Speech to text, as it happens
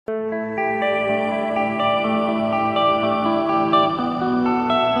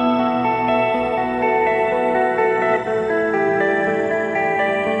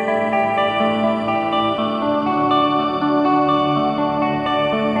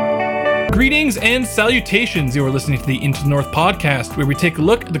Greetings and salutations. You are listening to the Into the North podcast, where we take a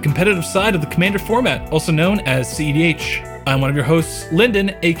look at the competitive side of the Commander format, also known as CEDH. I'm one of your hosts,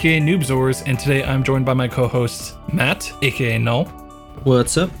 Lyndon, aka Noobzors, and today I'm joined by my co-hosts, Matt, aka Null.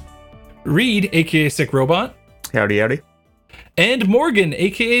 What's up? Reed, aka Sick Robot. Howdy, howdy. And Morgan,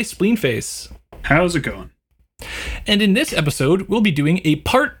 aka Spleenface. How's it going? And in this episode, we'll be doing a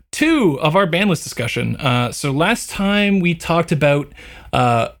part 2 of our ban list discussion. So last time we talked about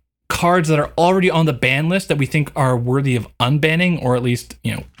cards that are already on the ban list that we think are worthy of unbanning, or at least,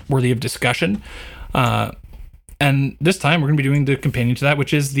 worthy of discussion. And this time we're going to be doing the companion to that,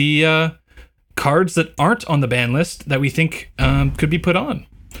 which is the cards that aren't on the ban list that we think could be put on.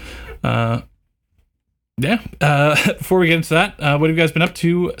 Before we get into that, what have you guys been up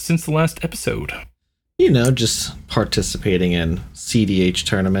to since the last episode? Just participating in CDH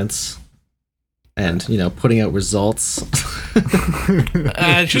tournaments and, putting out results. Who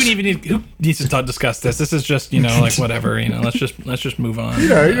needs to discuss this? This is just, whatever, let's just move on. Won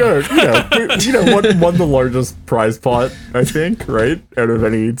the largest prize pot, I think, right? Out of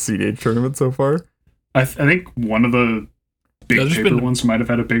any CDH tournament so far. I think one of the big ones might have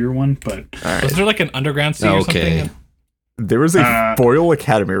had a bigger one, but... Right. Was there like an underground seed or something? There was a Foil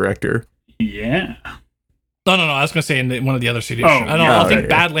Academy Rector. Yeah. No, I was going to say in one of the other CDH. I think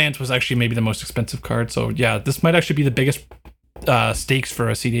Badlands was actually maybe the most expensive card, so yeah, this might actually be the biggest stakes for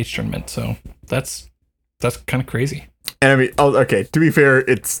a CDH tournament, so that's kind of crazy. And I mean, okay, to be fair,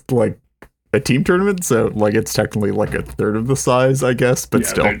 it's like a team tournament, so like it's technically like a third of the size, I guess, but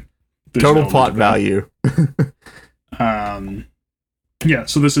still, total pot value.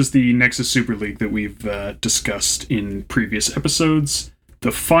 So this is the Nexus Super League that we've discussed in previous episodes.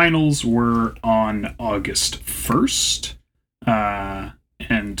 The finals were on August 1st,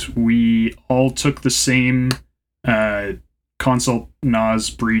 and we all took the same Consult Nas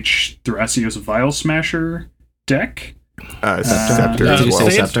Breach Thrasios Vial Smasher deck. Scepter did you as say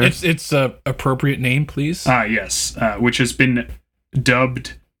well. Scepter? It's a appropriate name, please. Yes, which has been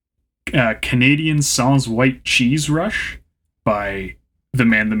dubbed Canadian Sans White Cheese Rush by the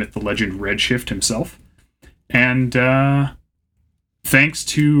man, the myth, the legend, Redshift himself. And thanks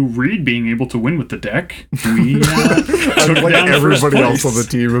to Reed being able to win with the deck, we took like down everybody first else on the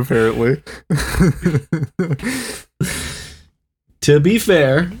team, apparently. To be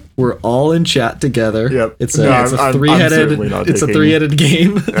fair, we're all in chat together. Yep. It's a three-headed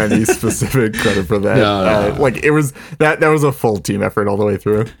game. Any specific credit for that? No. Like it was that was a full team effort all the way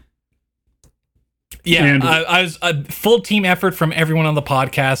through. Yeah, And- I was a full team effort from everyone on the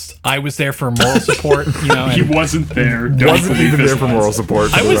podcast. I was there for moral support. He And wasn't there. Wasn't even there for moral support.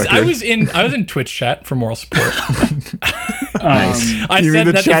 For I the was record. in Twitch chat for moral support. Nice. I You said mean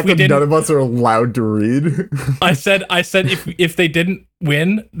the that chat if we that none didn't, of us are allowed to read? I said if they didn't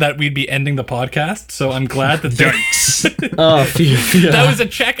win, that we'd be ending the podcast. So I'm glad that they. Yikes. Oh, phew. That was a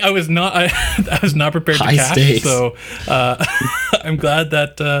check I was not prepared to High cash. stakes. So I'm glad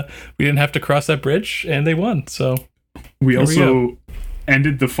that we didn't have to cross that bridge, and they won. So We There we also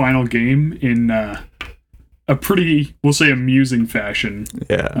ended the final game in a pretty, we'll say, amusing fashion,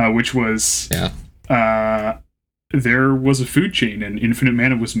 Yeah. which was Yeah. there was a food chain and infinite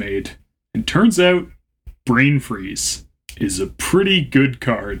mana was made. And turns out Brain Freeze is a pretty good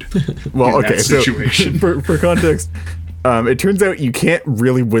card. Well, in okay. that So situation. for context, it turns out you can't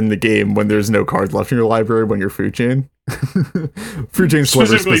really win the game when there's no cards left in your library when you're food chain. Food chain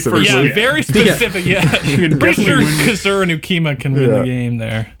sliver Specifically for- specifically. yeah, very specific. Yeah, can pretty sure definitely win. Kazura and Ukima can win the game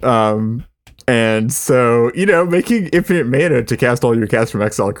there. And so, making infinite mana to cast all your cast from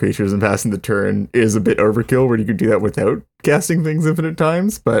exile creatures and passing the turn is a bit overkill when you can do that without casting things infinite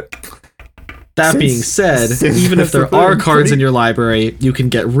times, but That being said, since even if that's the there are thing, cards pretty- in your library, you can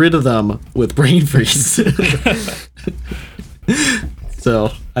get rid of them with Brain Freeze.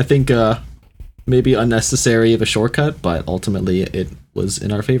 So I think maybe unnecessary of a shortcut, but ultimately it was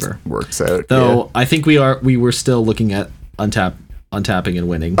in our favor. works out. Though I think we were still looking at untapping and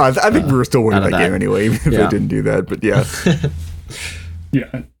winning. I think we were still winning out of that game anyway, even if Yeah. I didn't do that, but yeah.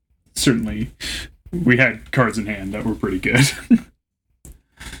 Yeah, certainly. We had cards in hand that were pretty good.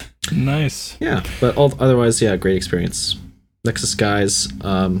 Nice. Yeah, but otherwise, yeah, great experience. Nexus guys did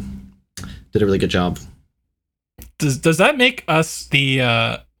a really good job. Does that make us the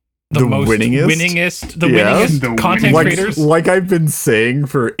most winningest? The content winningest. creators? Like I've been saying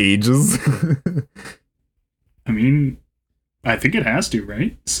for ages. I mean, I think it has to,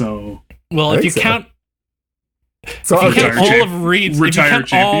 right? So Well, I if you think so. count So If you okay, count all of Reed's, if you Retired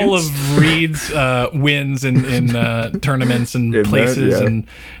count all champions. of Reed's wins in tournaments and In that, places, yeah. and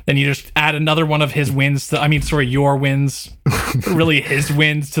then you just add another one of his wins. Your wins, really his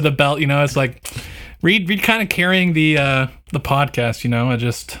wins to the belt. You know, it's like Reed kind of carrying the podcast. You know, I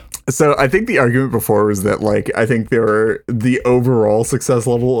just. So I think the argument before was that like I think the overall success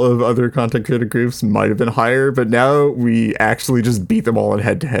level of other content creator groups might have been higher, but now we actually just beat them all in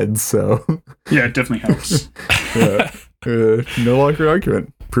head to head. So Yeah, it definitely helps. yeah, no longer an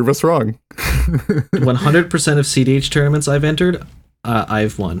argument. Prove us wrong. 100% of CDH tournaments I've entered,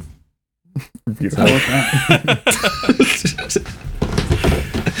 I've won. Beautiful. How about that?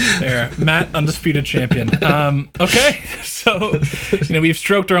 There, Matt, undisputed champion. Okay, so we've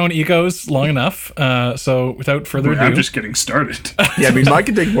stroked our own egos long enough. So without further ado, I'm just getting started. Yeah, I mean, mine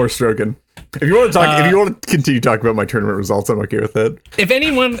can take more stroking. If you want to talk, if you want to continue talking about my tournament results, I'm okay with that. if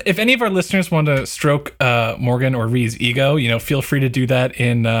any of our listeners want to stroke Morgan or Ree's ego, feel free to do that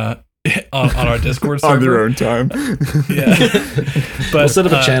in on our Discord server On their own time. Yeah, but We'll set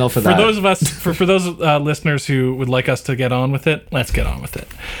up a channel for that. For those of us, for those listeners who would like us to get on with it, let's get on with it.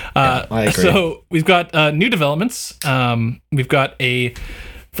 I agree. So we've got new developments. We've got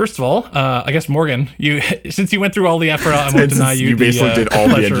first of all, I guess Morgan, you since you went through all the effort, I won't deny you. You basically the, did all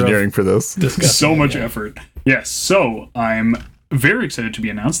the pleasure of engineering for this. discussing So it, much yeah. effort. Yes. So I'm very excited to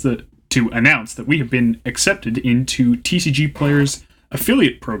announce that we have been accepted into TCG Player's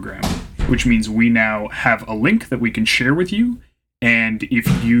affiliate program, which means we now have a link that we can share with you. And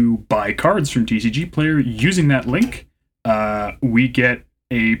if you buy cards from TCG Player using that link, we get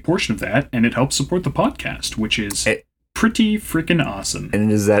a portion of that, and it helps support the podcast, which is pretty freaking awesome. And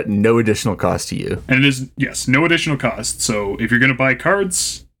it is at no additional cost to you. And it is, yes, no additional cost. So if you're going to buy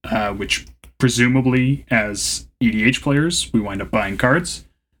cards, which presumably as EDH players, we wind up buying cards,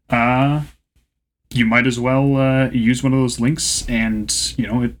 you might as well use one of those links, and,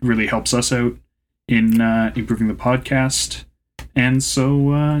 it really helps us out in improving the podcast. And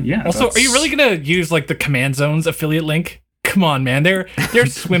so, yeah. Also, are you really gonna use like the Command Zones affiliate link? Come on, man, they're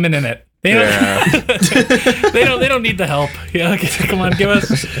swimming in it. They don't, they don't need the help. Yeah, come on, throw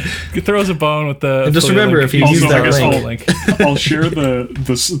us a bone with the. And just affiliate remember, link. if you Also, use that I guess link- I'll share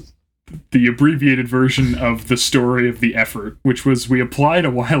the abbreviated version of the story of the effort, which was we applied a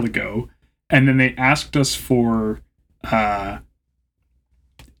while ago, and then they asked us for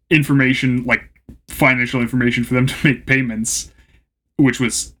information, like financial information for them to make payments, which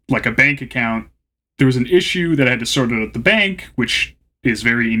was like a bank account. There was an issue that I had to sort out at the bank, which is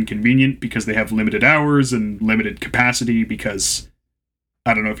very inconvenient because they have limited hours and limited capacity because,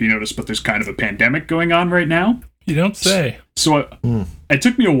 I don't know if you noticed, but there's kind of a pandemic going on right now. You don't say. So it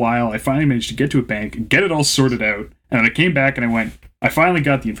took me a while. I finally managed to get to a bank and get it all sorted out. And then I came back and I went, I finally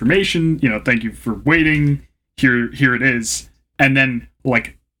got the information. Thank you for waiting. Here it is. And then,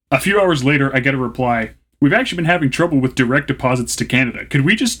 like, a few hours later, I get a reply. We've actually been having trouble with direct deposits to Canada. Could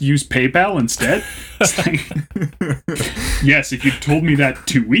we just use PayPal instead? It's like, yes, if you'd told me that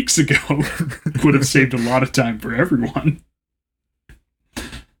 2 weeks ago, it would have saved a lot of time for everyone.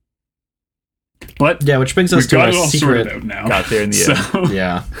 But Yeah, which brings us we've to got our it all sorted secret. out now. Got there in the end. So,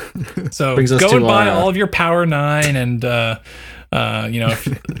 Yeah. So Brings us go to and buy our, all of your Power 9 and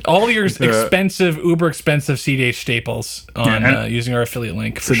all your expensive, uber expensive CDH staples on Yeah, using our affiliate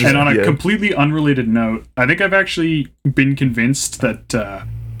link. For So sure. And on a Yeah. completely unrelated note, I think I've actually been convinced that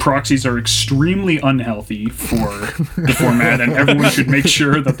proxies are extremely unhealthy for the format, and everyone should make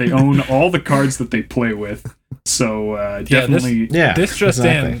sure that they own all the cards that they play with. So definitely, Yeah. This just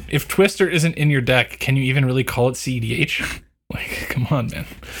exactly. in: if Twister isn't in your deck, can you even really call it CDH? Like, come on, man.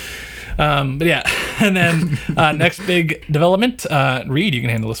 But yeah, and then next big development, Reed, you can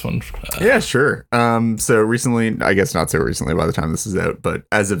handle this one. Yeah, sure. So recently, I guess not so recently by the time this is out, but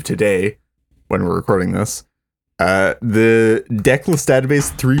as of today, when we're recording this, the Decklist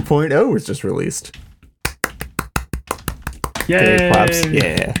Database 3.0 was just released. yay! Okay, claps.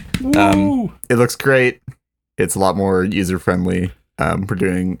 Yeah. Woo! It looks great. It's a lot more user friendly. We're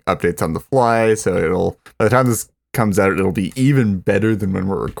doing updates on the fly, so by the time this comes out, it'll be even better than when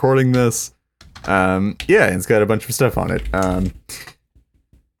we're recording this. Yeah, it's got a bunch of stuff on it.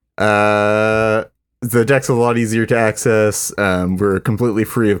 The deck's a lot easier to access. We're completely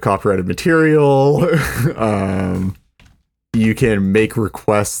free of copyrighted material. You can make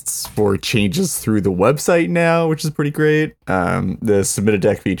requests for changes through the website now, which is pretty great. The submit a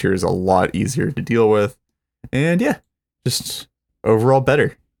deck feature is a lot easier to deal with. And yeah, just overall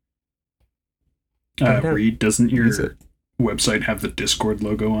better. Reed, doesn't your Use it. website have the Discord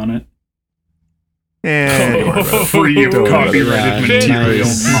logo on it? And free of Don't copyrighted worry. material.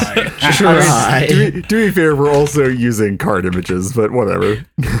 Nice. My Try. to be fair, we're also using card images, but whatever.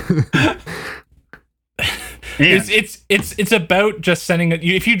 And It's about just sending it.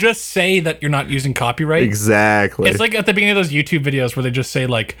 If you just say that you're not using copyright, Exactly. it's like at the beginning of those YouTube videos where they just say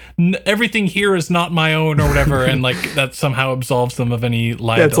like everything here is not my own or whatever, and like that somehow absolves them of any yeah,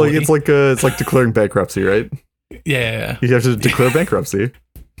 liability. it's like declaring bankruptcy, right? Yeah. You have to declare bankruptcy.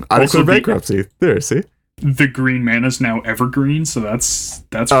 I Also declare the- bankruptcy. There, see? the green mana is now evergreen, so that's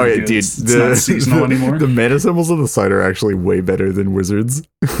Oh, pretty yeah, good. dude. It's not seasonal anymore. The mana symbols on the side are actually way better than wizards.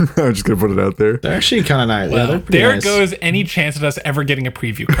 I'm just gonna put it out there. They're actually kind of nice. Yeah, Well, they're pretty there nice. goes any chance of us ever getting a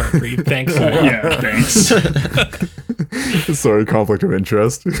preview card read. Thanks a lot. Yeah, thanks. Sorry, conflict of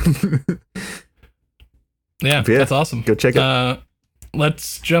interest. Yeah, Yeah, that's awesome. go check it.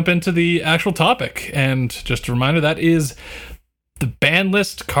 Let's jump into the actual topic. And just a reminder, that is the ban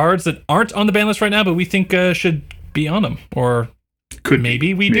list cards that aren't on the ban list right now, but we think should be on them. Or Could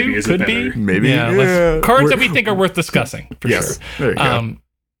maybe we Maybe do. is it Could be. better? Maybe. Yeah, Yeah. cards We're- that we think are worth discussing, for Yes. There you go. sure.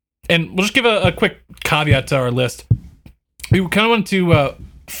 And we'll just give a quick caveat to our list. We kind of want to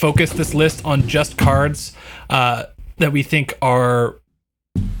focus this list on just cards that we think are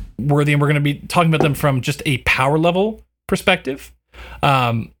worthy, and we're going to be talking about them from just a power level perspective.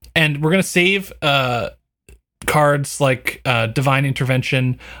 And we're going to save cards like Divine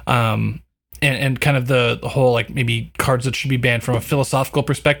Intervention and kind of the whole like maybe cards that should be banned from a philosophical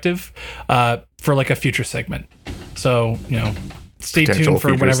perspective for like a future segment. So, stay Potential tuned for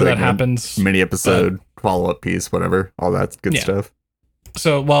future whenever that segment, happens. Mini episode, follow-up piece, whatever. All that good Yeah. stuff.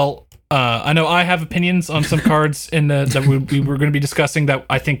 So while I know I have opinions on some cards that we were going to be discussing that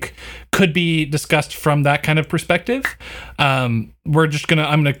I think could be discussed from that kind of perspective, I'm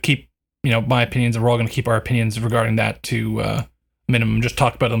gonna keep my opinions, and we're all gonna keep our opinions regarding that to minimum. Just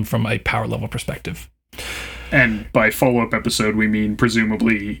talk about them from a power level perspective. And by follow-up episode, we mean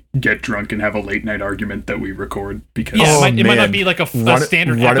presumably get drunk and have a late-night argument that we record because Yeah, Oh, it might man. not be like a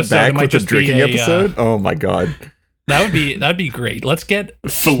standard run episode. it back It might with the just be drinking a, episode. Oh my god. that'd be great. Let's get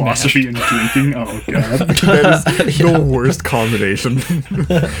philosophy and drinking. Oh god. That is the worst combination.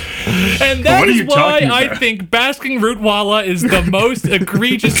 And that What are is you why talking I about? think Basking Root Walla is the most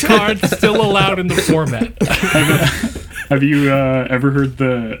egregious card still allowed in the format. Have you ever heard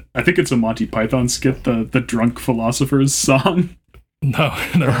I think it's a Monty Python skit, the Drunk Philosophers song? No.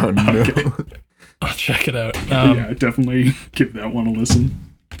 Oh no. Okay. I'll check it out. Yeah, definitely give that one a listen.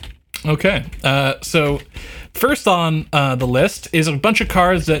 Okay. So first on the list is a bunch of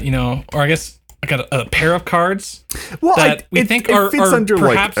cards that, or I guess I got a pair of cards. Well, That we think it are- fits are under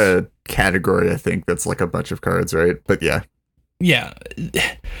perhaps- like a category. I think that's like a bunch of cards, right? But yeah, Yeah.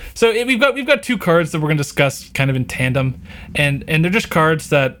 So we've got two cards that we're going to discuss kind of in tandem, and they're just cards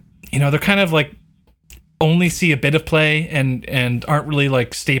that, they're kind of like only see a bit of play and aren't really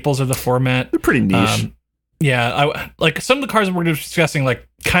like staples of the format. they're pretty niche. Yeah, like some of the cards that we're discussing, like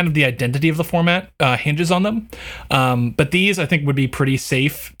kind of the identity of the format hinges on them. But these, I think, would be pretty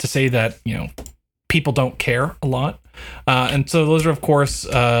safe to say that, people don't care a lot. And so those are, of course,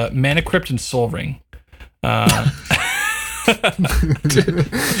 Mana Crypt and Soul Ring. Like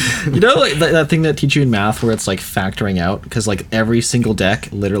that thing that teach you in math where it's like factoring out, because like every single deck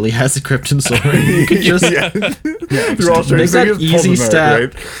literally has a Crypt and Soul Ring. You could just They're all make that just pull easy them out, stat,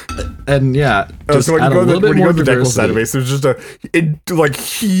 right? and just so when add you a go to little the, bit when you more go to the Decklist diversity. database, there's just like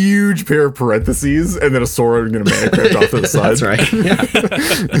huge pair of parentheses and then a sword and a mana crypt off to the side. That's right.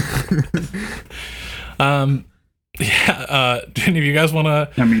 Yeah. Do any of you guys want to?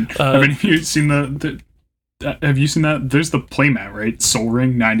 I mean, have any of you seen have you seen that? There's the playmat, right? Soul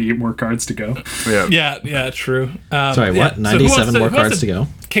Ring, 98 more cards to go. Yeah. Yeah, true. Sorry, yeah, what? so who wants 97 more who wants cards to go.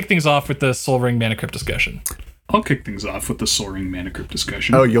 Kick things off with the Soul Ring Mana Crypt discussion. I'll kick things off with the Soul Ring Mana Crypt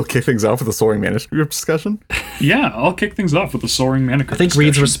discussion. Oh, you'll kick things off with a Soaring Manuscript discussion? Yeah, I'll kick things off with the Soul Ring Mana Crypt I think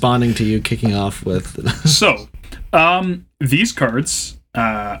Reed's discussion. responding to you kicking off with. So, these cards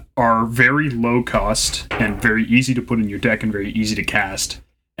are very low cost and very easy to put in your deck and very easy to cast.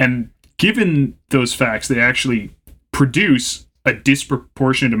 And given those facts, they actually produce a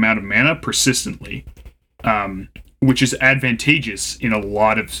disproportionate amount of mana persistently, which is advantageous in a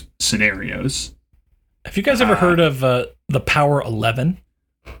lot of scenarios. Have you guys ever heard of the Power 11?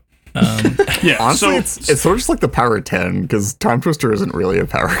 Yeah, Honestly, so it's sort of just like the Power 10, because Time Twister isn't really a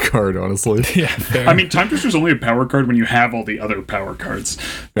power card, honestly. Yeah, fair. I mean, Time Twister's only a power card when you have all the other power cards.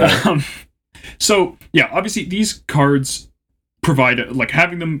 So, yeah, obviously these cards provide, like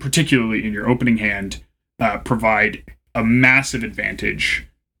having them particularly in your opening hand, provide a massive advantage.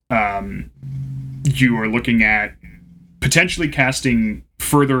 You are looking at potentially casting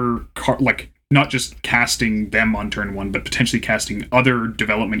further, not just casting them on turn 1, but potentially casting other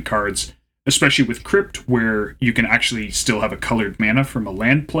development cards, especially with Crypt, where you can actually still have a colored mana from a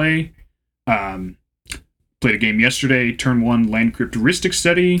land play. Played a game yesterday, turn 1, land Cryptoristic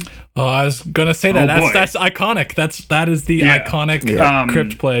Study. Oh, I was gonna say that. That's iconic. That is the iconic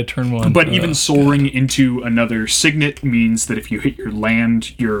Crypt play, turn 1. But even Sol Ring into another Signet means that if you hit your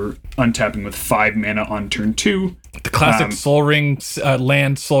land, you're untapping with 5 mana on turn 2. The classic Sol Ring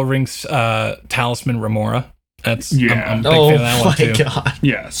land, Sol Ring's Talisman Remora. That's I'm a big fan of that one too. God.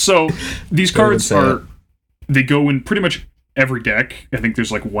 Yeah, so these cards they go in pretty much every deck. I think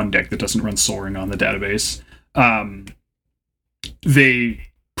there's like one deck that doesn't run Sol Ring on the database. They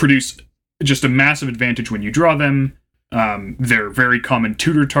produce just a massive advantage when you draw them. They're very common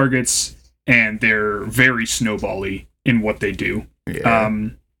tutor targets, and they're very snowbally in what they do. Yeah.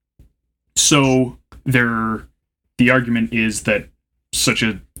 So the argument is that such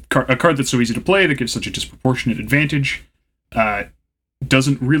a card that's so easy to play, that gives such a disproportionate advantage,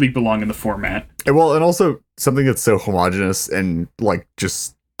 doesn't really belong in the format. And also something that's so homogenous and like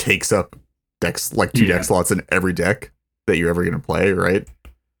just takes up decks, like 2 deck slots in every deck that you're ever going to play, right?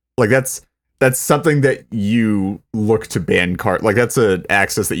 Like that's something that you look to ban card. Like that's an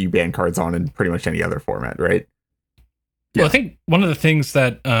access that you ban cards on in pretty much any other format, right? Well, I think one of the things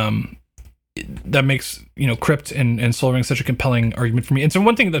that that makes Crypt and Sol Ring such a compelling argument for me, and so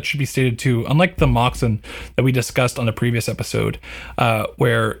one thing that should be stated too, unlike the Moxen that we discussed on the previous episode,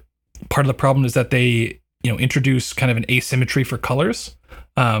 where part of the problem is that they introduce kind of an asymmetry for colors.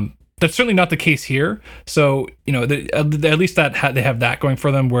 That's certainly not the case here. So at least that they have that going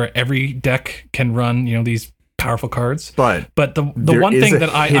for them, where every deck can run these powerful cards. But the one thing that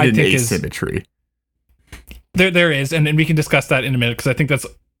I think asymmetry. There is, and we can discuss that in a minute, because I think that's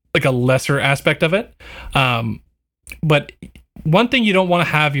like a lesser aspect of it. But one thing you don't want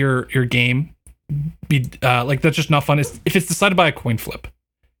to have your game be like that's just not fun is if it's decided by a coin flip.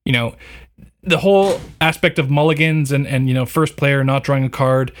 The whole aspect of mulligans and first player not drawing a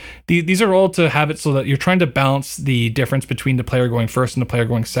card, these are all to have it so that you're trying to balance the difference between the player going first and the player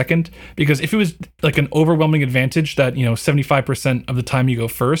going second. Because if it was like an overwhelming advantage that 75% of the time you go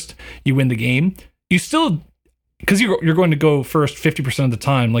first, you win the game, you still, because you're going to go first 50% of the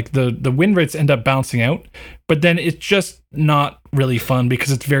time, like the win rates end up bouncing out. But then it's just not really fun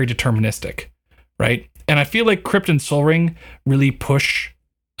because it's very deterministic, right? And I feel like Crypt and Sol Ring really push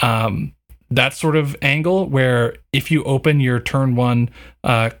that sort of angle, where if you open your turn 1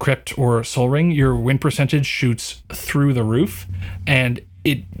 Crypt or Sol Ring, your win percentage shoots through the roof, and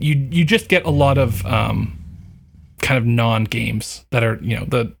you just get a lot of kind of non-games that are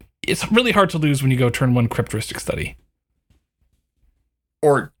it's really hard to lose when you go turn 1 Cryptoristic Study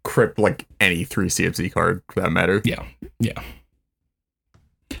or Crypt, like any 3 CMC card for that matter. Yeah.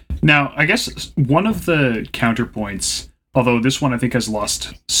 Now, I guess one of the counterpoints, although this one I think has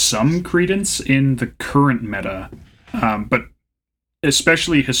lost some credence in the current meta, but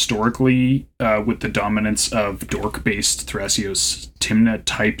especially historically with the dominance of dork-based Thrasios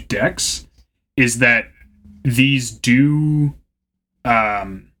Tymna-type decks, is that these do...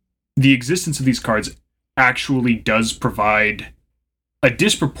 the existence of these cards actually does provide a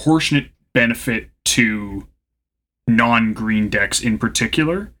disproportionate benefit to non-green decks in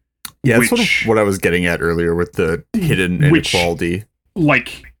particular. Yeah, that's sort of what I was getting at earlier with the hidden inequality.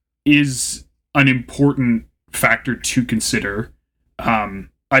 Which, is an important factor to consider.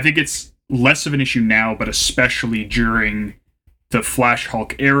 I think it's less of an issue now, but especially during the Flash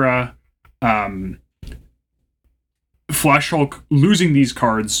Hulk era. Flash Hulk losing these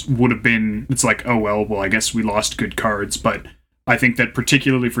cards would have been, it's like, oh well, I guess we lost good cards. But I think that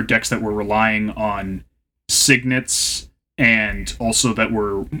particularly for decks that were relying on signets, and also that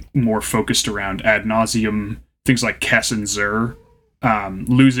were more focused around ad nauseum, things like Kess and Zur,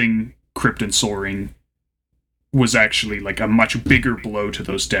 losing Crypt and Sol Ring was actually like a much bigger blow to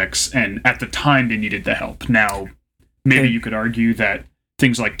those decks, and at the time they needed the help. Now, maybe you could argue that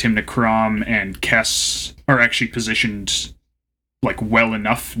things like Tymna Kraum and Kess are actually positioned like well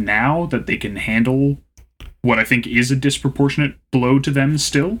enough now that they can handle what I think is a disproportionate blow to them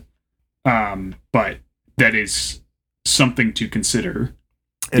still. But that is something to consider.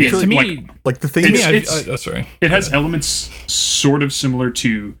 And to me, like the thing sorry. It has elements sort of similar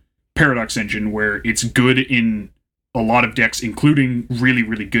to Paradox Engine, where it's good in a lot of decks, including really,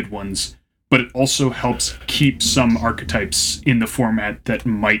 really good ones, but it also helps keep some archetypes in the format that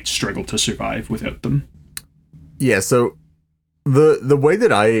might struggle to survive without them. Yeah, so the way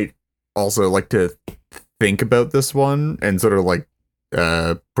that I also like to think about this one and sort of like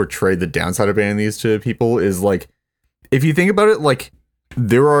portray the downside of banning these to people is like, if you think about it, like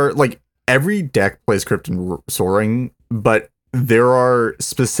there are like every deck plays Crypt and Soaring, but there are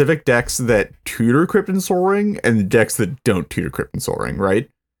specific decks that tutor Crypt and Soaring and decks that don't tutor Crypt and Soaring, right?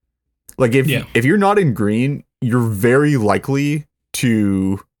 Like if you're not in green, you're very likely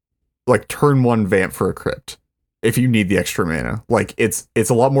to like turn 1 Vamp for a Crypt if you need the extra mana. Like it's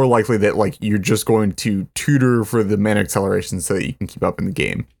a lot more likely that like you're just going to tutor for the mana acceleration so that you can keep up in the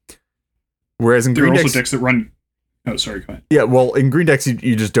game. Whereas in there green are also decks, decks that run. Oh, sorry, go ahead. yeah, well, in green decks,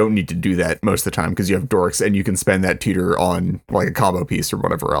 you just don't need to do that most of the time because you have dorks and you can spend that tutor on like a combo piece or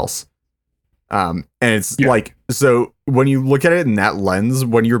whatever else. And it's like, so when you look at it in that lens,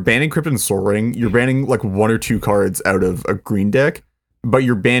 when you're banning Crypt and Soaring, you're banning like 1 or 2 cards out of a green deck, but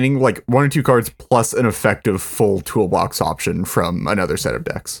you're banning like 1 or 2 cards plus an effective full toolbox option from another set of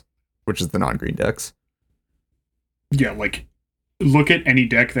decks, which is the non-green decks. Yeah, like look at any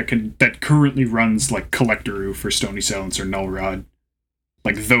deck that currently runs like Collectoroo for Stony Silence or Null Rod.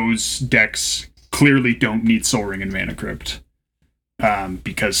 Like those decks clearly don't need Soul Ring and Mana Crypt.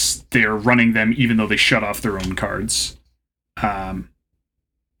 Because they're running them even though they shut off their own cards. And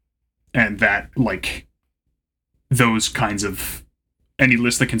that, like, those kinds of any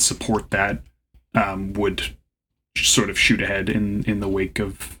list that can support that would sort of shoot ahead in the wake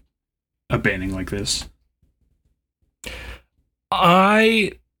of a banning like this.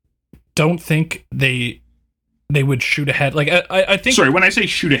 I don't think they would shoot ahead. Like I think. Sorry, when I say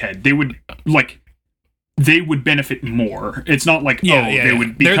shoot ahead, they would benefit more. It's not like they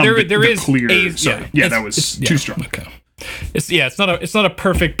would become the clear. That was too strong. Okay. It's not a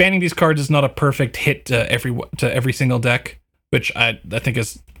perfect banning these cards is not a perfect hit to every single deck, which I think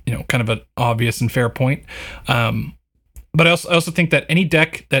is kind of an obvious and fair point. But I also think that any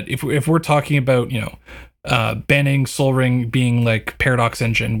deck that if we're talking about banning Soul Ring being like Paradox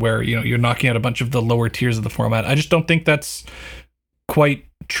Engine, where you're knocking out a bunch of the lower tiers of the format, I just don't think that's quite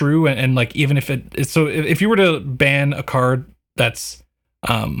true. And like even if it's so, if you were to ban a card that's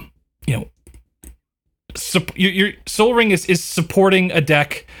your Soul Ring is supporting a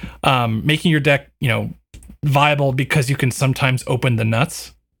deck, making your deck viable because you can sometimes open the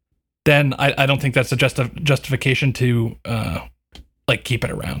nuts, then I don't think that's a justification to like keep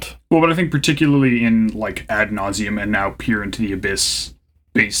it around. Well, but I think particularly in like Ad Nauseam and now Peer into the Abyss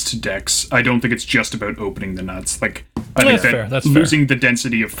based decks, I don't think it's just about opening the nuts. Like I think that losing the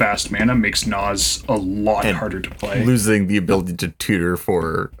density of fast mana makes Nas a lot harder to play. Losing the ability to tutor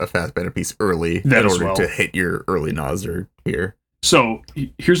for a fast mana piece early in order to hit your early Nas or Peer. So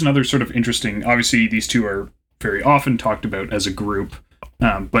here's another sort of interesting. Obviously, these two are very often talked about as a group.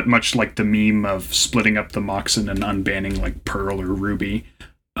 But much like the meme of splitting up the Moxen and unbanning like Pearl or Ruby,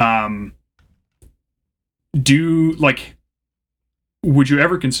 would you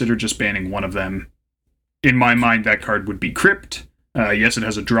ever consider just banning one of them? In my mind, that card would be Crypt. Yes, it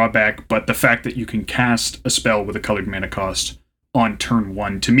has a drawback, but the fact that you can cast a spell with a colored mana cost on turn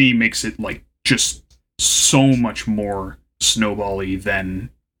 1, to me, makes it like just so much more snowball-y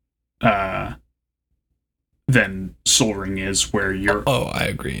than Soul Ring is, where you're... Oh, I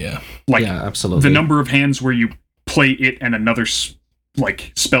agree, yeah. Like, yeah, absolutely. The number of hands where you play it and another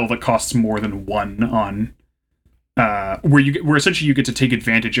like spell that costs more than 1 on... where essentially you get to take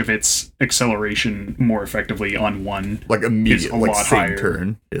advantage of its acceleration more effectively on 1. Like immediate, like same higher.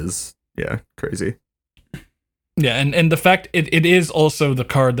 Turn is, crazy. Yeah, and the fact it is also the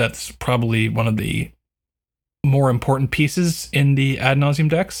card that's probably one of the more important pieces in the Ad Nauseam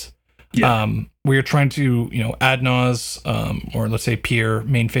decks. Yeah. Where you're trying to, Ad Naus, or let's say Peer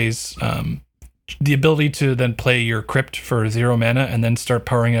main phase, the ability to then play your Crypt for 0 mana and then start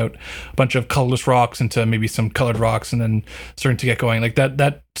powering out a bunch of colorless rocks into maybe some colored rocks and then starting to get going. Like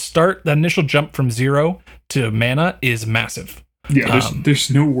that initial jump from 0 to mana is massive. Yeah, there's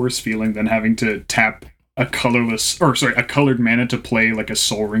no worse feeling than having to tap a colored mana to play like a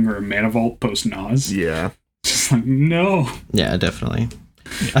Soul Ring or a Mana Vault post Nas. Yeah. Just like, no. Yeah, definitely.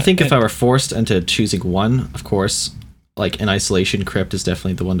 I think if I were forced into choosing one, of course, like in isolation, Crypt is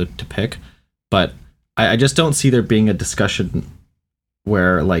definitely the one to pick. But I just don't see there being a discussion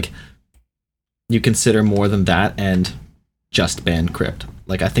where like you consider more than that and just ban Crypt.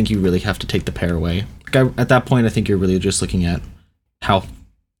 Like I think you really have to take the pair away. Like at that point, I think you're really just looking at how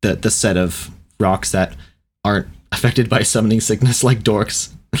the set of rocks that aren't affected by summoning sickness, like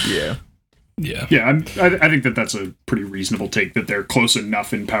dorks. Yeah. Yeah, I think that's a pretty reasonable take, that they're close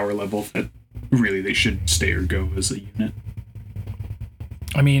enough in power level that really they should stay or go as a unit.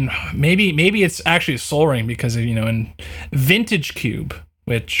 I mean, maybe it's actually Soul Ring because in Vintage Cube,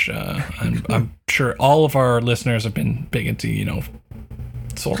 which I'm sure all of our listeners have been big into.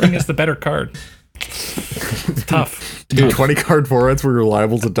 Soul Ring is the better card. It's tough. 20 card formats where you're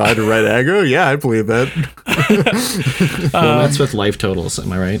liable to die to red aggro? Yeah, I believe that. Well, that's with life totals,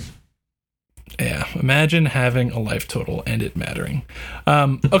 am I right? Yeah, imagine having a life total and it mattering.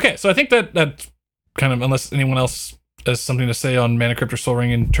 Okay, so I think that kind of, unless anyone else has something to say on Mana Crypt or Sol Ring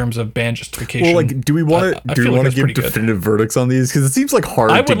in terms of ban justification. Well, like, do we want I to feel like that's give pretty good. definitive verdicts on these? Because it seems like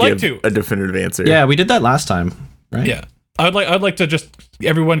hard I to would like give to. a definitive answer. Yeah, we did that last time, right? Yeah, I'd like to just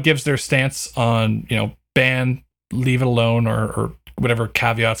everyone gives their stance on ban, leave it alone, or whatever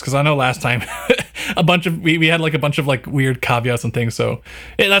caveats. Because I know last time a bunch of we had like a bunch of like weird caveats and things. So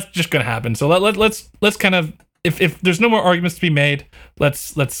that's just gonna happen. So let's kind of if there's no more arguments to be made,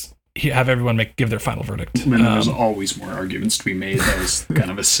 let's have everyone give their final verdict. And there's always more arguments to be made. That was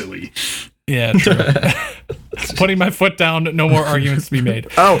kind of a silly. Yeah, true. Putting my foot down, no more arguments to be made.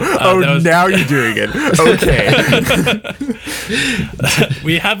 Now you're doing it. Okay.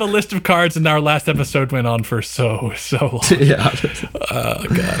 We have a list of cards, and our last episode went on for so long. Yeah. Oh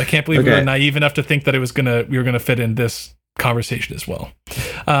god, I can't believe we were naive enough to think that we were gonna fit in this conversation as well.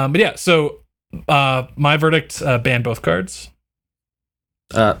 But yeah, so my verdict: ban both cards.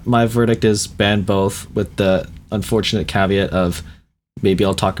 My verdict is ban both, with the unfortunate caveat of maybe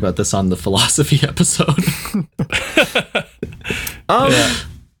I'll talk about this on the philosophy episode.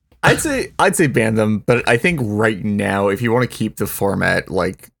 I'd say ban them, but I think right now, if you want to keep the format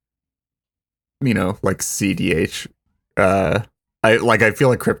like CDH, I feel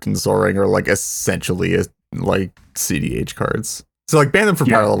like Crypt and Sol Ring are like essentially like CDH cards. So like ban them for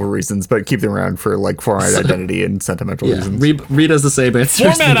power level reasons, but keep them around for like format identity and sentimental reasons. Read has the same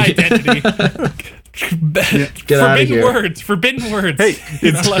answer. Format identity. Forbidden words. Hey,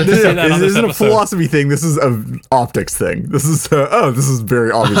 this isn't a philosophy thing. This is an optics thing. This is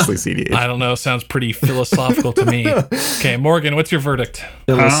very obviously CDH. I don't know. Sounds pretty philosophical to me. Okay, Morgan, what's your verdict?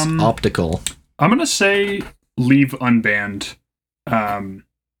 Optical. I'm gonna say leave unbanned.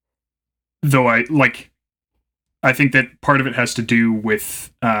 Though I think that part of it has to do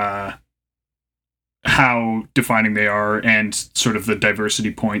with how defining they are and sort of the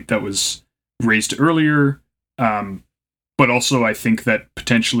diversity point that was raised earlier. But also I think that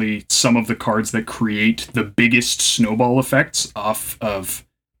potentially some of the cards that create the biggest snowball effects off of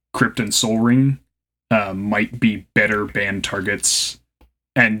Crypt and Sol Ring might be better ban targets.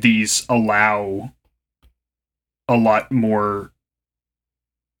 And these allow a lot more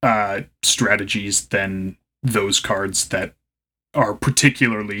strategies than those cards that are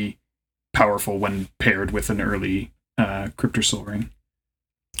particularly powerful when paired with an early Crypt or Sol Ring.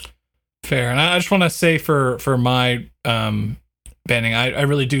 Fair. And I just want to say for my banning, I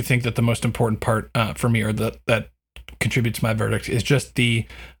really do think that the most important part for me, or that contributes to my verdict, is just the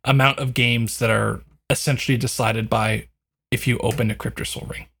amount of games that are essentially decided by if you open a Crypt or Sol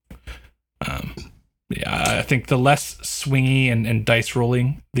Ring. Yeah, I think the less swingy and dice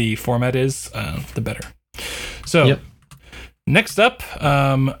rolling the format is, the better. So, Next up,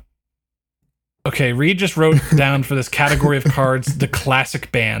 okay, Reed just wrote down for this category of cards the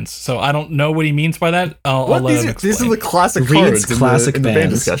classic bands. So I don't know what he means by that. I'll let him explain. These are the classic Reed's cards classic in the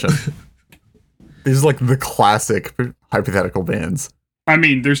band bands. discussion. These are like the classic hypothetical bands. I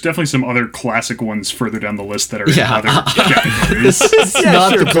mean, there's definitely some other classic ones further down the list that are in other categories. It's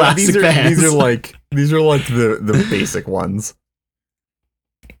not the but classic bands. These are like the basic ones.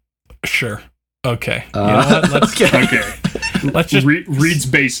 Sure. Okay. You know what? Okay. Let's just Reed's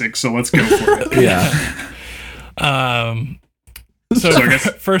basic, so let's go for it. Yeah. So I guess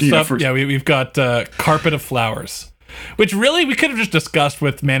first up, we've got Carpet of Flowers, which really we could have just discussed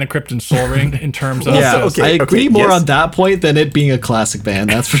with Mana Crypt and Sol Ring in terms of. Yeah, I agree more on that point than it being a classic band.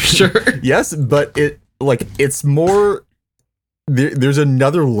 That's for sure. Yes, but it's more. There's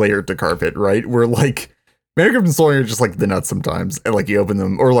another layer to Carpet, right? Where like Mana Crypt and Sol Ring are just like the nuts sometimes, and like you open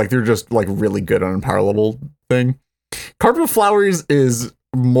them, or like they're just like really good on a power level thing. Carpet of Flowers is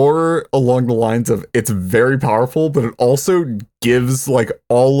more along the lines of it's very powerful, but it also gives like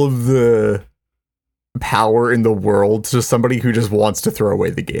all of the power in the world to somebody who just wants to throw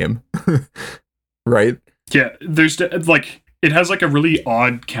away the game. Right? Yeah, there's like it has like a really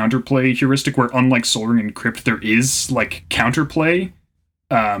odd counterplay heuristic where unlike Sol Ring and Crypt, there is like counterplay.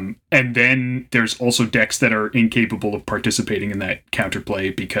 And then there's also decks that are incapable of participating in that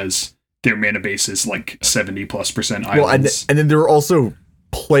counterplay because their mana base is like 70+% islands. Well, and then there are also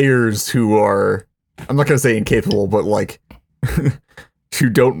players who are, I'm not going to say incapable, but like who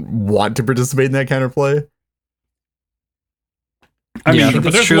don't want to participate in that counterplay. I mean, I think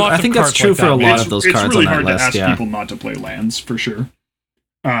that's true. I think that's true for a lot of those cards really on that hard list. to ask people not to play lands for sure.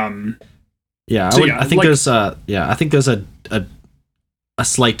 I think there's a a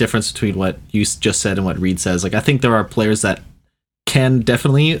slight difference between what you just said and what Reed says. Like, I think there are players that can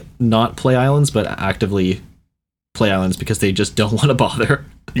definitely not play islands, but actively play islands because they just don't want to bother.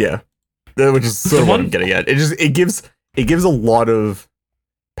 Yeah, which is sort of what I'm getting at. It gives a lot of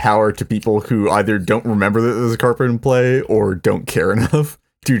power to people who either don't remember that there's a carpet in play or don't care enough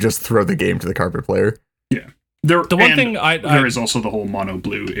to just throw the game to the carpet player. Yeah. There is also the whole mono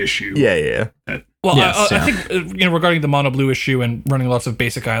blue issue. Yeah. Well, yes, I think regarding the mono blue issue and running lots of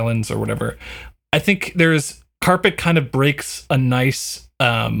basic islands or whatever, I think there's carpet kind of breaks a nice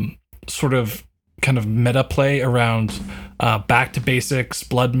sort of kind of meta play around back to basics,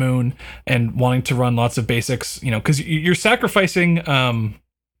 Blood Moon, and wanting to run lots of basics. Because you're sacrificing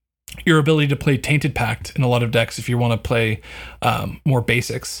your ability to play Tainted Pact in a lot of decks if you want to play more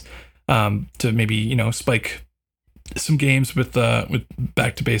basics to maybe spike some games with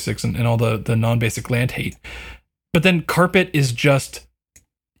back to basics and all the non-basic land hate. But then carpet is just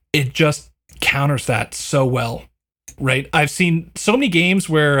counters that so well, right? I've seen so many games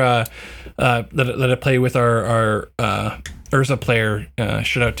where that I play with our Urza player,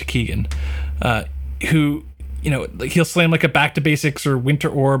 shout out to Keegan, who like he'll slam like a back to basics or Winter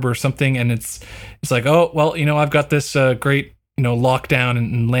Orb or something, and it's like, oh well, I've got this great lockdown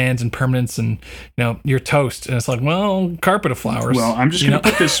and lands and permanents, and you're toast. And it's like, well, carpet of flowers. Well, I'm just gonna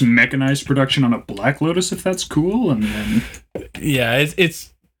put this mechanized production on a Black Lotus if that's cool, and then it's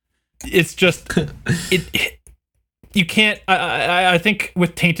just you can't. I think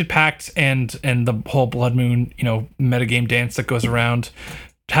with Tainted Pact and the whole Blood Moon metagame dance that goes around,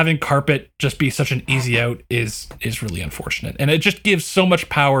 having carpet just be such an easy out is really unfortunate, and it just gives so much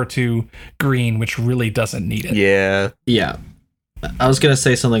power to green, which really doesn't need it. Yeah. I was gonna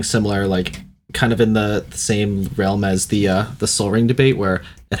say something similar, like kind of in the same realm as the Sol Ring debate, where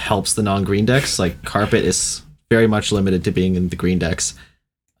it helps the non-green decks. Like carpet is very much limited to being in the green decks.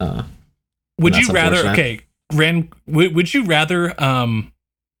 Would you rather? Okay, Ren. Would you rather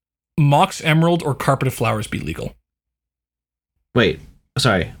Mox Emerald or Carpet of Flowers be legal? Wait,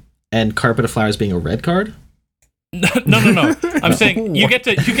 sorry. And Carpet of Flowers being a red card? No. I'm saying you get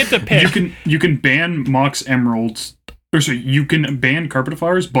to pick. You can ban Mox Emerald. Or sorry, you can ban Carpet of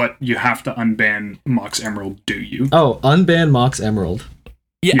Flowers, but you have to unban Mox Emerald. Do you? Oh, unban Mox Emerald.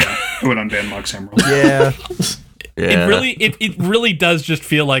 Yeah, I would unban Mox Emerald. Yeah. It really does just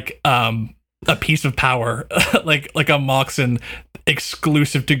feel like a piece of power, like a Moxen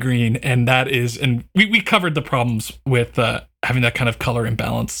exclusive to green, and that is, and we covered the problems with having that kind of color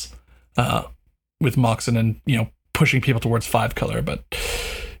imbalance with Moxen and pushing people towards 5 color, but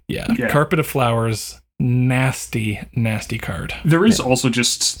yeah. Carpet of Flowers. Nasty card. There is also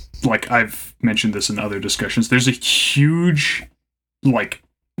just, like I've mentioned this in other discussions, there's a huge like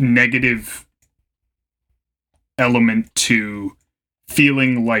negative element to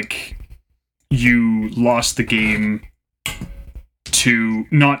feeling like you lost the game to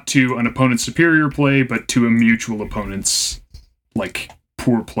not to an opponent's superior play, but to a mutual opponent's like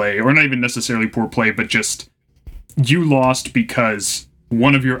poor play, or not even necessarily poor play, but just you lost because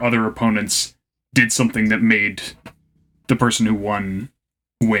one of your other opponents did something that made the person who won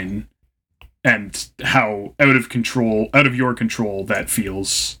win, and how out of your control that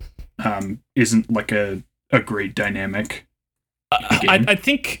feels isn't like a great dynamic. I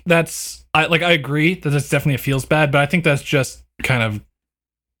think that's I agree that it's definitely feels bad, but I think that's just kind of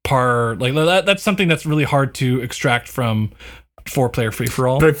that's something that's really hard to extract from 4-player free for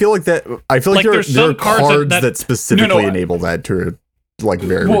all. But I feel like there are cards that specifically enable that to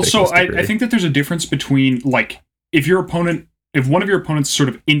very well. So I think that there's a difference between like if one of your opponents sort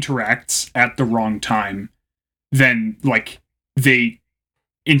of interacts at the wrong time, then like they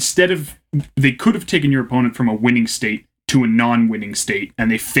could have taken your opponent from a winning state to a non-winning state, and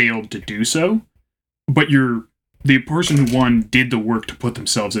they failed to do so. But the person who won did the work to put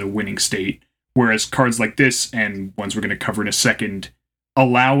themselves in a winning state. Whereas cards like this, and ones we're going to cover in a second,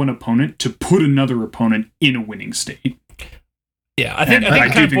 allow an opponent to put another opponent in a winning state. Yeah, I think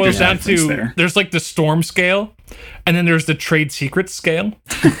it kind of boils down to there's like the storm scale, and then there's the trade secrets scale.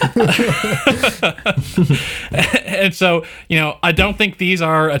 And so, I don't think these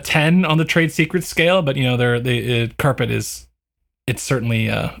are a 10 on the trade secrets scale, but carpet is, it's certainly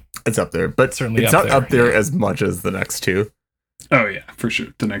it's up there, but certainly it's not up there as much as the next two. Oh yeah, for sure.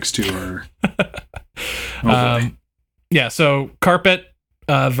 The next two are yeah, so carpet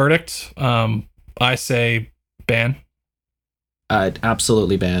verdict, I say ban.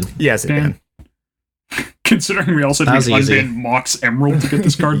 Absolutely ban. Yes, ban. Considering we also need to unban Mox Emerald to get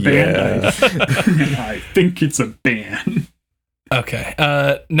this card banned, I think it's a ban.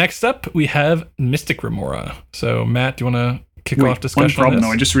 Okay. Next up, we have Mystic Remora. So, Matt, do you want to kick Wait, off discussion. one problem on though.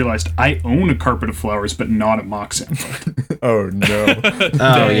 I this? just realized I own a carpet of flowers, but not a mock sample. Oh no. Oh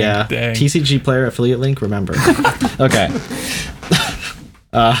Dang, yeah, dang. TCG player affiliate link. Remember? Okay.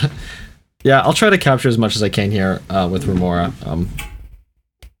 Yeah, I'll try to capture as much as I can here with Remora.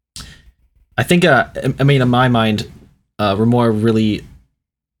 I think, I mean, in my mind, Remora really,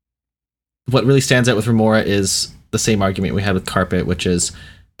 what really stands out with Remora is the same argument we had with Carpet, which is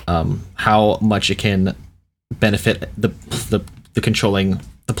how much it can benefit the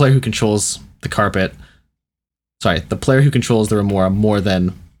player who controls the Carpet. Sorry, the player who controls the Remora more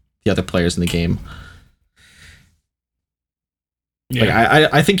than the other players in the game. Yeah.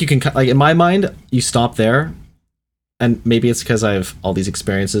 Like I think you can, like, in my mind, you stop there, and maybe it's because I have all these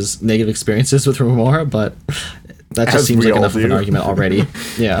negative experiences with Remora, but that just As seems we like all enough of an do. argument already.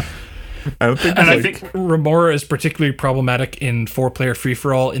 Yeah. I don't think. And I like, think Remora is particularly problematic in 4-player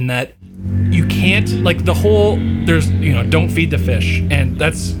free-for-all in that you can't, like, the whole, there's, don't feed the fish, and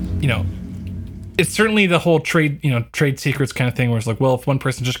that's, it's certainly the whole trade secrets kind of thing where it's like, well, if one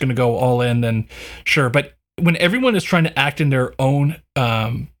person's just going to go all in, then sure. But when everyone is trying to act in their own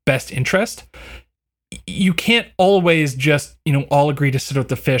best interest, you can't always just, all agree to sit out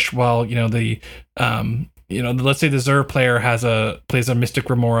the fish while, let's say the Xur player plays a Mystic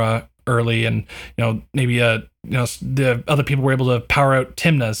Remora early, and maybe the other people were able to power out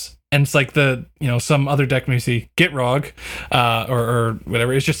Tymna's, and it's like some other deck, maybe Gitrog or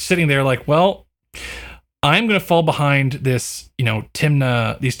whatever, is just sitting there like, well, I'm gonna fall behind this these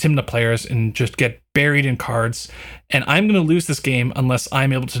Tymna players and just get buried in cards, and I'm gonna lose this game unless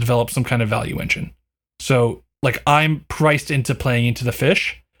I'm able to develop some kind of value engine. So like I'm priced into playing into the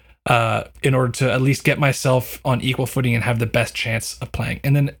fish in order to at least get myself on equal footing and have the best chance of playing.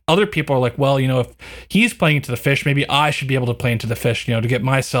 And then other people are like, well, if he's playing into the fish, maybe I should be able to play into the fish, to get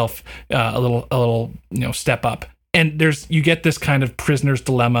myself a little step up. And you get this kind of prisoner's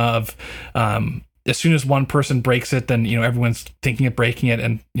dilemma of as soon as one person breaks it, then everyone's thinking of breaking it,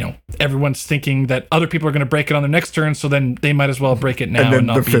 and everyone's thinking that other people are going to break it on their next turn, so then they might as well break it now and then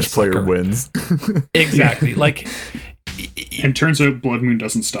not the be fish a player sucker. wins. Exactly. Like, and turns out Blood Moon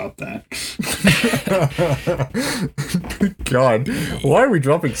doesn't stop that. God, why are we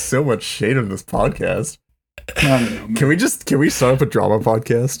dropping so much shade on this podcast? I don't know. Man. Can we start up a drama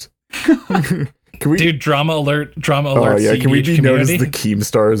podcast? Can we? dude, drama alert. Oh yeah, can we CDH be known as community? the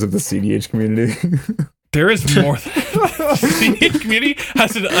Keemstars of the CDH community? There is more than the CDH community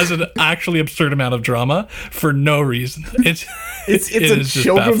has an actually absurd amount of drama for no reason. It's It's it a is just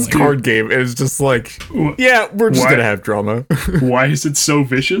children's baffling. card game. It's just like, yeah, we're just Why- gonna have drama. Why is it so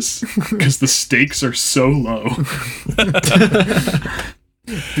vicious? Because the stakes are so low.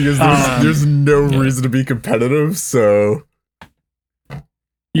 Because there's no reason to be competitive, so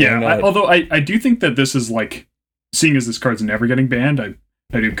Yeah, Why not? although I do think that this is like, seeing as this card's never getting banned, I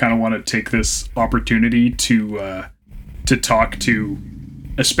do kind of want to take this opportunity to talk to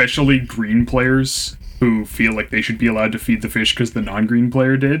especially green players who feel like they should be allowed to feed the fish because the non-green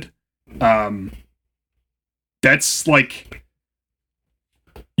player did. That's like,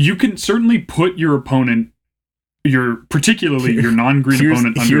 you can certainly put your opponent, particularly your non-green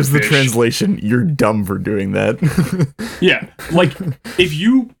opponent under here's the fish. translation. You're dumb for doing that. Yeah, like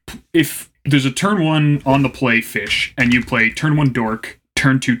if there's a turn 1 on the play fish, and you play turn 1 Dork,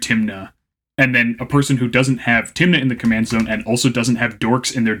 turn 2 Tymna, and then a person who doesn't have Tymna in the command zone and also doesn't have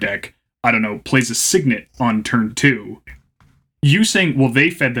Dorks in their deck, I don't know, plays a Signet on turn 2. You saying, well, they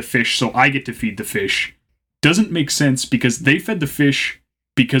fed the fish, so I get to feed the fish, doesn't make sense, because they fed the fish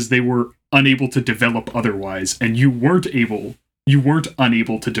because they were unable to develop otherwise, and you weren't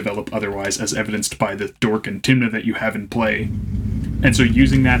unable to develop otherwise, as evidenced by the Dork and Tymna that you have in play. And so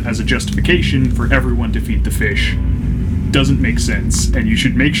using that as a justification for everyone to feed the fish doesn't make sense, and you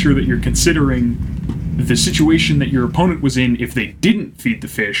should make sure that you're considering the situation that your opponent was in if they didn't feed the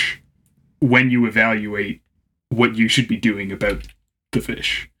fish when you evaluate what you should be doing about the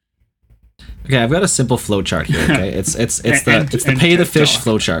fish. Okay, I've got a simple flowchart here. Okay, it's the And pay the fish talk.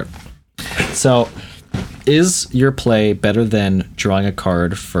 flowchart. So, is your play better than drawing a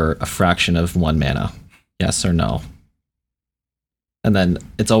card for a fraction of 1 mana? Yes or no? And then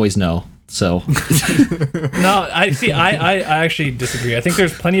it's always no. So No, I see. I actually disagree. I think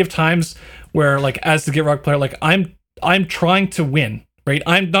there's plenty of times where, like, as the Gitrog player, like I'm trying to win, right?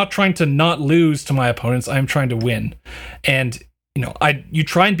 I'm not trying to not lose to my opponents. I'm trying to win, and you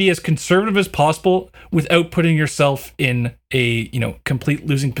try and be as conservative as possible without putting yourself in a complete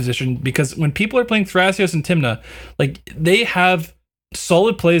losing position. Because when people are playing Thrasios and Tymna, like, they have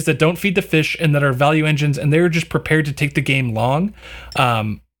solid plays that don't feed the fish and that are value engines, and they're just prepared to take the game long,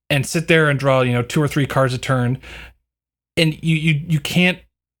 and sit there and draw 2 or 3 cards a turn. and you can't.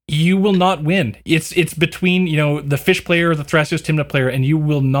 You will not win. It's between the fish player or the Thrasios Tymna player, and you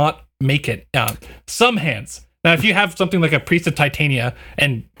will not make it. Some hands. Now, if you have something like a Priest of Titania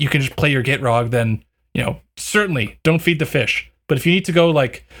and you can just play your Gitrog, then certainly don't feed the fish. But if you need to go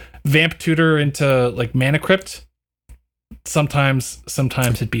like Vamp Tutor into like Mana Crypt, sometimes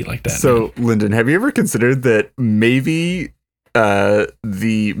it'd be like that. So, Lyndon, have you ever considered that maybe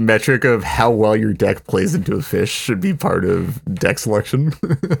the metric of how well your deck plays into a fish should be part of deck selection?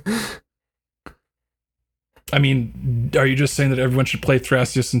 I mean, are you just saying that everyone should play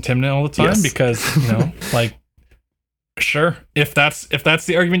Thrasios and Tymna all the time? Yes. Because, like, sure. If that's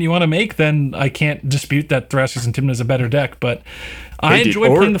the argument you want to make, then I can't dispute that Thrasios and Tymna is a better deck, but I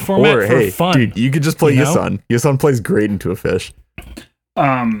enjoy playing the format for fun. Dude, you could just play Yisan. Yisan plays great into a fish.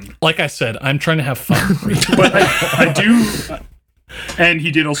 Like I said, I'm trying to have fun. But I do, and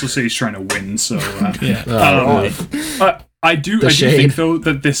he did also say he's trying to win. So yeah. I do think though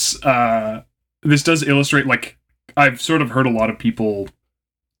that this does illustrate, like, I've sort of heard a lot of people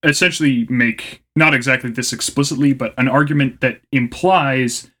essentially make not exactly this explicitly, but an argument that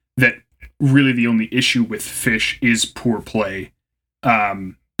implies that really the only issue with fish is poor play.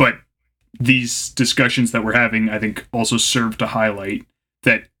 But these discussions that we're having, I think, also serve to highlight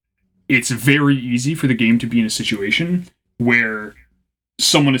that it's very easy for the game to be in a situation where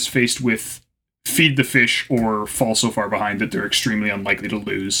someone is faced with feed the fish or fall so far behind that they're extremely unlikely to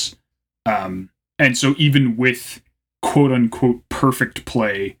lose. And so even with quote-unquote perfect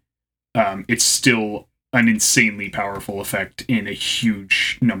play, it's still an insanely powerful effect in a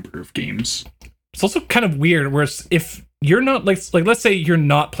huge number of games. It's also kind of weird where if you're not like let's say you're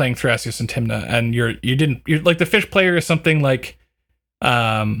not playing Thrasios and Tymna and you're like the fish player is something like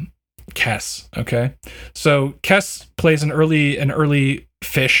Kess, okay? So Kess plays an early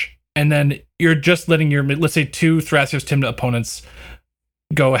fish, and then you're just letting your, let's say, 2 Thrasios Tymna opponents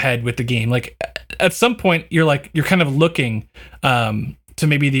go ahead with the game. Like at some point you're kind of looking to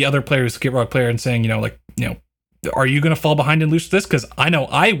maybe the other players, Gitrog player, and saying, are you going to fall behind and lose this? Because I know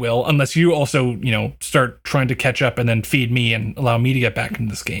I will, unless you also, start trying to catch up and then feed me and allow me to get back into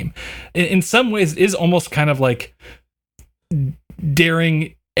this game. In some ways, it is almost kind of like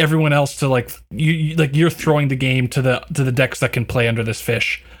daring everyone else to you're throwing the game to the decks that can play under this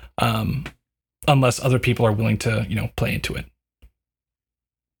fish, unless other people are willing to play into it.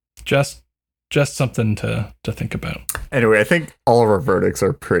 Just something to think about. Anyway, I think all of our verdicts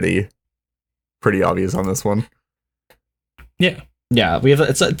are pretty obvious on this one. Yeah, we have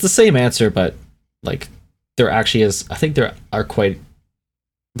it's the same answer, but like there actually is. I think there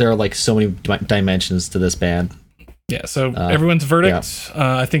are like so many dimensions to this ban. Yeah, so everyone's verdict.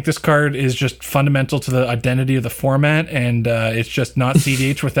 Yeah. I think this card is just fundamental to the identity of the format, and it's just not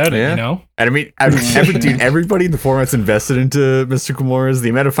CDH without it. And I mean, everybody in the format's invested into Mystical Remoras. The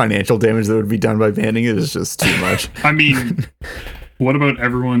amount of financial damage that would be done by banning it is just too much. I mean, what about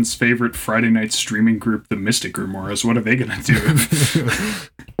everyone's favorite Friday night streaming group, the Mystic Remoras? What are they gonna do?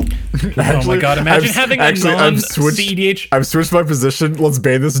 Oh my god! Imagine having a non-CEDH. I've switched my position. Let's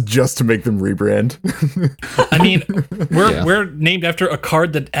ban this just to make them rebrand. I mean, we're named after a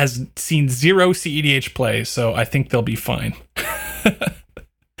card that has seen 0 CEDH play, so I think they'll be fine.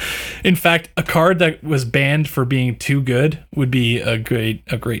 In fact, a card that was banned for being too good would be a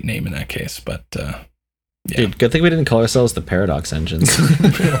great name in that case. But yeah. Dude, good thing we didn't call ourselves the Paradox Engines.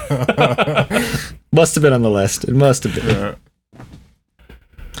 Must have been on the list. It must have been.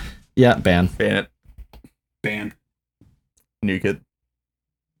 Yeah, ban. Ban it. Ban. Nuke it.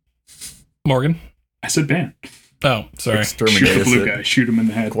 Morgan? I said ban. Oh, sorry. Shoot the blue guy. Shoot him in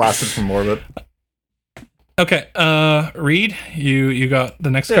the head. Blast it from orbit. Okay, Reed, you got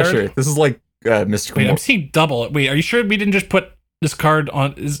the next card? Sure. This is like Mystical. Wait, I'm seeing double. Wait, are you sure we didn't just put this card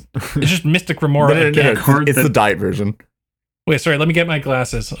on? It's just Mystic Remora again. It's the diet version. Wait, sorry, let me get my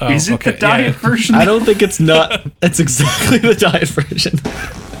glasses. Oh, is it the diet version? I don't think it's not. It's exactly the diet version.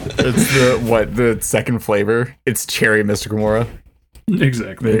 It's the second flavor? It's cherry Mystic Remora.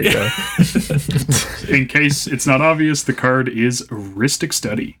 Exactly. There you go. In case it's not obvious, the card is Rhystic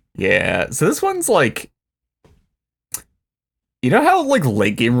Study. Yeah, so this one's like, you know how like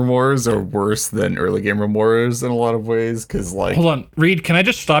late game Remoras are worse than early game Remoras in a lot of ways? Because like, hold on, Reed, can I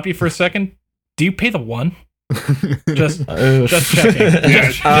just stop you for a second? Do you pay the 1? just checking.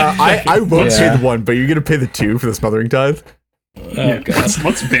 I won't pay the 1, but you're gonna pay the 2 for the Smothering Tithe.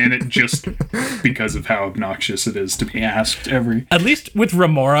 Let's ban it just because of how obnoxious it is to be asked every. At least with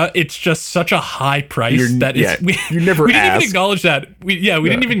Remora, it's just such a high price that you never we didn't ask. even acknowledge that. We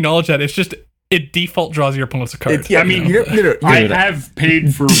didn't even acknowledge that. It's just it default draws your opponent's a card. Yeah, I mean, no, I have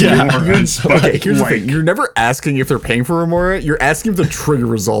paid for Yeah. Remoras, but okay, here's the like, thing. You're never asking if they're paying for Remora. You're asking if the trigger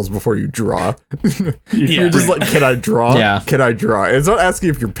resolves before you draw. You're just like, can I draw? Yeah. Can I draw? It's not asking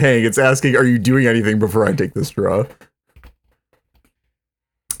if you're paying. It's asking, are you doing anything before I take this draw?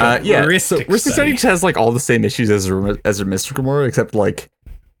 Yeah. So Rhystic Rhystic Study. Study has like all the same issues as a Mystic Remora, except like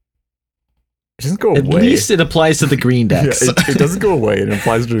it doesn't go At away. least it applies to the green Yeah, decks. it doesn't go away. It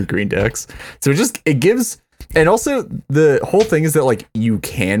applies to the green decks. So it gives, and also the whole thing is that like you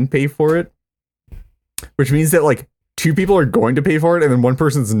can pay for it, which means that like two people are going to pay for it, and then one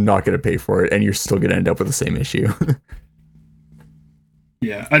person's not going to pay for it, and you're still going to end up with the same issue.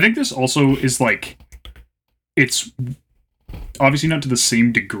 yeah, I think this also is like, it's obviously not to the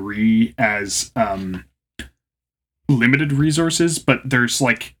same degree as limited resources, but there's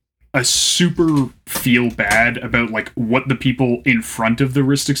like a super feel bad about like what the people in front of the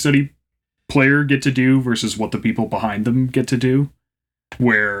Rhystic Study player get to do versus what the people behind them get to do.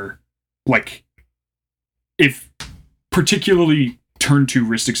 Where like if particularly turn 2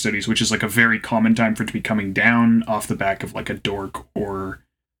 Rhystic Studies, which is like a very common time for it to be coming down off the back of like a Dork or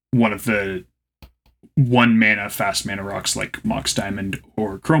one of the 1 mana fast mana rocks like Mox Diamond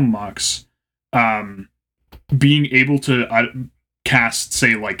or Chrome Mox, being able to cast,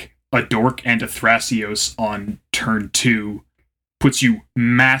 say, like a Dork and a Thrasios on turn 2 puts you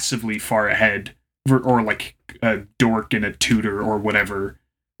massively far ahead, or like a Dork and a Tutor or whatever,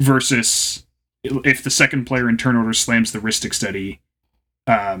 versus if the second player in turn order slams the Rhystic Study,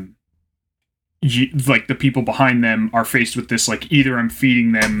 like the people behind them are faced with this, like either I'm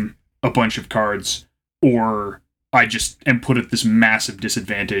feeding them a bunch of cards or I just am put at this massive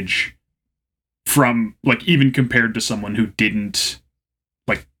disadvantage from, like, even compared to someone who didn't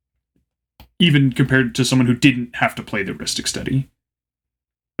have to play the Rhystic Study.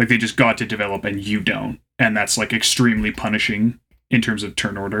 Like, they just got to develop and you don't. And that's, like, extremely punishing in terms of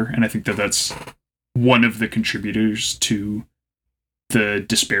turn order. And I think that that's one of the contributors to the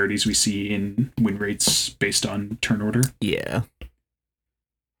disparities we see in win rates based on turn order. Yeah.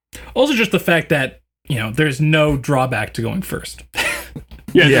 Also, just the fact that, you know, there's no drawback to going first.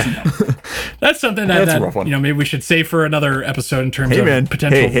 Yeah. Yeah. That's something That's a rough one. you know, maybe we should save for another episode in terms Hey, of man.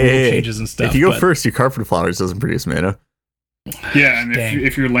 potential rule Hey. changes and stuff. If you go but- first, your Carpet Flowers doesn't produce mana. Yeah, and Dang.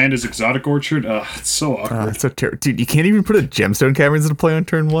 if your land is Exotic Orchard, it's so awkward. It's so terrible. Dude, you can't even put a Gemstone Caverns into play on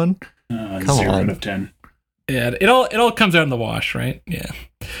turn 1? Come 0 on. out of 10. Yeah, it all comes out in the wash, right? Yeah.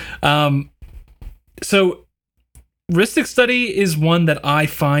 So Rhystic Study is one that I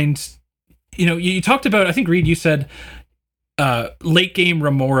find, you know, you talked about, I think Reed, you said late game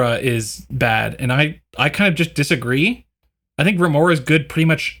Remora is bad, and I kind of just disagree. I think Remora is good pretty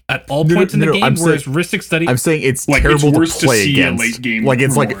much at all No, points in the no, game, I'm whereas saying- Rhystic Study, I'm saying it's Like, it's terrible worse to play to see a against. late game like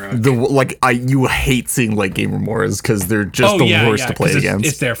it's Remora. you hate seeing late game Remoras because they're just the worst to play 'cause against.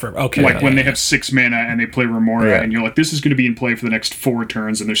 It's there for okay. Like yeah, when yeah, they have 6 mana and they play Remora, Yeah. and you're like, this is going to be in play for the next 4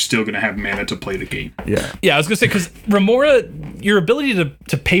 turns, and they're still going to have mana to play the game. Yeah. Yeah, I was gonna say, because Remora, your ability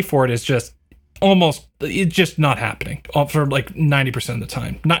to pay for it is just almost, it's just not happening for like 90% of the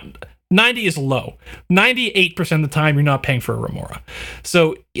time. Not 90 is low. 98% of the time, you're not paying for a Remora.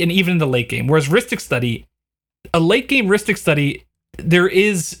 So, and even in the late game, whereas Rhystic Study, a late game Rhystic Study, there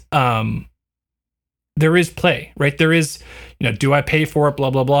is play, right? There is, you know, do I pay for it?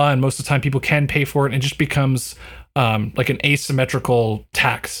 Blah blah blah. And most of the time, people can pay for it, and it just becomes like an asymmetrical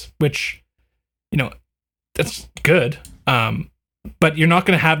tax, which, you know, that's good. But you're not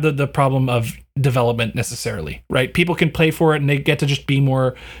going to have the problem of development necessarily, right? People can play for it and they get to just be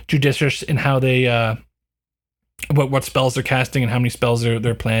more judicious in how they what spells they're casting and how many spells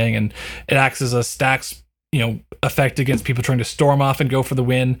they're playing, and it acts as a stacks, you know, effect against people trying to storm off and go for the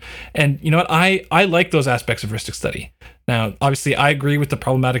win. And you know what, I like those aspects of Rhystic Study. Now, obviously, I agree with the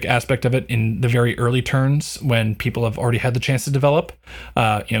problematic aspect of it in the very early turns when people have already had the chance to develop.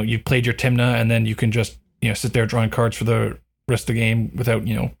 You know, you've played your Tymna and then you can just, you know, sit there drawing cards for the rest of the game without,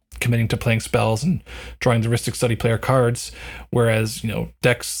 you know, committing to playing spells and drawing the Rhystic Study player cards. Whereas, you know,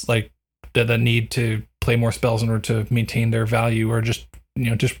 decks like that need to play more spells in order to maintain their value are just, you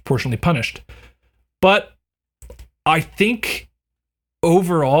know, disproportionately punished. But I think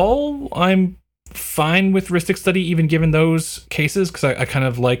overall, I'm fine with Rhystic Study, even given those cases, because I kind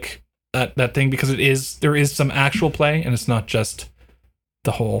of like that thing, because there is some actual play and it's not just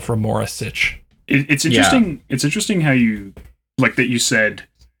the whole Remora sitch. It's interesting. It's interesting how you, like, that you said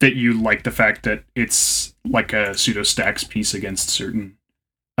that you like the fact that it's like a pseudo stacks piece against certain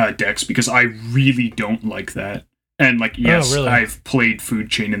decks, because I really don't like that. And like, yes, really? I've played Food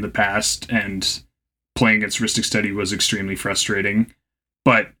Chain in the past, and playing against Rhystic Study was extremely frustrating.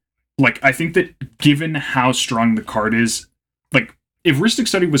 But like, I think that given how strong the card is, like, if Rhystic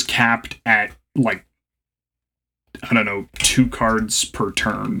Study was capped at, like, I don't know, 2 cards per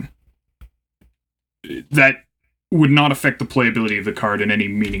turn, that would not affect the playability of the card in any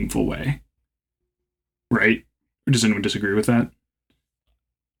meaningful way. Right? Or does anyone disagree with that?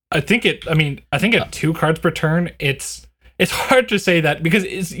 I think at 2 cards per turn, it's hard to say that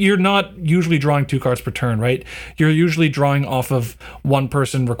because you're not usually drawing 2 cards per turn, right? You're usually drawing off of one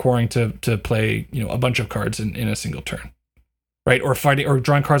person requiring to play, a bunch of cards in a single turn, right? Or fighting or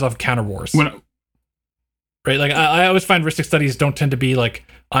drawing cards off of counter wars. Right? Like I always find Rhystic Studies don't tend to be like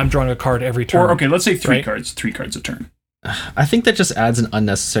I'm drawing a card every turn. Or okay, let's say 3 right? cards, 3 cards a turn. I think that just adds an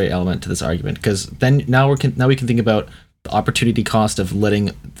unnecessary element to this argument because then now we can think about the opportunity cost of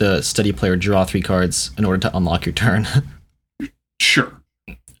letting the study player draw 3 cards in order to unlock your turn. Sure.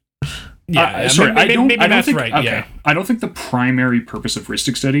 Yeah, sorry, I don't think, right. Okay. Yeah, I don't think the primary purpose of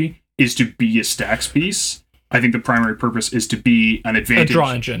Rhystic Study is to be a stacks piece. I think the primary purpose is to be an advantage. A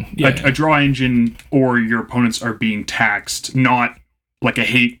draw engine. A draw engine, or your opponents are being taxed, not like a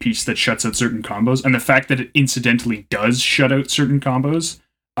hate piece that shuts out certain combos. And the fact that it incidentally does shut out certain combos,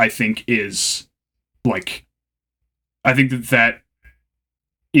 I think is like, I think that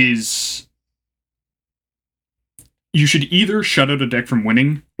is, you should either shut out a deck from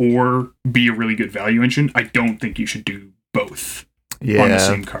winning or be a really good value engine. I don't think you should do both on the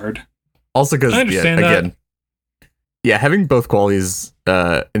same card. Also, because that. Having both qualities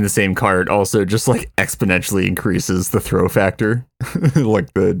in the same card also just like exponentially increases the throw factor,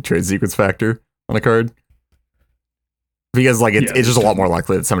 like the trade sequence factor on a card. Because like it's just a lot more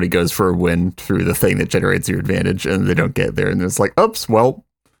likely that somebody goes for a win through the thing that generates your advantage, and they don't get there, and it's like, oops, well,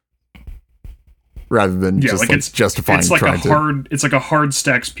 rather than it's justifying. It's like it's like a hard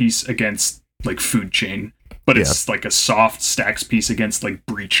stacks piece against like food chain, but it's like a soft stacks piece against like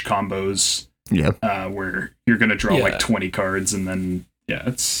breach combos. Yeah, where you're gonna draw like 20 cards, and then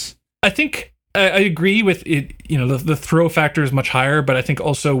it's. I think I agree with it. The throw factor is much higher, but I think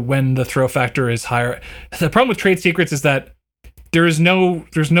also when the throw factor is higher, the problem with trade secrets is that there's no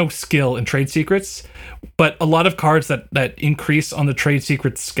skill in trade secrets, but a lot of cards that increase on the trade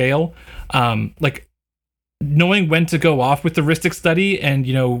secret scale, like knowing when to go off with the Rhystic Study, and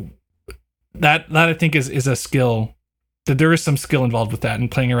that I think is a skill. That there is some skill involved with that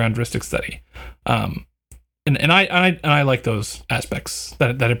and playing around Rhystic Study, and I like those aspects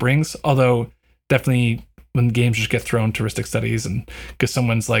that it brings. Although definitely when games just get thrown to Rhystic Studies, and because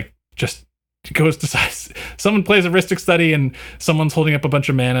someone's like just goes to size, someone plays a Rhystic Study and someone's holding up a bunch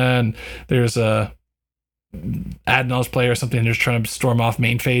of mana, and there's a Adnal's play or something, and they're just trying to storm off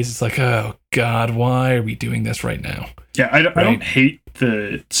main phase. It's like, oh god, why are we doing this right now? Yeah, I don't hate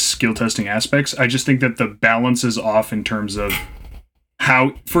the skill testing aspects. I just think that the balance is off in terms of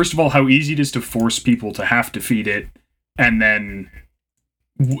how, first of all, how easy it is to force people to have to feed it, and then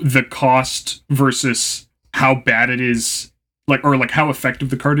the cost versus how bad it is, or how effective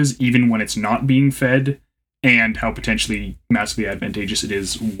the card is even when it's not being fed, and how potentially massively advantageous it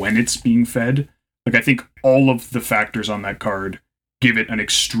is when it's being fed. Like, I think all of the factors on that card give it an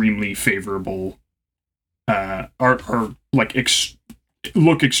extremely favorable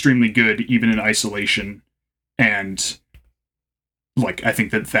look extremely good even in isolation, and like I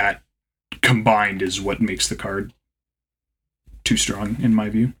think that combined is what makes the card too strong in my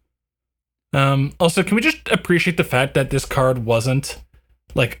view. Also, can we just appreciate the fact that this card wasn't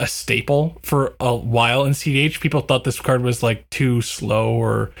like a staple for a while in CDH? People thought this card was like too slow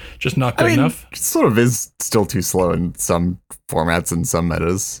or just not good enough. It sort of is still too slow in some formats and some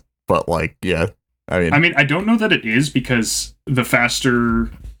metas, but like, yeah. I mean, I don't know that it is, because the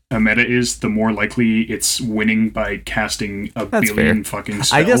faster a meta is, the more likely it's winning by casting a billion fucking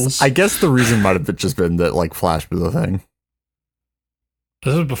spells. I guess the reason might have just been that like Flash was a thing.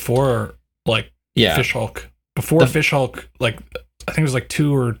 This was before Fish Hulk. Before Fish Hulk, like I think it was like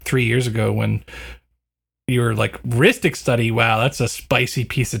 2 or 3 years ago, when you were like Rhystic Study. Wow, that's a spicy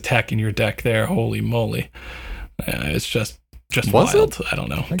piece of tech in your deck there. Holy moly! It's just wild. I don't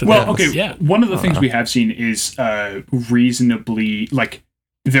know. One of the things we have seen is reasonably, like,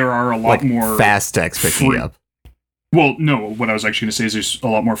 there are a lot more fast decks picking up. Well, no, what I was actually going to say is there's a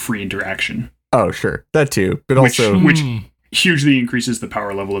lot more free interaction. Oh, sure, that too, but which hugely increases the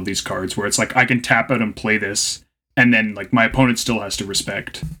power level of these cards, where it's like I can tap out and play this, and then like my opponent still has to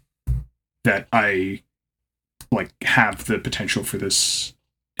respect that I like have the potential for this.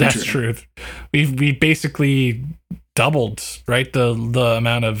 That's true. We basically doubled, right? The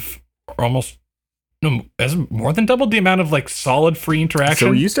amount of, almost, no, more than doubled the amount of like solid free interaction.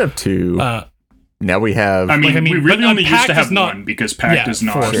 So we used to have 2. now we have. I mean, we really but, only used Pact to is have not- one because Pact yeah, is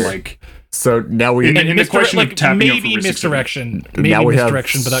not for- like. So now we In the Misdir- question of like tapping out for maybe risk misdirection, maybe now we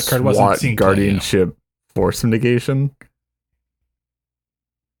misdirection, have but that card wasn't SWAT seen play, guardianship force negation.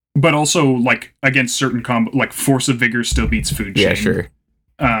 But also, like, against certain like Force of Vigor still beats Food Chain. Yeah, sure.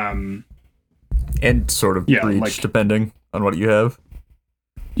 And sort of Yeah, breach, like- depending on what you have.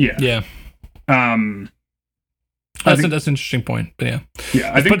 Yeah. Yeah, I that's think- an interesting point. But yeah,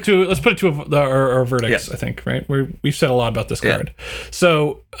 Yeah, I think let's put it to our verdicts. Yeah. I think right. We've said a lot about this Yeah. card.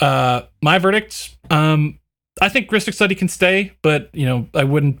 So my verdict. I think Ristic Study can stay, but I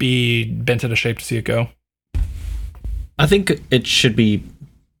wouldn't be bent out of shape to see it go. I think it should be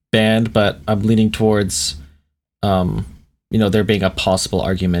banned, but I'm leaning towards, there being a possible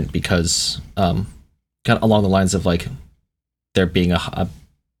argument because, kind of along the lines of like there being a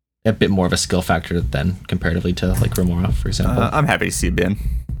bit more of a skill factor than comparatively to like Remora, for example. I'm happy to see it ban.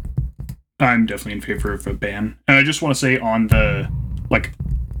 I'm definitely in favor of a ban. And I just want to say on the, like,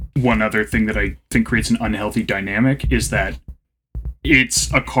 one other thing that I think creates an unhealthy dynamic is that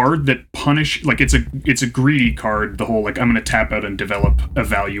it's a card that it's a greedy card. The whole, like, I'm going to tap out and develop a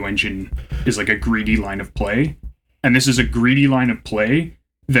value engine is like a greedy line of play. And this is a greedy line of play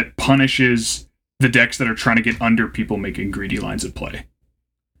that punishes the decks that are trying to get under people making greedy lines of play.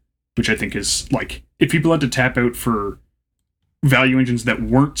 Which I think is, like, if people had to tap out for value engines that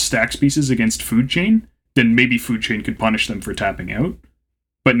weren't stacks pieces against Food Chain, then maybe Food Chain could punish them for tapping out.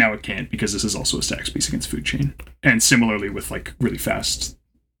 But now it can't because this is also a stacks piece against Food Chain. And similarly with, like, really fast,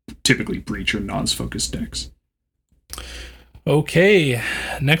 typically Breach or Nas focused decks. Okay,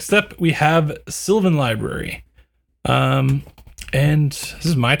 next up we have Sylvan Library. And this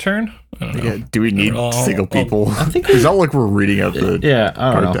is my turn. I don't know. Yeah, do we need I'll- single I'll- people? I think It's not like we're reading out the yeah,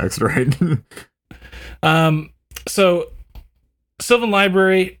 I don't card know. decks, right? So Sylvan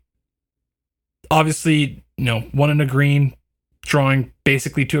Library, obviously, 1 in a green, drawing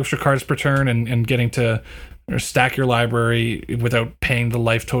basically 2 extra cards per turn and getting to stack your library without paying the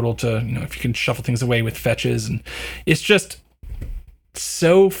life total to, if you can shuffle things away with fetches. And it's just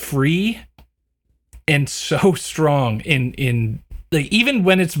so free and so strong in like, even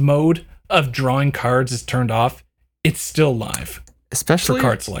when its mode of drawing cards is turned off, it's still live for Especially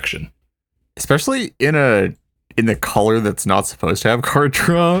card selection. especially in the color that's not supposed to have card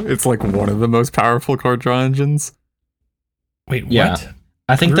draw. It's like one of the most powerful card draw engines. Wait, Yeah. what?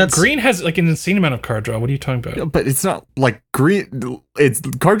 I think that's Green has like an insane amount of card draw. What are you talking about? But it's not like green. It's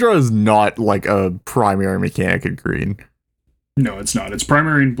card draw is not like a primary mechanic in green. No, it's not. It's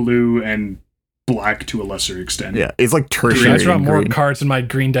primary in blue and black to a lesser extent. Yeah, it's like tertiary. I draw in more green. cards in my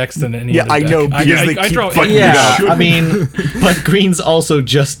green decks than any Yeah, other I deck. know, because they I keep draw fucking yeah. should. I mean, but green's also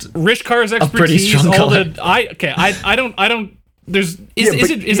just Rishkar's pretty expertise. strong All color. the I don't. There's Yeah, but-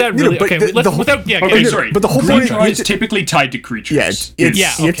 is that no, really but okay? the Let's whole- without yeah. Okay, okay, sorry. but the whole Green point- draw you is have typically tied to creatures. Yeah, it's,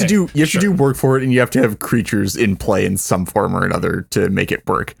 Yeah, you have to okay, do you have sure. to do work for it, and you have to have creatures in play in some form or another to make it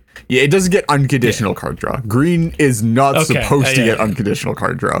work. Yeah, it doesn't get unconditional card draw. Green is not Okay, supposed to yeah, get yeah. unconditional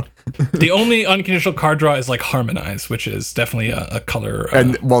card draw. The only unconditional card draw is like Harmonize, which is definitely a color.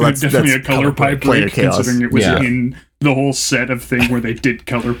 And well, that's definitely that's a color pie planar break, chaos. considering it was Yeah. in the whole set of thing where they did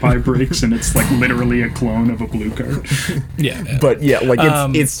color pie breaks, and it's like literally a clone of a blue card. yeah. But yeah, like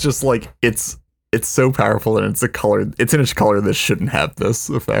Um, it's just like it's so powerful, and it's a color. It's in a color that shouldn't have this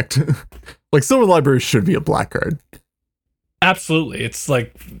effect. Like Silver Library should be a black card. Absolutely, it's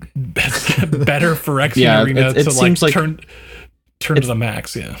like better for Phyrexian Yeah, Arena it to seems like turn to the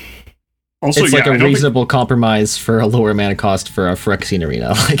max. Yeah. Also, it's yeah, like I a don't think, reasonable compromise for a lower mana cost for a Phyrexian Arena.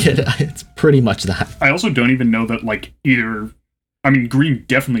 Like it's pretty much that. I also don't even know that like either. I mean, green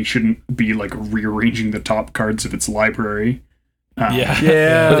definitely shouldn't be like rearranging the top cards of its library.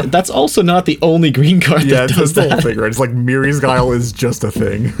 Yeah. But that's also not the only green card Yeah, that that's does the whole that. thing, right? It's like Miri's Guile is just a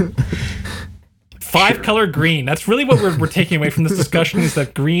thing. 5 color green. That's really what we're taking away from this discussion is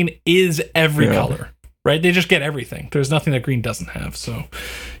that green is every Yeah. color, right? They just get everything. There's nothing that green doesn't have. So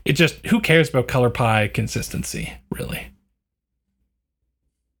it just, who cares about color pie consistency, really?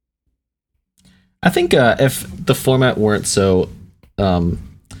 I think if the format weren't so, or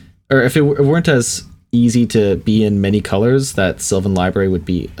if it weren't as easy to be in many colors, that Sylvan Library would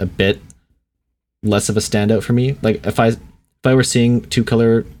be a bit less of a standout for me. Like if I were seeing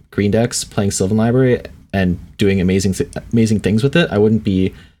 2-color green decks playing Sylvan Library and doing amazing things with it, I wouldn't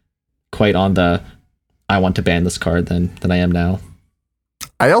be quite on the I want to ban this card than I am now.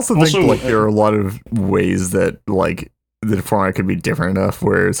 I also think Also, like there are a lot of ways that like the format could be different enough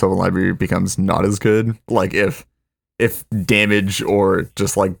where Sylvan Library becomes not as good. Like if damage or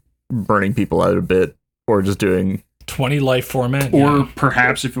just like burning people out a bit or just doing 20 life format. Or yeah.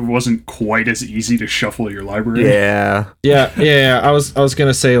 perhaps if it wasn't quite as easy to shuffle your library. Yeah. Yeah. I was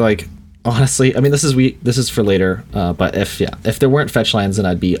gonna say, like, honestly, I mean, this is for later. But if there weren't fetch lands, then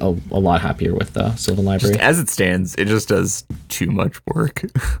I'd be a lot happier with the Sylvan Library. Just as it stands, it just does too much work.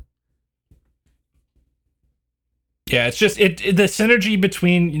 Yeah, it's just the synergy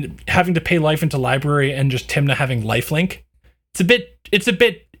between having to pay life into library and just Tymna having lifelink. It's a bit much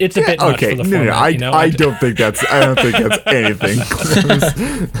for the format. I don't think that's anything close.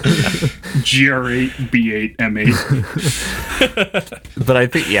 GR8, B8, M8. But I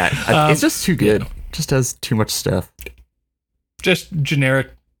think it's just too good. Just does too much stuff. Just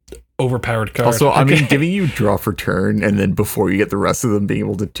generic overpowered card. Also, I mean, giving you draw for turn and then before you get the rest of them being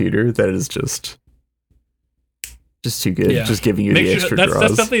able to tutor, that is just too good. Yeah. Just giving you the extra draws.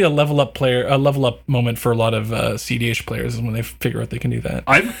 That's definitely a level up moment for a lot of CDH players when they figure out they can do that.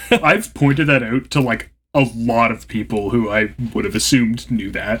 I've pointed that out to like a lot of people who I would have assumed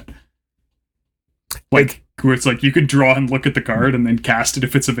knew that. Like, where it's like you could draw and look at the card and then cast it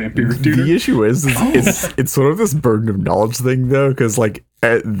if it's a vampiric tutor. The issue is it's sort of this burden of knowledge thing though, because like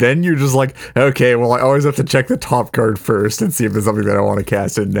then you're just like, okay, well I always have to check the top card first and see if there's something that I want to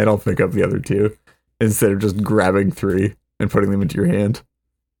cast, and then I'll pick up the other two instead of just grabbing 3 and putting them into your hand.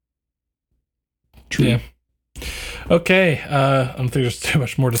 True. Yeah. Okay, I don't think there's too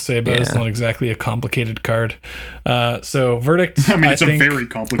much more to say about it. It's not exactly a complicated card. So, verdict. I mean, it's a very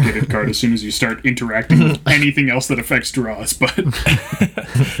complicated card as soon as you start interacting with anything else that affects draws, but...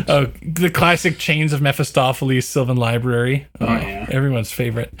 the classic Chains of Mephistopheles Sylvan Library. Yeah. Everyone's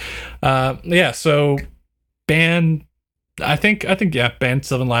favorite. So, ban... I think, ban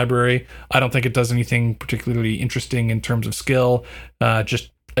Sylvan Library. I don't think it does anything particularly interesting in terms of skill.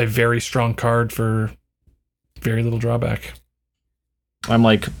 Just a very strong card for very little drawback. I'm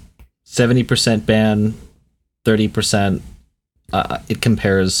like 70% ban, 30%. It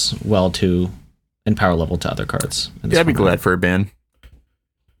compares well to in power level to other cards. I'd be glad for a ban.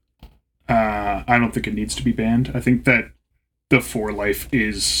 I don't think it needs to be banned. I think that the 4 life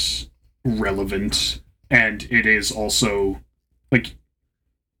is relevant, and it is also like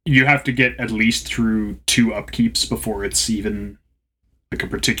you have to get at least through 2 upkeeps before it's even like a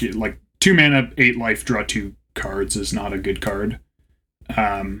particular, like 2 mana, 8 life, draw 2 cards is not a good card.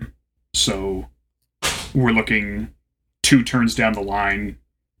 So we're looking 2 turns down the line.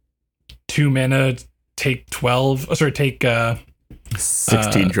 2 mana, take 12. Take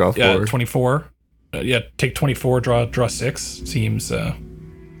 16, draw 4. 24. Take 24, draw 6. Seems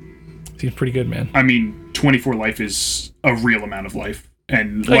pretty good, man. I mean, 24 life is a real amount of life,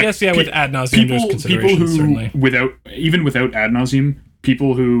 and I guess with ad nauseum there's considerations, certainly. Without ad nauseum,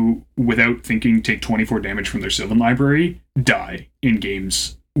 people who, without thinking, take 24 damage from their Sylvan Library die in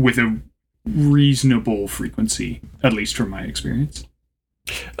games with a reasonable frequency, at least from my experience.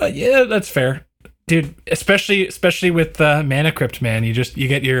 Yeah, that's fair. Dude, especially with Mana Crypt, man. You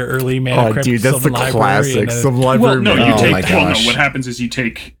get your early Mana Crypt. Oh, dude, that's Sylvan the classic. Sylvan Library. Well, no, you take. What happens is you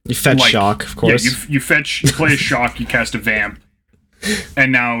fetch shock, of course. Yeah, you play a shock, you cast a vamp,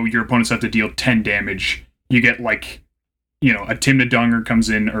 and now your opponents have to deal 10 damage. You get like, a Tymna Donger comes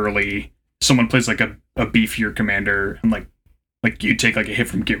in early. Someone plays like a beefier commander, and like you take like a hit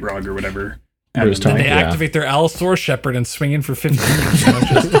from Gitrog or whatever. And then they activate their Allosaur Shepherd and swing in for 15.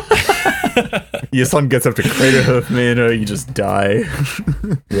 Your son gets up to Crater Hoof mana, you just die.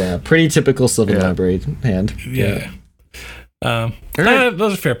 Yeah, pretty typical Sylvan Library hand. Yeah.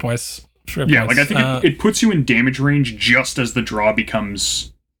 Those are fair points. Like I think it puts you in damage range just as the draw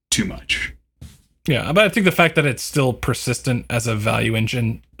becomes too much. Yeah, but I think the fact that it's still persistent as a value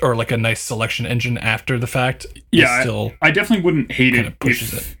engine or like a nice selection engine after the fact, I definitely wouldn't hate it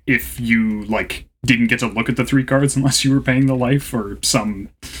if you like didn't get to look at the 3 cards unless you were paying the life, or some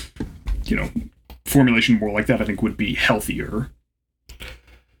formulation more like that. I think would be healthier.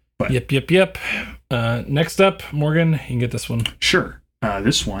 But Yep. Next up, Morgan, you can get this one. Sure.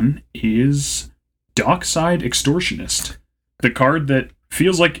 This one is Dockside Extortionist, the card that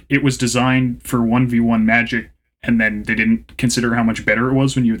feels like it was designed for 1v1 Magic, and then they didn't consider how much better it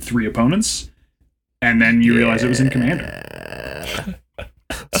was when you had 3 opponents, and then you realize it was in Commander.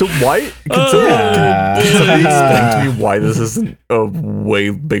 So why? Can somebody explain to me why this isn't a way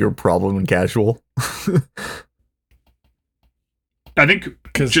bigger problem in Casual? I think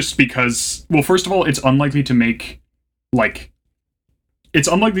just because, well, first of all, it's unlikely to make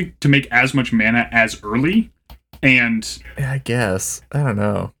as much mana as early. And I guess, I don't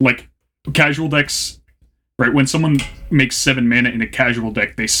know. Like Casual decks, right? When someone makes 7 mana in a Casual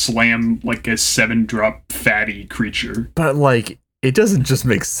deck, they slam like a 7-drop fatty creature. But like it doesn't just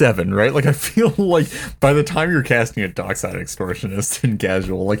make 7, right? Like, I feel like by the time you're casting a Dockside Extortionist in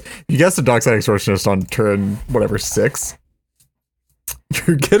casual, like, if you cast a Dockside Extortionist on turn, whatever, 6,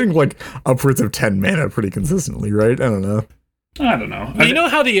 you're getting, like, upwards of 10 mana pretty consistently, right? I don't know. Well, you know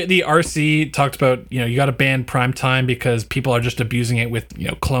how the RC talked about, you got to ban Primetime because people are just abusing it with,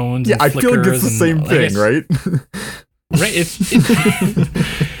 clones and I feel like it's the same thing, right? Right? It's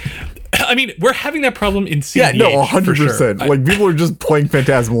I mean, we're having that problem in CDH. Yeah, no, 100%. Sure. Like, people are just playing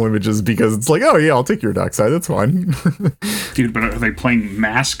Phantasmal Images because it's like, oh, yeah, I'll take your Dockside. That's fine. Dude, but are they playing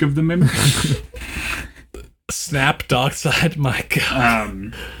Mask of the Mimic? Snap Dockside, my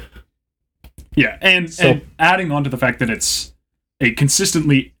God. Yeah, and adding on to the fact that it's a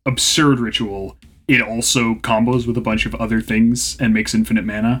consistently absurd ritual, it also combos with a bunch of other things and makes infinite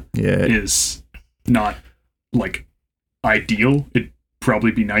mana. Yeah. Is not, like, ideal. It'd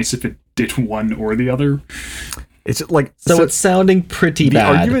probably be nice if it did one or the other. It's just like so it's sounding pretty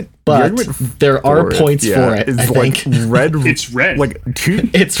bad, but there are points for it. I think red. It's red. Like two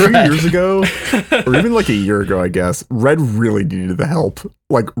red. years ago, or even like a year ago, I guess. Red really needed the help.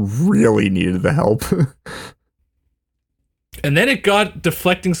 Like really needed the help. And then it got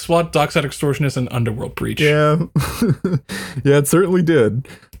Deflecting Swat, Dockside Extortionist, and Underworld Breach. Yeah, yeah, it certainly did.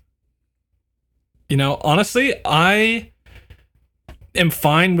 Honestly, I am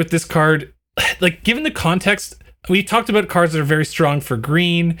fine with this card. Like, given the context, we talked about cards that are very strong for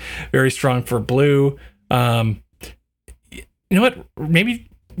green, very strong for blue. You know what? Maybe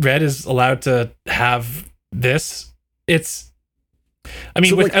red is allowed to have this. I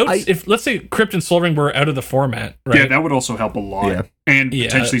mean, if let's say Crypt and Sol Ring were out of the format, right? Yeah, that would also help a lot. Yeah. And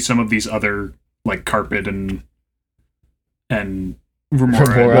potentially some of these other, like Carpet and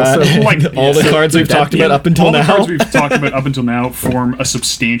Remora. Like all the cards we've talked about up until now. All the cards we've talked about up until now form a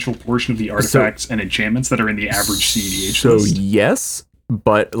substantial portion of the artifacts and enchantments that are in the average CEDH list. So yes,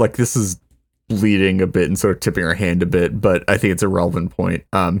 but like this is leading a bit and sort of tipping our hand a bit, but I think it's a relevant point.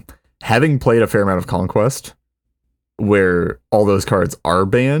 Having played a fair amount of Conquest, where all those cards are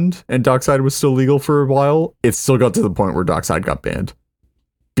banned and Dockside was still legal for a while, it still got to the point where Dockside got banned.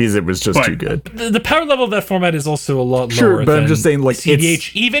 Because it was just too good. The power level of that format is also a lot lower. Sure, but I'm just saying, like,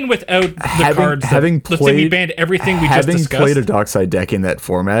 CDH, even without the cards, let's say we banned everything we just discussed. Having played a Dockside deck in that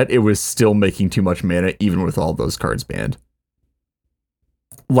format, it was still making too much mana, even with all those cards banned.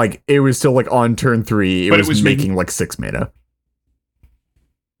 Like, it was still, like, on turn 3, it was making, like, 6 mana.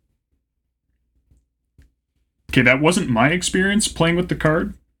 Okay, that wasn't my experience playing with the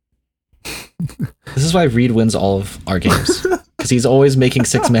card. This is why Reed wins all of our games. Because he's always making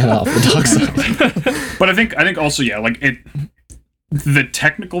 6 mana off the Dockside. But I think also, yeah, like the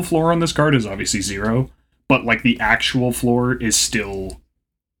technical floor on this card is obviously 0, but like the actual floor is still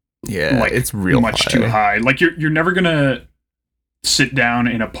like it's real much too high. Like you're never gonna sit down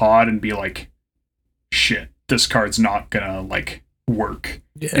in a pod and be like, shit, this card's not gonna like work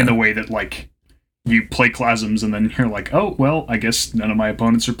in the way that like you play Clasms and then you're like, oh well, I guess none of my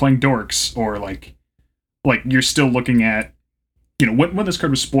opponents are playing Dorks, or like you're still looking at, when this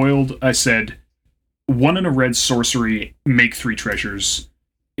card was spoiled, I said 1 in a red sorcery, make 3 treasures.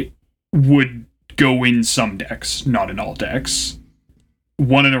 It would go in some decks, not in all decks.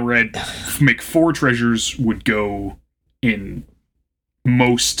 1 in a red, make 4 treasures would go in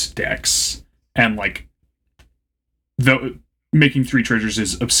most decks, and like making 3 treasures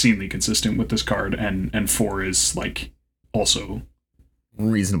is obscenely consistent with this card, and 4 is like also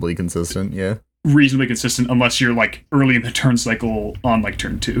reasonably consistent. Yeah. Reasonably consistent, unless you're like early in the turn cycle on like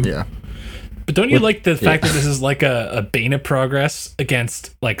turn 2. Yeah. But don't you like the fact that this is like a bane of progress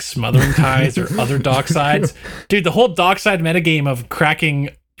against like Smothering Ties or other Docksides? Dude, the whole Dockside metagame of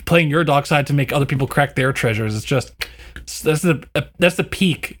playing your Dockside to make other people crack their treasures is just that's the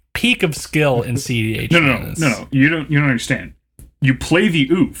peak of skill in CDH. No. You don't understand. You play the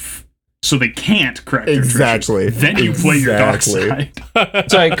oof, so they can't crack their treasures. Then you play your Dockside.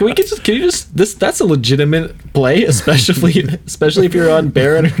 Sorry, can you just that's a legitimate play, especially if you're on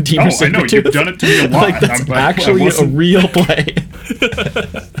Baron or Demon I know, you've done it to me a lot. Like, that's actually a real play.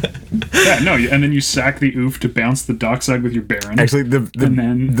 Yeah, no, and then you sack the oof to bounce the Dockside with your Baron. Actually,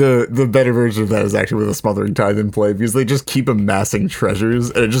 the better version of that is actually with a Smothering Tithe in play, because they just keep amassing treasures,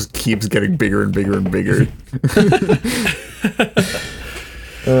 and it just keeps getting bigger and bigger and bigger.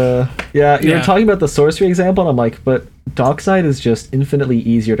 You were talking about the sorcery example, and I'm like, but Dockside is just infinitely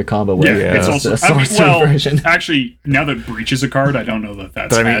easier to combo with. Yeah, it's also a sorcery version. Actually, now that Breach is a card, I don't know that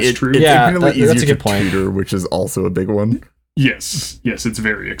that's true. It's infinitely easier that's a good to point. tutor, which is also a big one. Yes, it's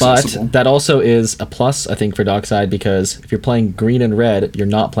very accessible. But that also is a plus, I think, for Dockside, because if you're playing green and red, you're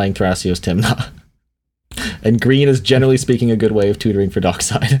not playing Thrasios Timna. And green is generally speaking a good way of tutoring for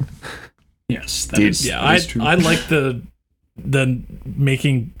Dockside. Yes, that Dude, is Yeah, that is true. I like the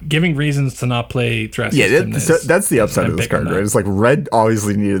giving reasons to not play Thrasios. Yeah, Tymna that's the upside I'm of this big on card, that. right? It's like red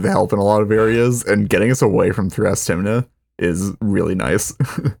obviously needed the help in a lot of areas, and getting us away from Thras Tymna is really nice.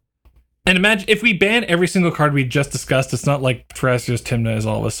 And imagine if we ban every single card we just discussed, it's not like Thrasios Tymna is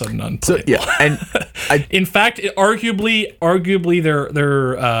all of a sudden So unplayable. yeah, and In fact, arguably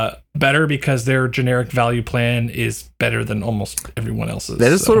they're better because their generic value plan is better than almost everyone else's.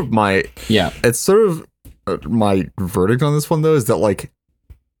 that is so. sort of my Yeah. it's sort of my verdict on this one though, is that like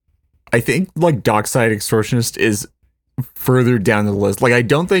I think like Dockside Extortionist is further down the list. Like I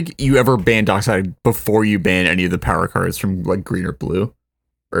don't think you ever ban Dockside before you ban any of the power cards from like green or blue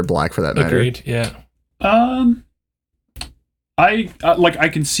or black for that matter. Agreed. Yeah. I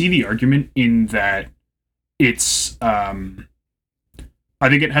can see the argument in that it's I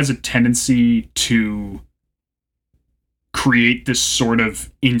think it has a tendency to create this sort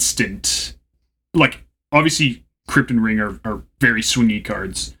of instant, like obviously Crypt and Ring are very swingy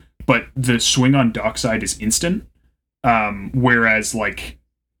cards, but the swing on Dockside is instant. Whereas like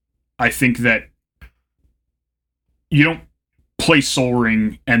I think that you don't play Soul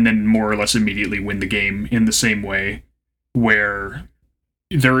Ring and then more or less immediately win the game in the same way, where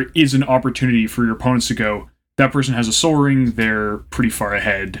there is an opportunity for your opponents to go, that person has a Soul Ring, they're pretty far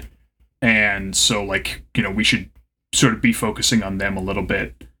ahead, and so like, you know, we should sort of be focusing on them a little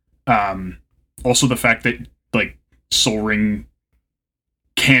bit. Also the fact that like Soul Ring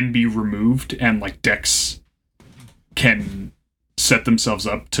can be removed and like decks can set themselves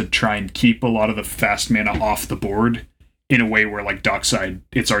up to try and keep a lot of the fast mana off the board in a way where like Dockside,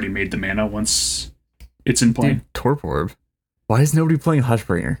 it's already made the mana once it's in play. Dude, Torp Orb. Why is nobody playing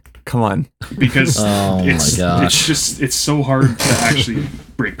Hushbringer? Come on. Because Oh my it's gosh. it's so hard to actually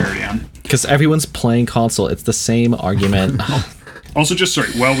break Bear down. Because everyone's playing console. It's the same argument. Also, just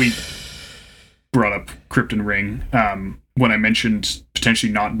sorry, while we brought up Crypt and Ring, when I mentioned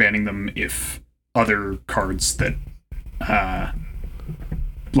potentially not banning them if other cards that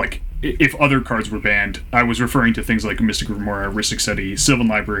like if other cards were banned, I was referring to things like Mystic Remora, Rhystic Study, Sylvan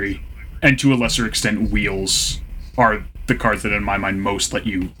Library, and to a lesser extent Wheels are the cards that in my mind most let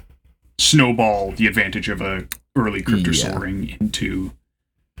you snowball the advantage of a early Crypt or Soul Ring into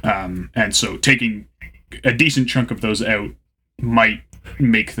and so taking a decent chunk of those out might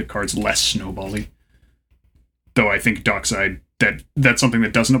make the cards less snowbally. Though I think Dockside, that's something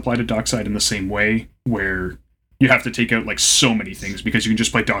that doesn't apply to Dockside in the same way, where you have to take out like so many things because you can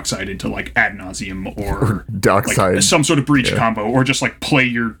just play Dockside into like Ad Nauseam or Dockside. like some sort of breach combo, or just like play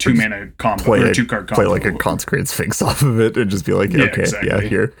your 2 mana combo play or a 2 card combo. Play like a Consecrated Sphinx off of it and just be like, Yeah, okay, exactly. yeah,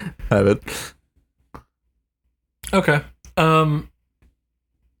 here, have it. Okay.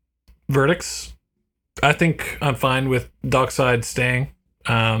 Verdicts. I think I'm fine with Dockside staying.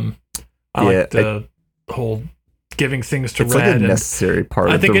 I like the whole giving things to It's red. like a and necessary part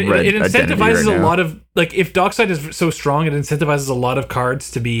I of think the red it identity incentivizes right a now. lot of, like, if Dockside is so strong, it incentivizes a lot of cards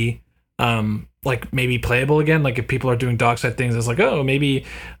to be like maybe playable again. Like if people are doing Dockside things, it's like, oh, maybe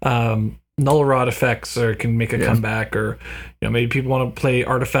Null Rod effects or can make a comeback, or you know, maybe people want to play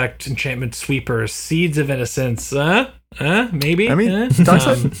Artifact Enchantment Sweeper, Seeds of Innocence. Maybe. I mean,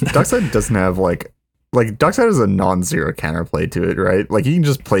 Dockside doesn't have like Dockside is a non-zero counterplay to it, right? Like you can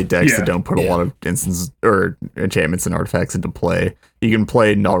just play decks that don't put a lot of instances or enchantments and artifacts into play. You can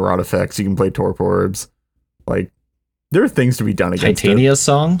play Null Rod effects. You can play Torp Orbs. Like there are things to be done against Titania's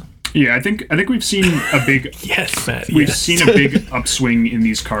song. Yeah, I think we've seen a big yes, Matt. we've yes. seen a big upswing in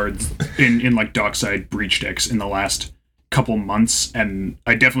these cards in like Dockside breach decks in the last couple months, and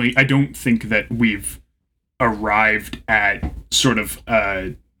I don't think that we've arrived at sort of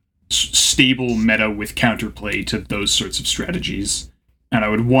stable meta with counterplay to those sorts of strategies, and I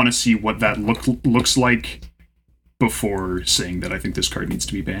would want to see what that looks like before saying that I think this card needs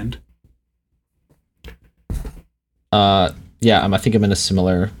to be banned. Yeah, I think I'm in a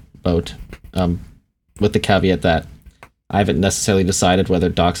similar boat, with the caveat that I haven't necessarily decided whether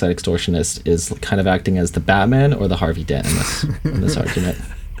Dockside Extortionist is kind of acting as the Batman or the Harvey Dent in this argument.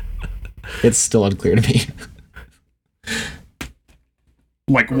 It's still unclear to me.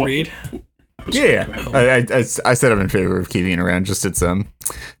 Like what? Read. Yeah. I said I'm in favor of keeping it around. Just it's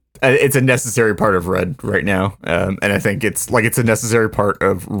a necessary part of red right now, and I think it's a necessary part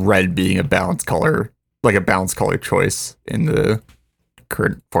of red being a balanced color, like a balanced color choice in the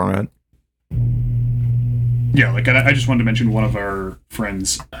current format. Yeah, like I just wanted to mention one of our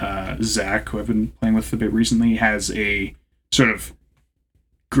friends, Zach, who I've been playing with a bit recently, has a sort of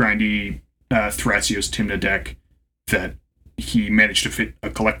grindy Thrasios Tymna deck that he managed to fit a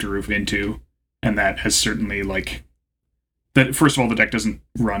Collector Roof into, and that has certainly like that. First of all, the deck doesn't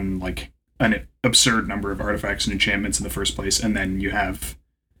run like an absurd number of artifacts and enchantments in the first place, and then you have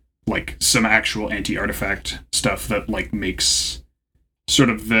like some actual anti-artifact stuff that like makes sort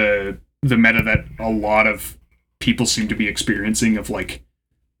of the meta that a lot of people seem to be experiencing of like,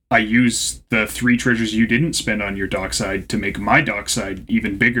 I use the 3 treasures you didn't spend on your dockside to make my dockside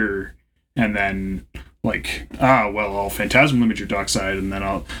even bigger, and then like, I'll Phantasm limit your dockside, and then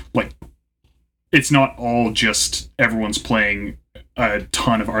I'll like, it's not all just everyone's playing a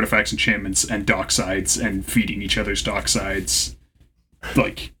ton of artifacts, enchantments, and docksides and feeding each other's docksides.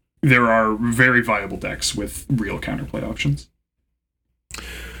 Like, there are very viable decks with real counterplay options.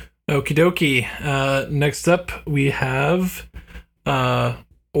 Okie dokie. Next up, we have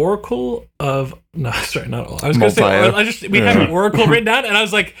Oracle of... No, sorry, not all. I was going to say... We had Oracle written down, and I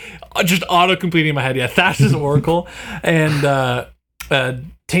was like, just auto-completing in my head. Yeah, Thassa's Oracle, and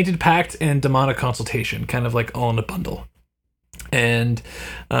Tainted Pact and Demonic Consultation, kind of like all in a bundle. And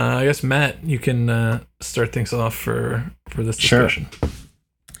I guess, Matt, you can start things off for this discussion.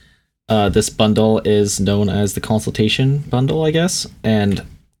 Sure. This bundle is known as the Consultation Bundle, I guess, and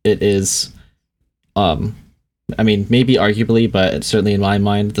it is, I mean, maybe arguably, but it's certainly in my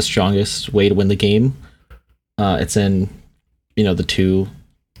mind the strongest way to win the game. It's in, the 2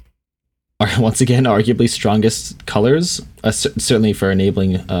 are once again arguably strongest colors, certainly for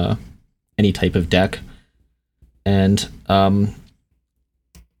enabling any type of deck. And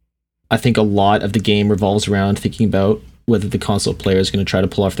I think a lot of the game revolves around thinking about whether the console player is going to try to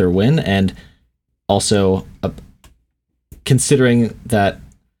pull off their win, and also considering that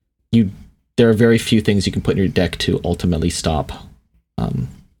there are very few things you can put in your deck to ultimately stop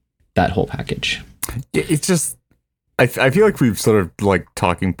that whole package. It's just, I feel like we've sort of like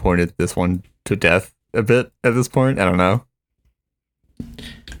talking pointed this one to death a bit at this point. I don't know.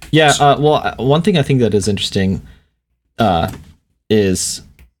 Yeah, well, one thing I think that is interesting is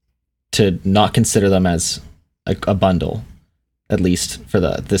to not consider them as a bundle, at least for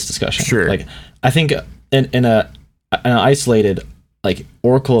this discussion. Sure. Like, I think in an isolated, like,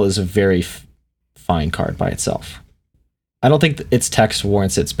 Oracle is a very fine card by itself. I don't think its text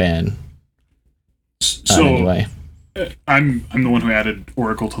warrants its ban. So anyway, I'm the one who added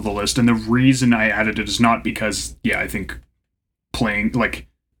Oracle to the list, and the reason I added it is not because, I think playing, like,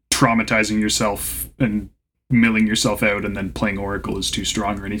 traumatizing yourself and milling yourself out and then playing Oracle is too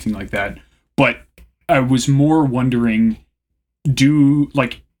strong or anything like that. But I was more wondering,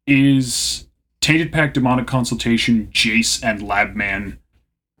 is Tainted Pact, Demonic Consultation, Jace, and Labman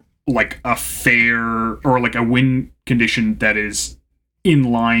like a fair or like a win condition that is in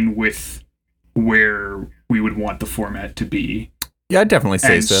line with where we would want the format to be? Yeah, I'd definitely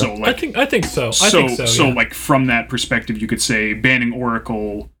say and so. I think so. So like from that perspective, you could say banning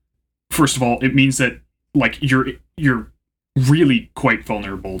Oracle. First of all, it means that like you're really quite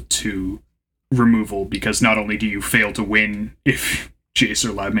vulnerable to removal, because not only do you fail to win if Jace or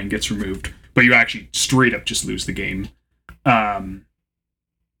Labman gets removed, but you actually straight up just lose the game. And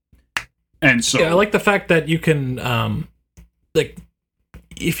so I like the fact that you can like,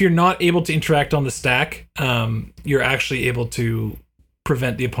 if you're not able to interact on the stack, you're actually able to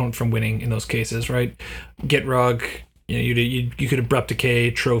prevent the opponent from winning in those cases, right? Get Rug, you could Abrupt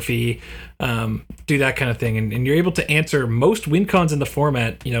Decay, Trophy, do that kind of thing, and you're able to answer most win cons in the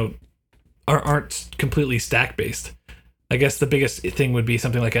format. Aren't completely stack based. I guess the biggest thing would be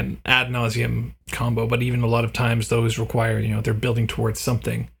something like an Ad Nauseam combo, but even a lot of times those require, they're building towards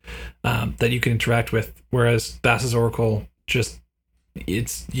something that you can interact with. Whereas Thassa's Oracle, just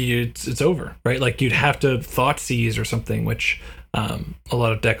it's over, right? Like, you'd have to Thought Seize or something, which a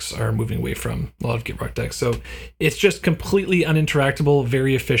lot of decks are moving away from, a lot of Gitrog decks. So it's just completely uninteractable,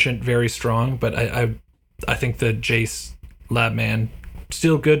 very efficient, very strong. But I think the Jace Labman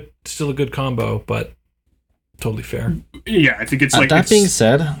still a good combo, but totally fair. Yeah, I think it's like that being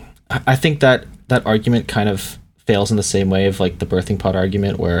said, I think that argument kind of fails in the same way of like the Birthing Pod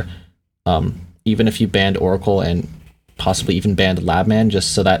argument, where even if you banned Oracle and possibly even banned Labman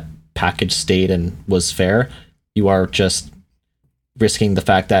just so that package stayed and was fair, you are just risking the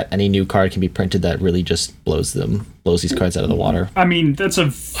fact that any new card can be printed that really just blows these cards out of the water. I mean,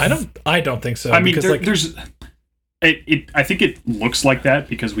 I don't think so. I mean, there's I think it looks like that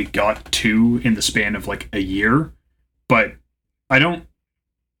because we got 2 in the span of like a year, but I don't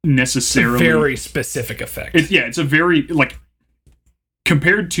necessarily. It's a very specific effect. It's a very, like,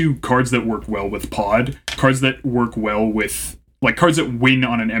 compared to cards that work well with Pod, cards that work well with, like, cards that win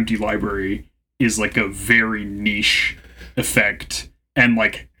on an empty library is like a very niche effect, and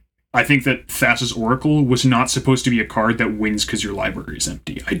like I think that Thassa's Oracle was not supposed to be a card that wins because your library is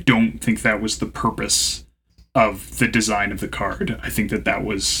empty. I don't think that was the purpose of the design of the card. I think that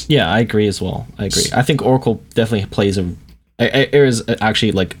was... Yeah, I agree as well. I agree. I think Oracle definitely plays it is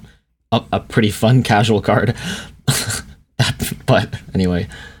actually like a pretty fun casual card. But anyway,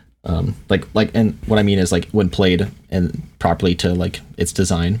 and what I mean is like when played and properly to like its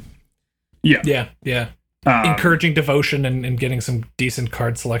design. Yeah. Encouraging devotion and getting some decent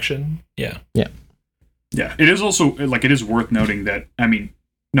card selection. Yeah. It is also like, it is worth noting that, I mean,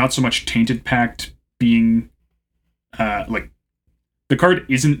 not so much Tainted Pact being like the card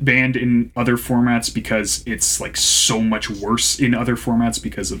isn't banned in other formats because it's like so much worse in other formats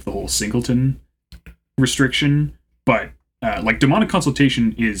because of the whole singleton restriction, but like Demonic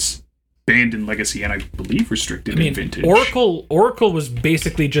Consultation is banned in Legacy and I believe restricted in Vintage. Oracle was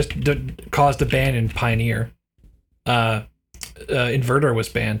basically just caused a ban in Pioneer. Inverter was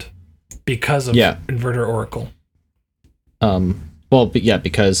banned because of Inverter Oracle.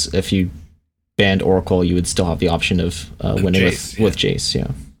 Because if you banned Oracle, you would still have the option of winning Jace, with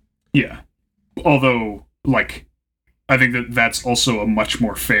Jace. Yeah. Although, like, I think that's also a much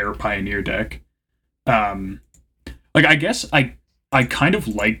more fair Pioneer deck. Like, I guess I kind of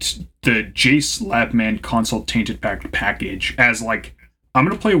liked the Jace Labman Consult Tainted Pact package as, like, I'm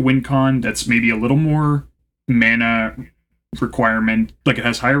going to play a win con that's maybe a little more mana requirement. Like, it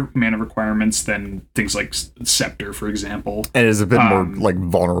has higher mana requirements than things like Scepter, for example. And is a bit more, like,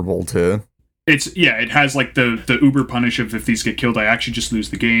 vulnerable to... It has, like, the uber punish of if these get killed, I actually just lose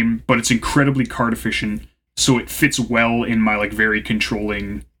the game, but it's incredibly card efficient, so it fits well in my, like, very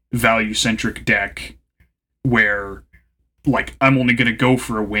controlling, value-centric deck, where, like, I'm only going to go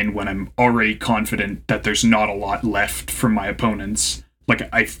for a win when I'm already confident that there's not a lot left from my opponents. Like,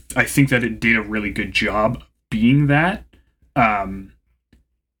 I think that it did a really good job being that. And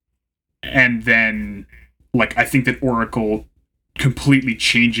then, like, I think that Oracle completely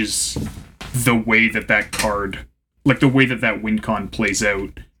changes the way that card, like, the way that win con plays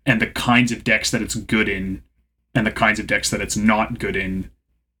out, and the kinds of decks that it's good in, and the kinds of decks that it's not good in,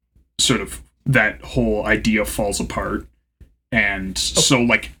 sort of, that whole idea falls apart. And so,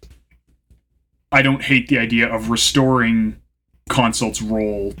 like, I don't hate the idea of restoring Consult's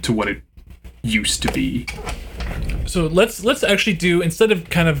role to what it used to be. So let's actually do, instead of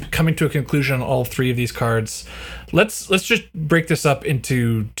kind of coming to a conclusion on all three of these cards, let's just break this up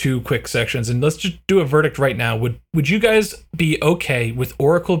into two quick sections, and let's just do a verdict right now. Would you guys be okay with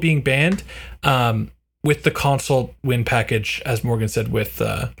Oracle being banned, with the Consult win package, as Morgan said, with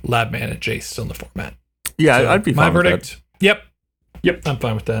Labman and Jace still in the format? Yeah, So I'd be fine my verdict. with Yep, I'm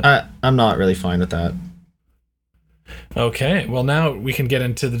fine with that. I'm not really fine with that. Okay, well, now we can get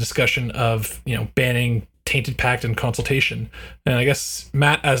into the discussion of, banning Tainted Pact and Consultation. And I guess,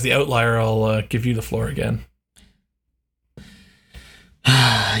 Matt, as the outlier, I'll give you the floor again.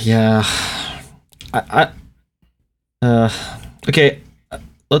 Yeah. Okay,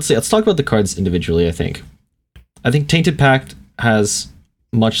 let's see. Let's talk about the cards individually, I think Tainted Pact has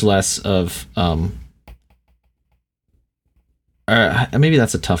much less of... maybe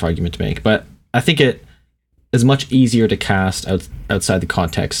that's a tough argument to make, but I think it is much easier to cast outside the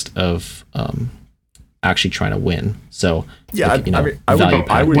context of actually trying to win. So yeah, like, I would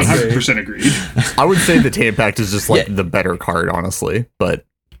 100% agreed. I would say the Tainted Pact is just like the better card, honestly. But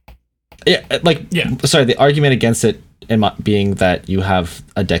sorry, the argument against it being that you have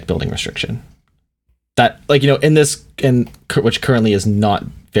a deck building restriction that, like, in this, which currently is not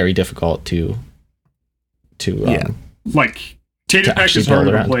very difficult to like, Tainted Pact is hard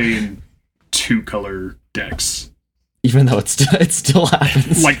to play in 2-color decks. Even though it still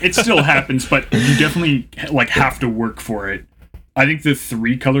happens. Like, it still happens, but you definitely, like, have to work for it. I think the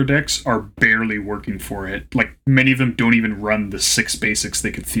 3-color decks are barely working for it. Like, many of them don't even run the 6 basics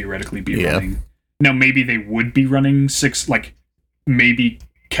they could theoretically be running. Now, maybe they would be running 6, like, maybe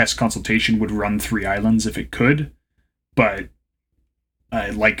Kess Consultation would run 3 islands if it could, but,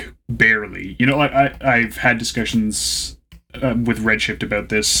 like, barely. I've had discussions with Redshift about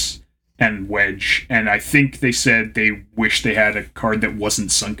this, and Wedge, and I think they said they wish they had a card that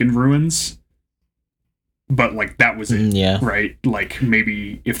wasn't Sunken Ruins, but, like, that was it. Yeah. Right? Like,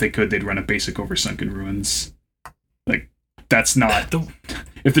 maybe if they could, they'd run a basic over Sunken Ruins. Like, that's not...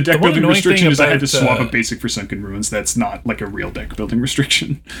 if the deck building restriction is I had to swap a basic for Sunken Ruins, that's not, like, a real deck building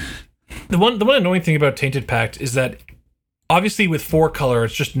restriction. The one annoying thing about Tainted Pact is that, obviously, with 4-color,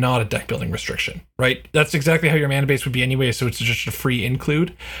 it's just not a deck building restriction, right? That's exactly how your mana base would be anyway, so it's just a free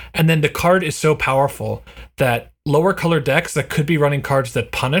include. And then the card is so powerful that lower color decks that could be running cards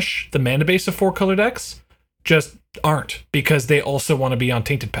that punish the mana base of 4-color decks just aren't, because they also want to be on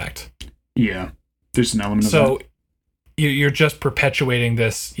Tainted Pact. Yeah, there's an element of So that. you're just perpetuating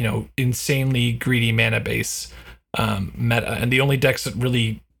this, insanely greedy mana base meta, and the only decks that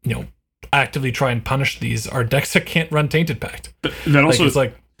really, actively try and punish these are decks that can't run Tainted Pact. That also It's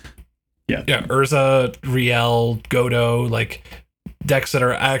like, yeah, Urza, Riel, Godo, like decks that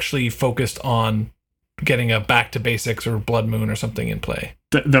are actually focused on getting a Back to Basics or Blood Moon or something in play.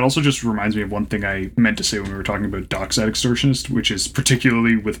 That also just reminds me of one thing I meant to say when we were talking about Dockside Extortionist, which is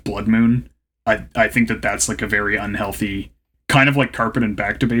particularly with Blood Moon. I think that's like a very unhealthy, kind of like Carpet and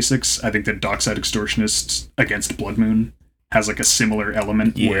Back to Basics. I think that Dockside Extortionist against Blood Moon has like a similar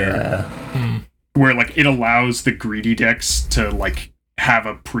element where like it allows the greedy decks to like have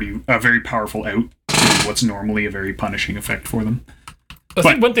a very powerful out to what's normally a very punishing effect for them. I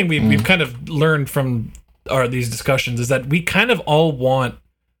think one thing we've kind of learned from these discussions is that we kind of all want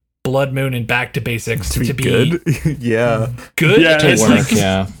Blood Moon and Back to Basics to be good. Yeah. good. Yeah, It's work, like,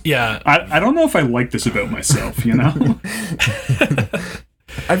 yeah. I don't know if I like this about myself, you know?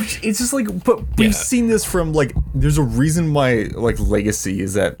 It's just like, but we've seen this from like, there's a reason why like Legacy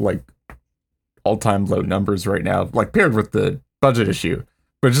is at like all-time low numbers right now, like paired with the budget issue,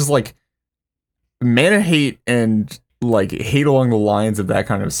 but it's just like mana hate and like hate along the lines of that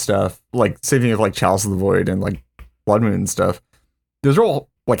kind of stuff, like same thing with like Chalice of the Void and like Blood Moon and stuff. Those are all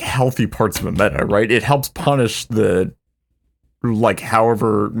like healthy parts of a meta, right? It helps punish the like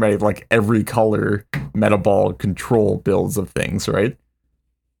however many like every color meta ball control builds of things, right?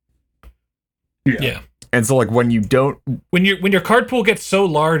 Yeah. And so like when you don't, When your card pool gets so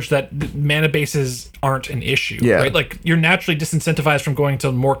large that mana bases aren't an issue, right? Like you're naturally disincentivized from going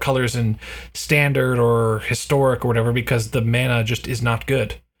to more colors in standard or historic or whatever because the mana just is not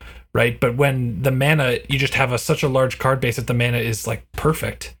good, right? But when the mana, you just have such a large card base that the mana is like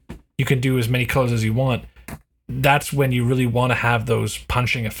perfect. You can do as many colors as you want. That's when you really want to have those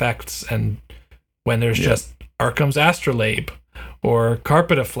punching effects, and when there's just Arkham's Astrolabe or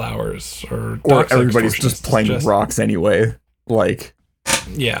Carpet of Flowers or everybody's just playing rocks anyway. Like,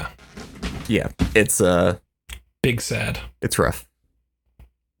 yeah, it's big sad. It's rough.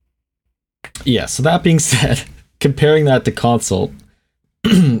 Yeah, so that being said, comparing that to Consult,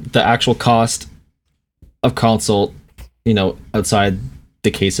 the actual cost of Consult, outside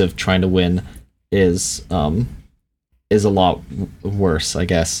the case of trying to win, is a lot worse, I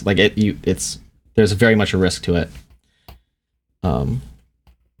guess. Like there's very much a risk to it.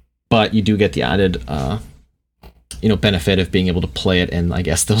 But you do get the added benefit of being able to play it in, I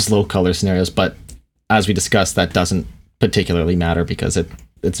guess, those low color scenarios. But as we discussed, that doesn't particularly matter because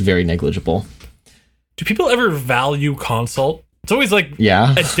it's very negligible. Do people ever value Consult? It's always like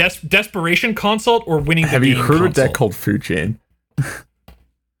a desperation Consult or winning the Have game you heard of a consult. deck called Food Chain?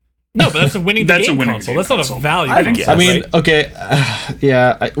 No, but that's a winning the game winning console. game That's not console. a value. I console, guess. I mean, right? okay,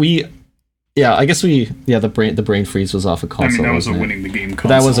 I guess the brain freeze was off a console. I mean, that was a wasn't it? winning the game console.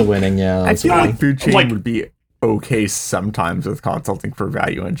 That was a winning, yeah. I feel like Food Chain like- would be okay sometimes with consulting for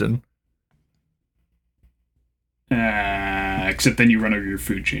Value Engine. Except then you run over your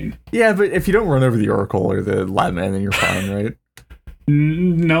food chain. Yeah, but if you don't run over the Oracle or the Latman, then you're fine, right?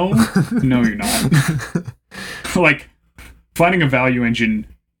 No, you're not. Like, finding a value engine,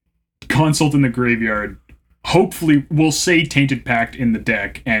 Consult in the graveyard, hopefully we'll say Tainted Pact in the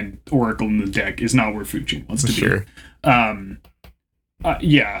deck and Oracle in the deck is not where Food Chain wants to Sure. be.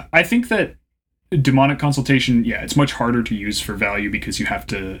 Yeah, I think that Demonic Consultation, it's much harder to use for value because you have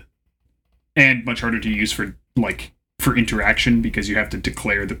to, and much harder to use for interaction because you have to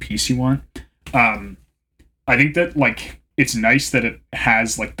declare the piece you want. I think that like it's nice that it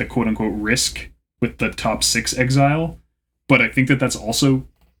has like the quote unquote risk with the top 6 exile, but I think that that's also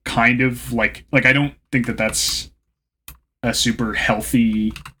kind of like I don't think that that's a super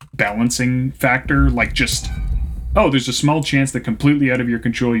healthy balancing factor. Like just, oh, there's a small chance that completely out of your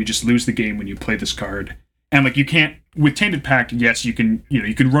control you just lose the game when you play this card. And like you can't with Tainted Pact, yes, you can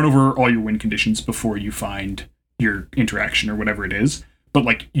run over all your win conditions before you find your interaction or whatever it is. But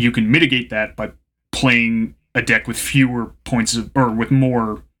like you can mitigate that by playing a deck with fewer points of, or with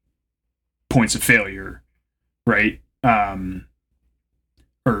more points of failure, right?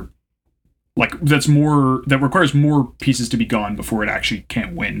 Or like that requires more pieces to be gone before it actually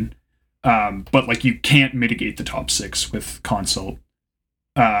can't win. But like you can't mitigate the top 6 with Consult.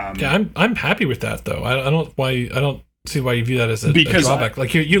 I'm happy with that though. I don't see why you view that as a drawback.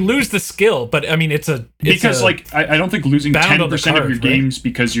 Like you lose the skill, but I mean I don't think losing 10% of your right? games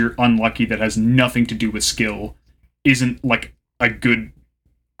because you're unlucky that has nothing to do with skill isn't like a good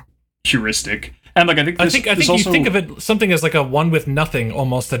heuristic. And like I think I think also, you think of it something as like a one with nothing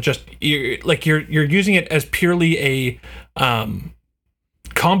almost, that just you're using it as purely a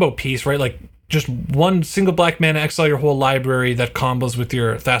combo piece, right? Like just one single black mana, exile your whole library that combos with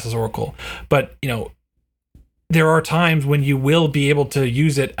your Thassa's Oracle. But there are times when you will be able to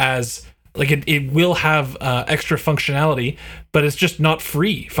use it as like it will have extra functionality, but it's just not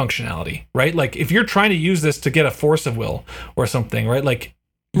free functionality, right? Like if you're trying to use this to get a Force of Will or something, right? Like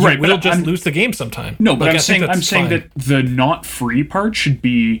you will just lose the game sometime. No, but like, I'm saying that the not free part should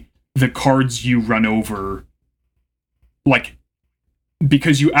be the cards you run over, like,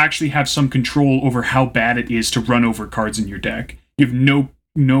 because you actually have some control over how bad it is to run over cards in your deck. You have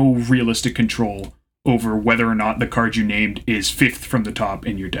no realistic control over whether or not the card you named is fifth from the top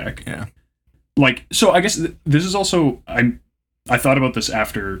in your deck. Yeah. Like, so I guess this is also, I thought about this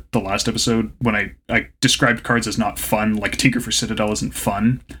after the last episode when I described cards as not fun, like Tinker for Citadel isn't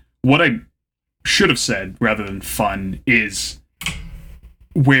fun. What I should have said rather than fun is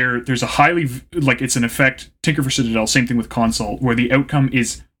where there's a highly, like it's an effect, Tinker for Citadel, same thing with Consult, where the outcome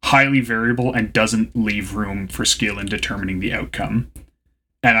is highly variable and doesn't leave room for skill in determining the outcome.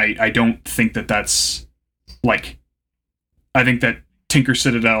 And I don't think that that's, like, I think that Tinker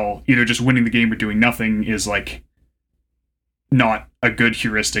Citadel, either just winning the game or doing nothing, is, like, not a good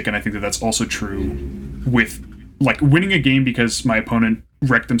heuristic. And I think that that's also true with, like, winning a game because my opponent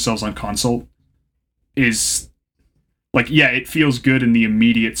wrecked themselves on Consult is, like, yeah, it feels good in the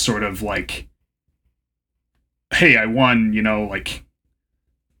immediate sort of, like, hey, I won, like,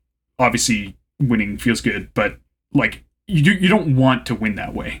 obviously winning feels good, but, like, you don't want to win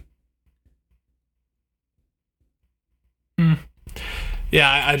that way. Yeah,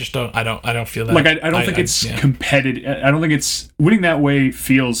 I just don't. I don't feel that. Like I don't think it's competitive. I don't think it's winning that way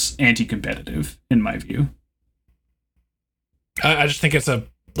feels anti-competitive in my view. I just think it's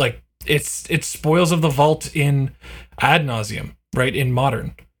it's Spoils of the Vault in ad nauseum, right? In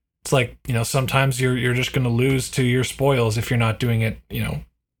Modern, it's like sometimes you're just going to lose to your spoils if you're not doing it.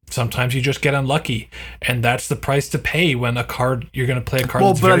 Sometimes you just get unlucky, and that's the price to pay when you're going to play a card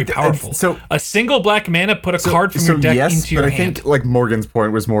that's very powerful. So a single black mana put a card from your deck into your hand. I think like Morgan's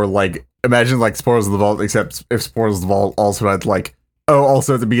point was more like, imagine like Spoils of the Vault, except if Spoils of the Vault also had like,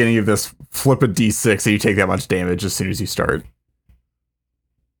 also at the beginning of this, flip a d6 and you take that much damage as soon as you start.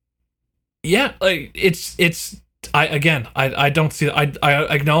 Yeah, like it's I don't see. I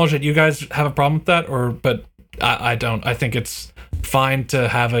acknowledge that you guys have a problem with that, but I don't. I think it's fine to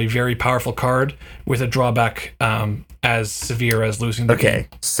have a very powerful card with a drawback as severe as losing the game.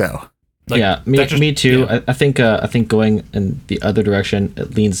 So me too. Yeah. I think going in the other direction,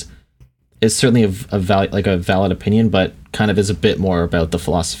 it leans is certainly a valid opinion, but kind of is a bit more about the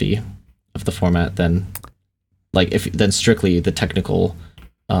philosophy of the format than strictly the technical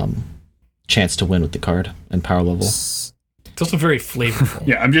chance to win with the card and power level. It's also very flavorful.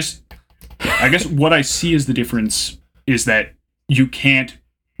 Yeah, I guess what I see as the difference is that you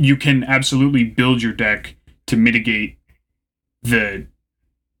can absolutely build your deck to mitigate the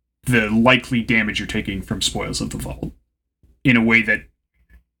likely damage you're taking from Spoils of the Vault in a way that,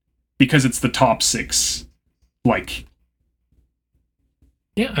 because it's the top 6, like,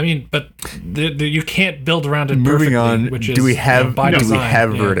 yeah, I mean, but you can't build around it. Moving perfectly, on, which is, do we have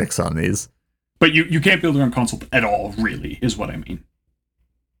design, verdicts on these? But you can't build around Consult at all, really, is what I mean.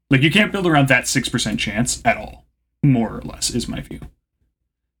 Like, you can't build around that 6% chance at all, more or less, is my view.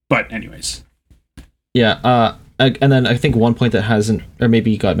 But anyways. Yeah, and then I think one point that hasn't, or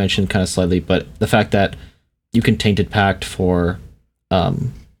maybe got mentioned kind of slightly, but the fact that you can Tainted Pact for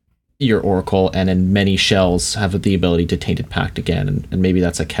your Oracle, and in many shells have the ability to Tainted Pact again, and maybe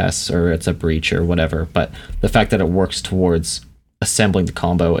that's a Kess or it's a Breach or whatever, but the fact that it works towards assembling the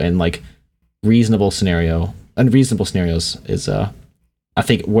combo in like unreasonable scenarios is I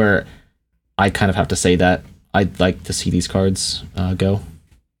think where I kind of have to say that I'd like to see these cards go.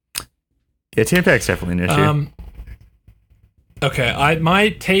 Yeah, Tainted Pact's definitely an issue. Okay, my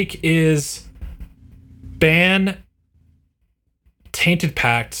take is ban Tainted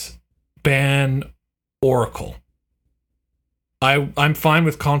Pact, ban Oracle. I'm fine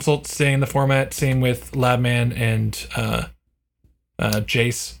with Consult staying in the format, same with Labman and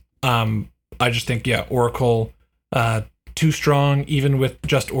Jace. I just think, Oracle too strong, even with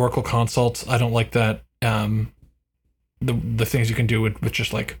just Oracle Consult. I don't like that. The things you can do with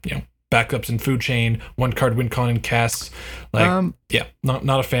just like, backups in Food Chain, one card win con and cast. Like,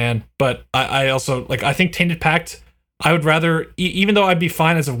 not a fan. But I also I think Tainted Pact, I would rather, even though I'd be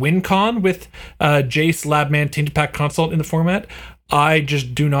fine as a win con with Jace, Labman, Tainted Pact Consult in the format, I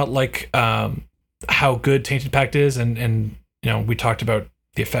just do not like how good Tainted Pact is, and we talked about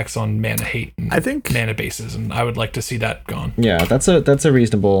the effects on mana hate and I think mana bases, and I would like to see that gone. Yeah, that's a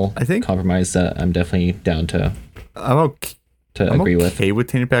reasonable I think- compromise that I'm definitely down to I'm okay. agree with. Okay with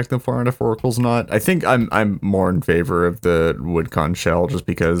Tainted Pact in the format if Oracle's not. I think I'm more in favor of the Woodcon shell just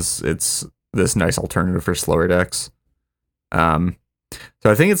because it's this nice alternative for slower decks. So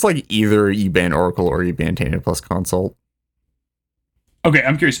I think it's like either you ban Oracle or you ban Tainted plus Consult. Okay,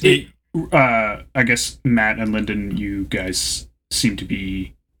 I'm curious. I guess Matt and Lyndon, you guys seem to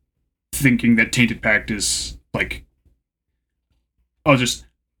be thinking that Tainted Pact is like.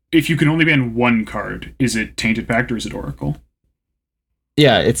 If you can only ban one card, is it Tainted Pact or is it Oracle?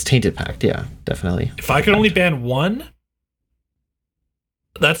 Yeah, it's Tainted Pact. Yeah, definitely. If I could only ban one,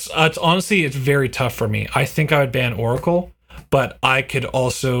 it's honestly, it's very tough for me. I think I would ban Oracle, but I could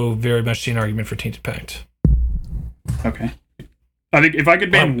also very much see an argument for Tainted Pact. Okay. I think if I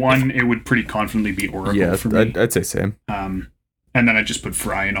could ban one, it would pretty confidently be Oracle Yeah, for me. I'd say same. And then I just put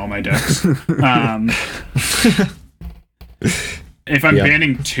Fry in all my decks. If I'm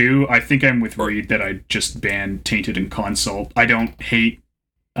banning two, I think I'm with Reed that I just ban Tainted and Consult. I don't hate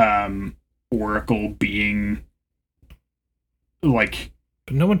Oracle being like.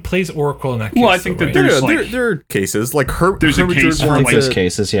 But no one plays Oracle in that case. Well, I think though, that right? there's There are cases like there's a case Hermit for, I think like- there's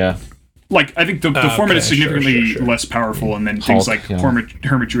cases, yeah. Like, I think the format is okay, sure, significantly sure. less powerful, and then Hulk, things like yeah.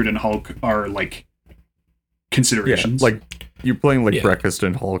 Hermit Druid and Hulk are like yeah, considerations. like you're playing like Yeah. Breakfast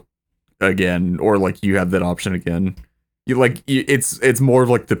and Hulk again, or like you have that option again. It's more of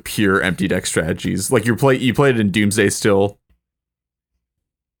like the pure empty deck strategies. Like you played it in Doomsday still.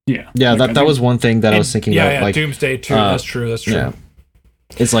 yeah, Yeah, Like, I that think- was one thing that I was thinking yeah, about. yeah, like, Doomsday too. That's true. That's true. yeah.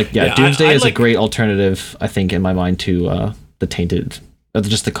 It's like, Yeah, Doomsday I is like- a great alternative, I think, in my mind, to the Tainted,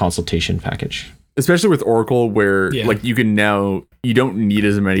 just the consultation package. Especially with Oracle, where Yeah. like you don't need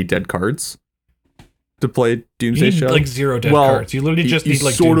as many dead cards to play Doomsday You need Shell. like 0 dead Well, cards. You literally just need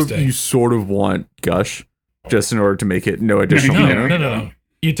like Doomsday. you sort of want Gush just in order to make it no additional no, mana. no.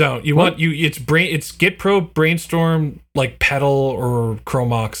 You don't. You What? want it's Git Pro, Brainstorm, like Petal or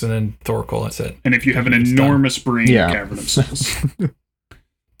Chromox, and then Thoracle. That's it. And if you have an It's done. enormous brain, Yeah. Cavern of Souls.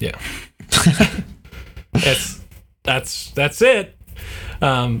 That's it.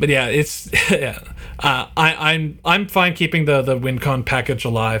 But yeah, it's yeah. I'm fine keeping the WinCon package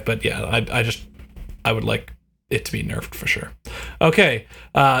alive, but yeah, I would like it to be nerfed for sure. Okay,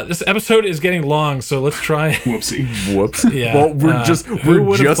 this episode is getting long, so let's try. Whoopsie. Whoops. Yeah, Well, who we're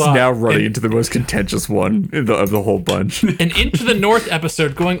would've just thought? now running And- into the most contentious one of the whole bunch. An Into the North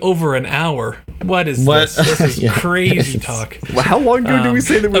episode going over an hour. What is What? this? This is Yeah. crazy talk. Well, how long ago did we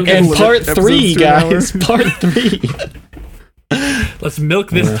say that we were okay. going And to part 3, guys. Part 3. Let's milk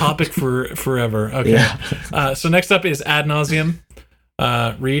this topic for forever. Okay. Yeah. So next up is Ad Nauseam.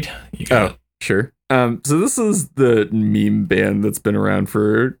 Reed, you got Oh, sure. So this is the meme band that's been around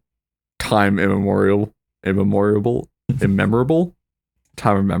for time immemorial, time immemorial, Immemorial.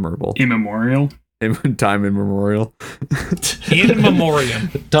 time immemorial. it. In Memoriam.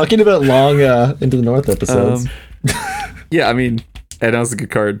 Talking about long Into the North episodes. Yeah, I mean, Adnau's a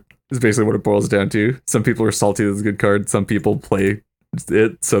good card. Is basically what it boils down to. Some people are salty that it's a good card. Some people play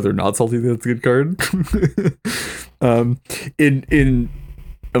it so they're not salty that it's a good card. In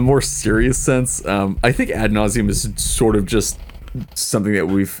a more serious sense, I think Ad Nauseam is sort of just something that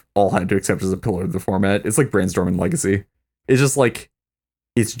we've all had to accept as a pillar of the format. It's like Brainstorm and Legacy. It's just like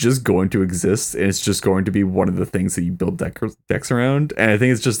it's just going to exist, and it's just going to be one of the things that you build decks around. And I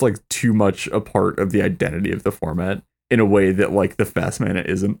think it's just like too much a part of the identity of the format in a way that like the fast mana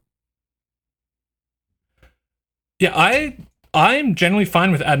isn't. Yeah, I'm generally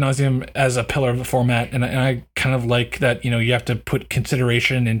fine with Ad Nauseam as a pillar of the format, and I kind of like that, you have to put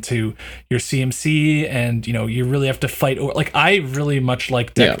consideration into your CMC, and, you really have to fight over, like, I really much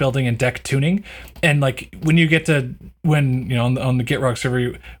like deck building and deck tuning, and, like, when you get to, on the GitRock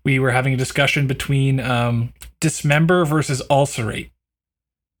server, we were having a discussion between Dismember versus Ulcerate.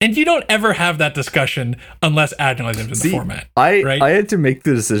 And you don't ever have that discussion unless Ad Nauseam's in the format. Right? I had to make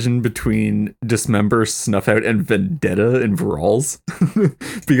the decision between Dismember, Snuff Out, and Vendetta in Virals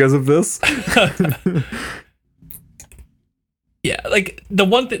because of this. Yeah, like the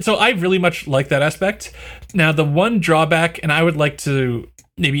one thing, so I really much like that aspect. Now, the one drawback, and I would like to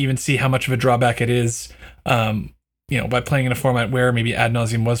maybe even see how much of a drawback it is, by playing in a format where maybe Ad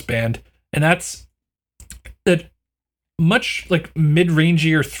Nauseam was banned, and that's that much like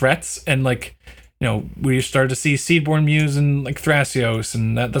mid-rangier threats, and like, we started to see Seedborn Muse and like Thrasios,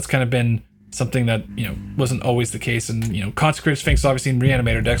 and that's kind of been something that, wasn't always the case, and, Consecrated Sphinx obviously in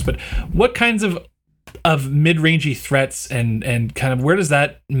Reanimator decks, but what kinds of mid-rangey threats and kind of where does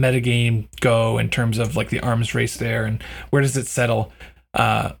that metagame go in terms of like the arms race there, and where does it settle?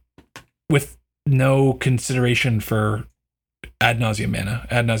 with no consideration for ad nauseum mana,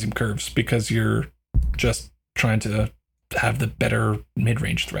 ad nauseum curves, because you're just trying to have the better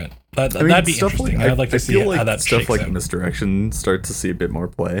mid-range threat. That'd be interesting. I'd like to see how that stuff shakes like out. Misdirection starts to see a bit more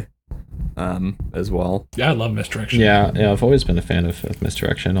play as well. Yeah, I love Misdirection. Yeah, I've always been a fan of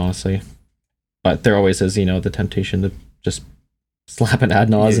Misdirection, honestly. But there always is, the temptation to just slap an ad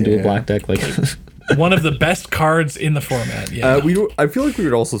nause into a black deck. Like One of the best cards in the format. Yeah. I feel like we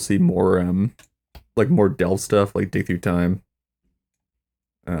would also see more more delve stuff, like Dig Through Time.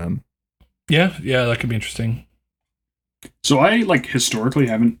 Yeah, that could be interesting. So I historically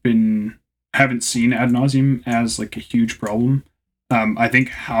haven't seen ad nauseum as like a huge problem. I think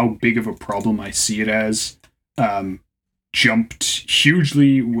how big of a problem I see it as jumped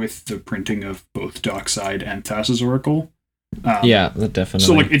hugely with the printing of both Dockside and Thassa's Oracle. yeah, that definitely.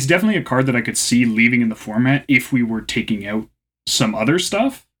 So it's definitely a card that I could see leaving in the format if we were taking out some other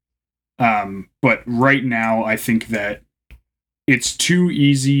stuff. But right now I think that it's too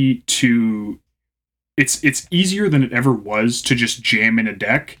easy to it's easier than it ever was to just jam in a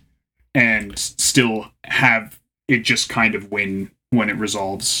deck and still have it just kind of win when it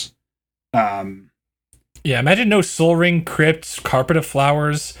resolves. Yeah, imagine no Soul Ring, Crypt, Carpet of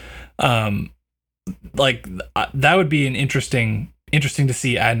Flowers. That would be an interesting to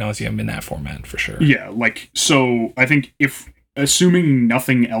see ad nauseum in that format for sure. Yeah, so I think if assuming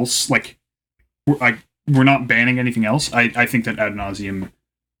nothing else, we're not banning anything else, I think that ad nauseum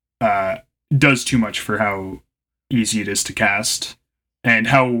does too much for how easy it is to cast, and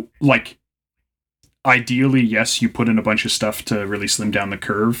how ideally, yes, you put in a bunch of stuff to really slim down the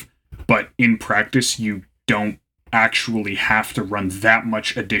curve, but in practice you don't actually have to run that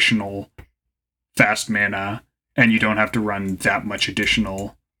much additional fast mana, and you don't have to run that much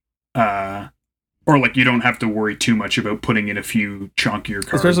additional you don't have to worry too much about putting in a few chunkier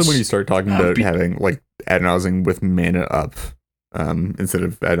cards. Especially when you start talking about having ad nauseum with mana up instead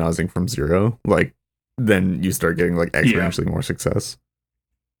of ad nauseum from 0, then you start getting exponentially more success.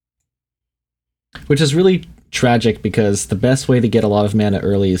 Which is really tragic because the best way to get a lot of mana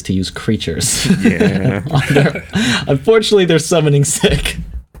early is to use creatures. Yeah. Unfortunately, they're summoning sick.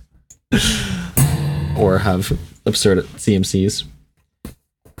 Or have absurd CMCs.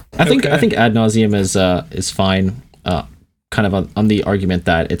 I think ad nauseum is fine. Kind of on the argument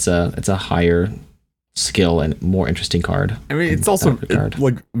that it's a higher skill and more interesting card. I mean, it's also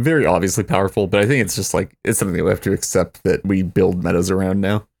very obviously powerful, but I think it's just it's something that we have to accept that we build metas around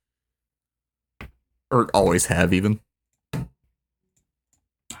now, or always have even. I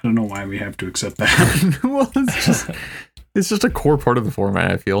don't know why we have to accept that. Well, it's just a core part of the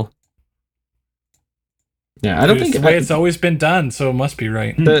format, I feel. Yeah, I don't think it's the way it's always been done, so it must be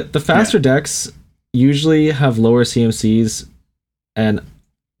right. The faster decks usually have lower CMCs, and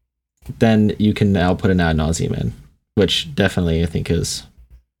then you can now put an ad nauseum in, which definitely I think is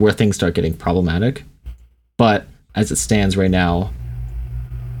where things start getting problematic. But as it stands right now,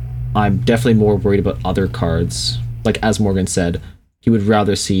 I'm definitely more worried about other cards. As Morgan said, he would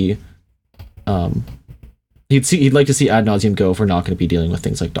rather see he'd like to see ad nauseum go if we're not going to be dealing with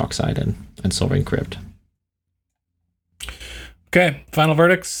things like Dockside and Soul Ring Crypt. Okay, final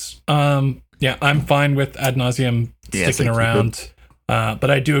verdicts. Yeah, I'm fine with ad nauseum sticking around. But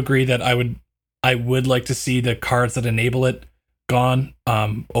I do agree that I would like to see the cards that enable it gone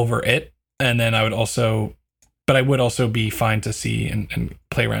over it. And then I would also be fine to see and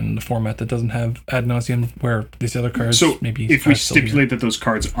play around in the format that doesn't have ad nauseum, where these other cards maybe. If we stipulate that those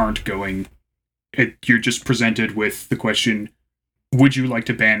cards aren't going, you're just presented with the question: would you like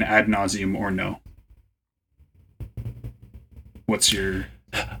to ban ad nauseum or no? What's your?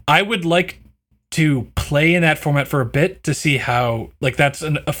 I would like to play in that format for a bit to see how that's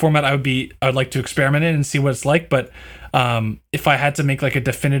a format I would like to experiment in and see what it's like. But if I had to make a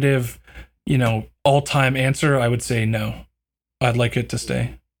definitive, all-time answer, I would say no. I'd like it to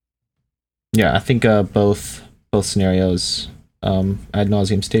stay. Yeah, I think both scenarios, ad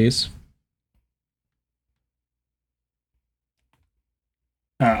nauseum stays.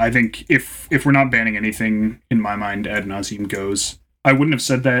 I think if we're not banning anything, in my mind, ad nauseum goes. I wouldn't have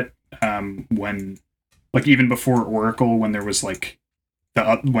said that when, even before Oracle, when there was when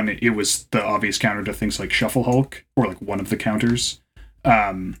it was the obvious counter to things like Shuffle Hulk, or one of the counters.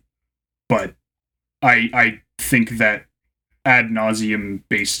 But I think that ad nauseum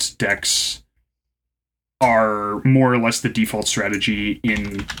based decks are more or less the default strategy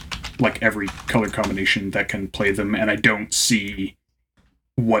in every color combination that can play them, and I don't see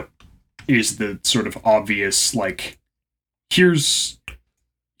what is the sort of obvious here's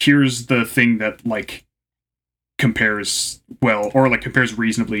the thing that compares well, or like compares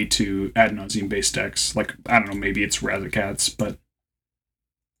reasonably to Ad Nauseam based decks. Like, I don't know, maybe it's Razakats, but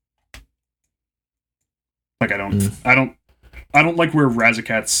like I don't like where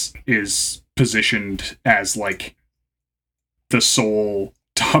Razakats is positioned as like the sole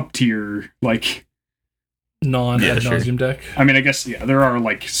top tier, like non-ad sure. nauseam deck. I mean, I guess, yeah, there are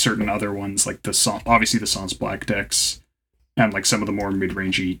like certain other ones, like obviously the Sans Black decks, and like some of the more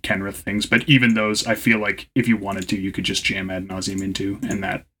mid-rangey Kenrith things. But even those, I feel like if you wanted to, you could just jam Ad Nauseam into, and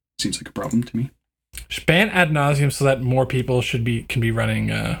that seems like a problem to me. Just ban ad nauseum so that more people can be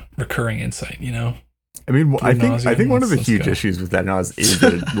running recurring insight. You know. I mean, I Nauseam, think one of the let's huge go. issues with that now is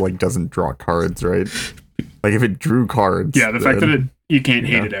that it like doesn't draw cards, right? Like if it drew cards, Yeah, the fact that then- you can't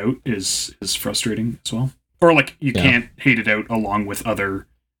hate Yeah. it out is frustrating as well. Or like you Yeah. can't hate it out along with other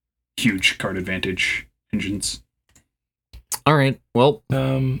huge card advantage engines. All right. Well,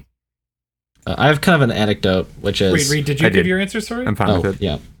 Um, I have kind of an anecdote, which is Reed, did you I give did. your answer? Sorry. I'm fine oh with it.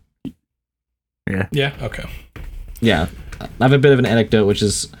 yeah, Yeah. Okay. yeah. I have a bit of an anecdote, which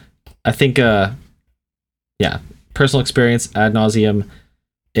is, I think, personal experience, Ad Nauseam,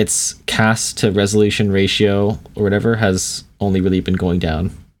 its cast to resolution ratio or whatever has only really been going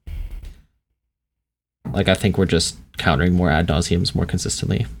down. Like, I think we're just countering more Ad Nauseams more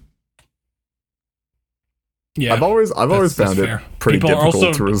consistently. Yeah. I've always that's found it fair. pretty People are difficult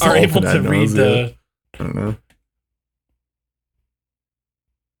also to resolve are able an to ad read nausea. the. I don't know.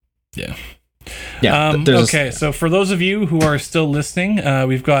 Yeah. there's Okay, so for those of you who are still listening,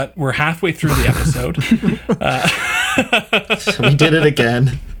 we're halfway through the episode. we did it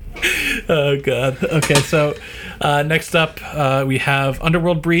again. Oh god. Okay, so next up we have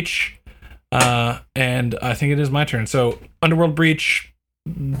Underworld Breach, and I think it is my turn. So Underworld Breach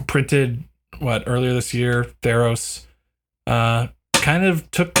printed earlier this year. Theros kind of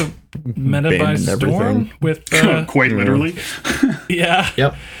took the meta by Banned storm everything. with Quite yeah. literally. yeah.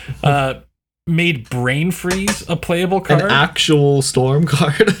 Yep. Made Brain Freeze a playable An card. actual storm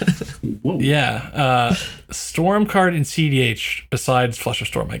card. Whoa. Yeah, Storm card in CDH besides Flusher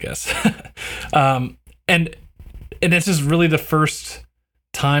Storm, I guess. And this is really the first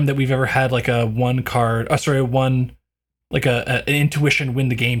time that we've ever had like a one card. An intuition win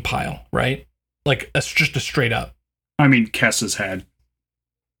the game pile, right? Like just a straight up. I mean, Kess has had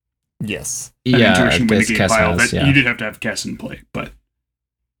Yes. an yeah, intuition win the Kess game pile has, that yeah. you did have to have Kess in play, but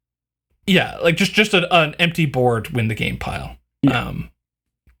Yeah, like just an empty board win the game pile. Yeah.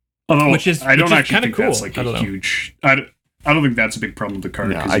 Although Which is- I don't which is actually kinda think that's cool. like I don't a know. huge. I don't think that's a big problem with the card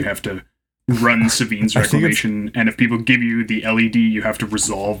No, because I- you have to run Savine's I think it's- Reclamation, and if people give you the LED, you have to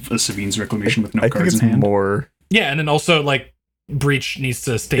resolve a Savine's Reclamation with no I think cards it's in hand. more. Yeah, and then also like Breach needs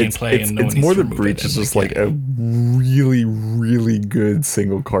to stay in play, and no one it's needs more to the remove breach it. is And, just like a really, really good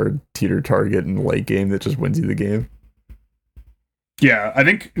single card teeter target in the late game that just wins you the game. Yeah, I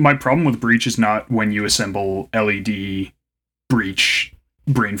think my problem with Breach is not when you assemble LED Breach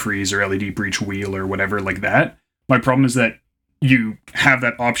Brain Freeze or LED Breach Wheel or whatever like that. My problem is that you have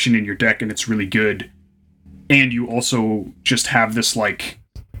that option in your deck and it's really good, and you also just have this like,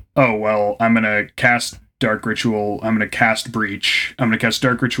 oh well, I'm gonna cast Dark Ritual, I'm gonna cast Breach, I'm gonna cast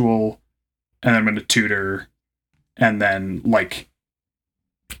Dark Ritual, and then I'm gonna tutor, and then like,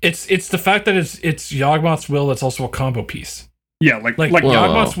 it's the fact that it's Yawgmoth's Will that's also a combo piece. yeah, like Like Whoa.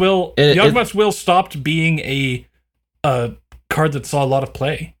 Yawgmoth's Will, It- Yawgmoth's Will stopped being a card that saw a lot of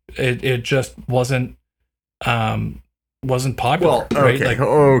play. It just wasn't popular, right? okay, Like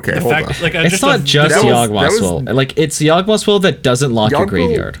okay, the hold fact, on. like It's not just that was- Yawgmoth's that was- Will. Like, it's Yawgmoth's Will that doesn't lock your Yawgmoth-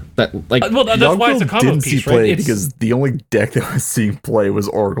 graveyard. That, like, well, that's why it's a Yawgmoth combo didn't see piece, play right? It's, because the only deck that I was seeing play was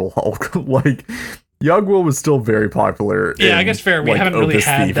Oracle Hulk. Like, Yawgmoth was still very popular. Yeah, I in, guess fair. We like, haven't really Opus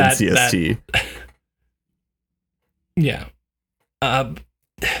had Thief that- and CST. yeah.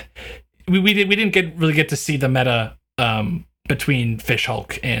 We didn't really get to see the meta between Fish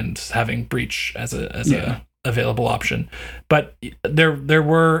Hulk and having Breach as a available option, but there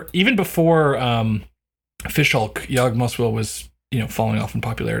were, even before Fish Hulk, Yawgmoth's Will was falling off in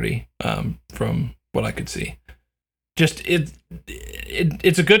popularity from what I could see. Just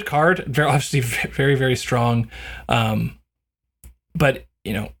it's a good card, very obviously very, very strong, but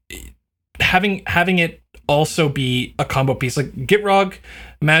having it also be a combo piece like Gitrog.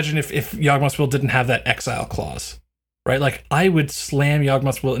 Imagine if Yawgmoth's Will didn't have that exile clause, right? Like I would slam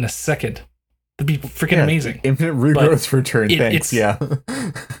Yawgmoth's Will in a second. That'd be freaking Yeah, amazing. Infinite regrowth for turn. it's- Thanks. Yeah.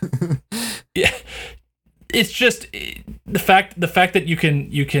 Yeah, it's just the fact that you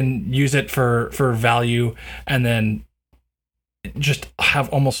can use it for value and then just have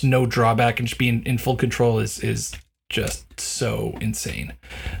almost no drawback and just be in full control is just so insane.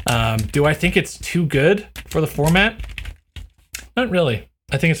 Do I think it's too good for the format? Not really.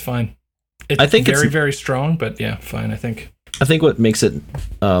 I think it's fine. It's I think very, it's, very strong, but yeah, fine, I think. I think what makes it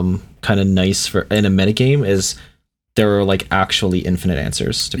kind of nice for in a metagame is there are like actually infinite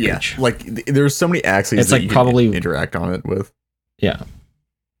answers to breach. Like there's so many axes It's that like you probably can interact on it with. Yeah.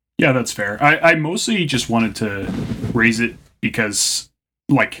 Yeah, that's fair. I mostly just wanted to raise it because,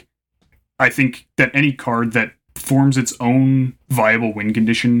 like, I think that any card that forms its own viable win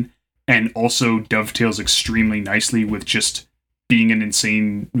condition and also dovetails extremely nicely with just being an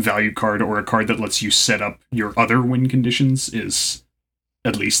insane value card or a card that lets you set up your other win conditions is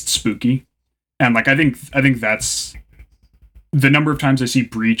at least spooky. And like I think that's the number of times I see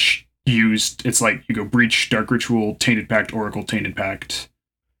Breach used. It's like you go Breach, Dark Ritual, Tainted Pact, Oracle, Tainted Pact.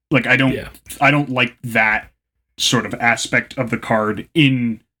 Like I don't like that sort of aspect of the card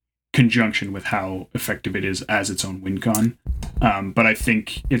in conjunction with how effective it is as its own win con. But I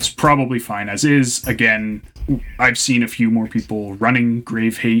think it's probably fine as is. Again, I've seen a few more people running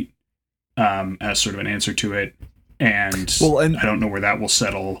Grave Hate as sort of an answer to it, and I don't know where that will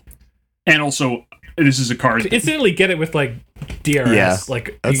settle. And also, this is a card instantly get it with like DRS. Yeah,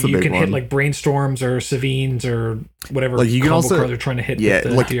 like that's the you big can one. hit like Brainstorms or Savines or whatever Like you can combo also card they're trying to hit. Yeah, with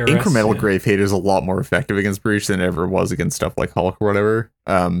the like DRS. incremental Grave Hate is a lot more effective against Breach than it ever was against stuff like Hulk or whatever.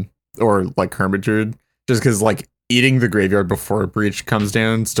 Or like Hermit Druid. Just because like eating the graveyard before a Breach comes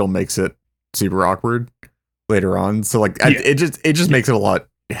down still makes it super awkward later on. So like it just makes it a lot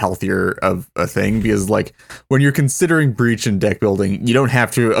healthier of a thing, because like when you're considering Breach and deck building, you don't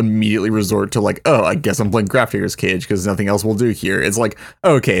have to immediately resort to like, oh, I guess I'm playing Grafdigger's Cage because nothing else will do here. It's like,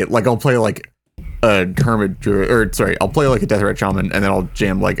 okay, like I'll play like a Hermit Druid, or sorry, I'll play like a Deathrite Shaman, and then I'll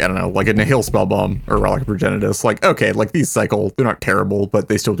jam like, I don't know, like a Nihil Spellbomb or Relic of Progenitus. Like, okay, like these cycle, they're not terrible, but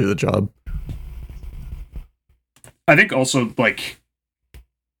they still do the job. I think also like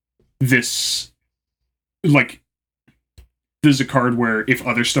this, like there's a card where if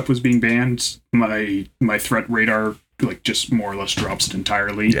other stuff was being banned, my threat radar like just more or less drops it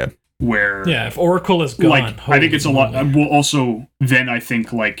entirely. Yeah. Where if Oracle is gone, like I think it's a lot. Well, also then I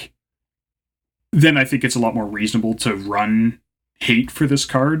think it's a lot more reasonable to run Hate for this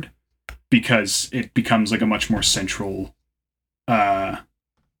card, because it becomes like a much more central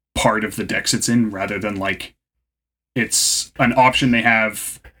part of the decks it's in, rather than like it's an option they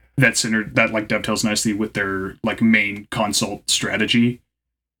have that like dovetails nicely with their like main consult strategy,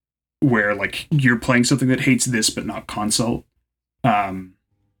 where like you're playing something that hates this but not consult.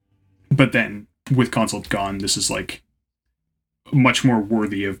 But then with consult gone, this is like much more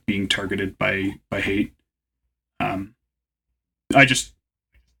worthy of being targeted by Hate. I just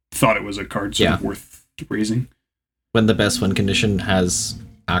thought it was a card sort of worth raising. When the best win condition has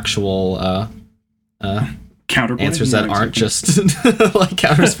actual Counterplay? answers that aren't just like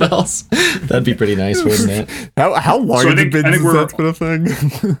counter spells. That'd be pretty nice, wouldn't it? How long has it been since that's been a thing?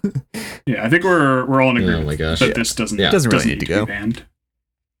 Yeah, I think we're all in agreement. Oh my gosh. That this doesn't really need to go. be banned.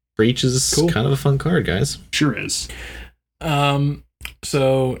 Breach is kind of a fun card, guys. Sure is.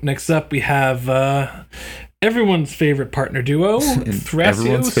 So next up we have everyone's favorite partner duo, Thrasios,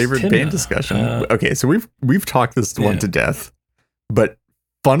 everyone's favorite Tymna. band discussion. Okay, so we've talked this one to death, but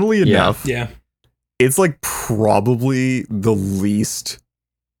funnily enough, it's like probably the least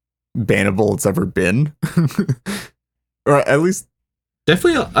bannable it's ever been, or at least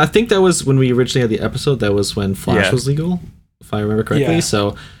definitely. I think that was when we originally had the episode. That was when Flash was legal, if I remember correctly. Yeah.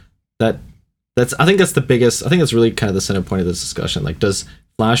 So that's I think that's the biggest. I think that's really kind of the center point of this discussion. Like, does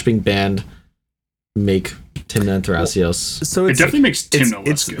Flash being banned make Tymna and Thrasios? So it definitely makes Tymna less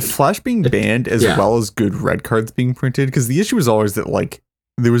it's good. Flash being banned as well as good red cards being printed, because the issue was always that like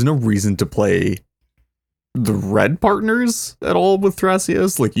there was no reason to play the red partners at all with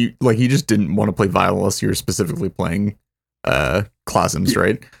Thrasios. Like you just didn't want to play Vile unless you're specifically playing Clasims,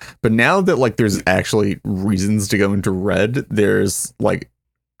 right? But now that like there's actually reasons to go into red, there's like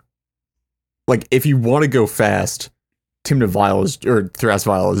if you want to go fast, Tymna Vile or Thras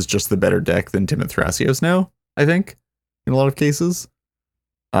Vile is just the better deck than Tymna Thrasios now, I think, in a lot of cases.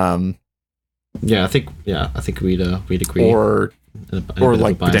 I think we'd agree. Or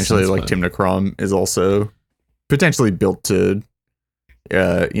like potentially sense, like Tymna Crom is also potentially built to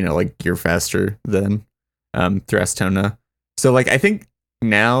like gear faster than Thrastona. So like I think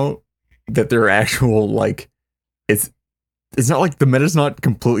now that they're actual like it's not like the meta's not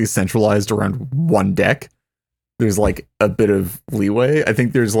completely centralized around one deck. There's like a bit of leeway. I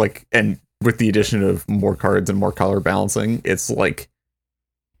think there's like, and with the addition of more cards and more color balancing, it's like,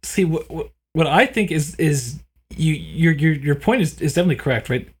 see what I think is your point is definitely correct,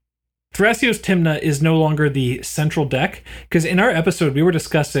 right? Thrasios Timna is no longer the central deck, because in our episode we were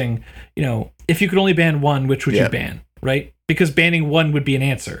discussing, if you could only ban one, which would you ban, right? Because banning one would be an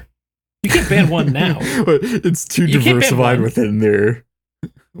answer. You can't ban one now. It's too You can't ban diversified one.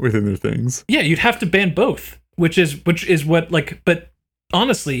 within their things. Yeah, you'd have to ban both, which is what but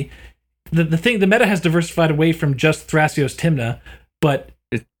honestly, the meta has diversified away from just Thrasios Timna, but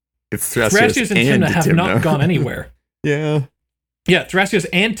It's Thrasios and Timna have not gone anywhere. Yeah. Yeah, Thrasios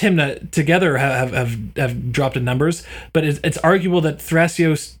and Timna together have dropped in numbers, but it's arguable that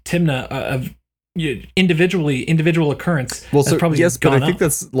Thrasios Timna of individual occurrence Well, has so probably yes, but gone I think up.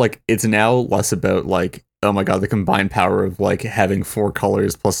 that's like it's now less about like, oh my god, the combined power of like having 4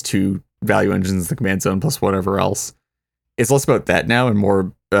 colors plus 2 value engines, the command zone plus whatever else. It's less about that now and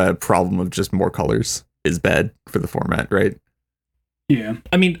more problem of just more colors is bad for the format, right? Yeah.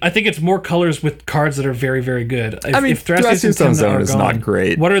 I mean, I think it's more colors with cards that are very, very good. If Thrasios and on Timna Zone are is gone, not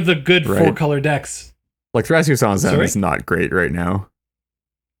great. what are the good Right. 4-color decks? Like Thrasios on Zone Sorry? is not great right now.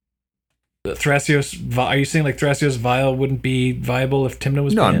 Are you saying like Thrasios Vile wouldn't be viable if Timna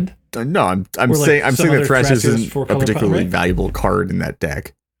was No, banned? No, I'm Or like saying some that other Thrasios Thrasios isn't a 4-color particularly right? valuable card in that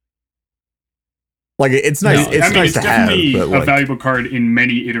deck. Like it's nice. No, it's nice it's to have, definitely but a like, valuable card in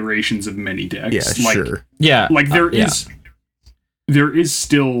many iterations of many decks. yeah, like, sure. Yeah. Like yeah. there is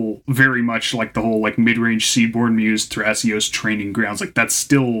still very much like the whole like mid-range Seedborn Muse Thrasios training grounds. Like that's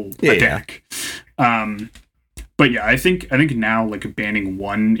still Yeah, a deck. But yeah, I think now like banning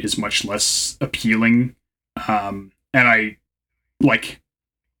one is much less appealing. And I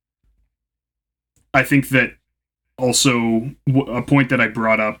think that also a point that I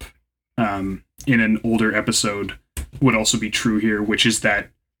brought up in an older episode would also be true here, which is that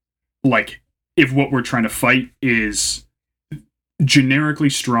like if what we're trying to fight is generically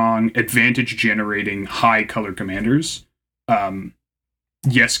strong, advantage generating, high color commanders,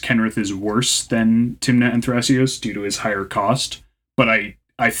 yes, Kenrith is worse than Timna and Thrasios due to his higher cost, but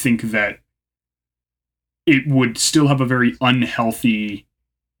I think that it would still have a very unhealthy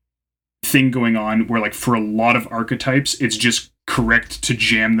thing going on where like for a lot of archetypes it's just correct to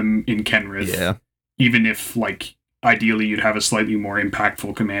jam them in Kenrith, Yeah. even if like ideally you'd have a slightly more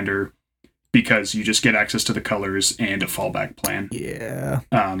impactful commander because you just get access to the colors and a fallback plan. Yeah.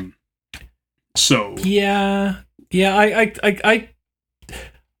 So Yeah,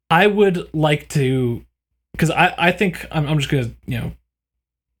 I would like to, because I think I'm just gonna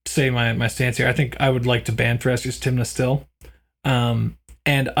say my stance here. I think I would like to ban Thrasios Timna still,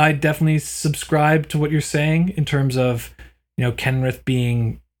 and I definitely subscribe to what you're saying in terms of Kenrith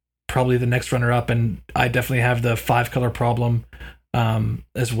being probably the next runner up, and I definitely have the 5-color problem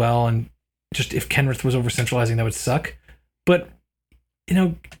as well. And just if Kenrith was over centralizing, that would suck. But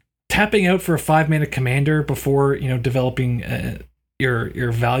tapping out for a 5-mana commander before developing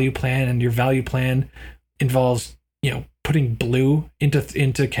your value plan, and your value plan involves putting blue into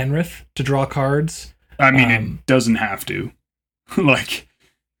Kenrith to draw cards. I mean, it doesn't have to. Like,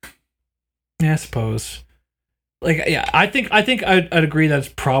 yeah, I suppose. Like, yeah, I think I'd agree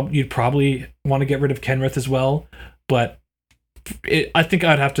that you'd probably want to get rid of Kenrith as well, but I think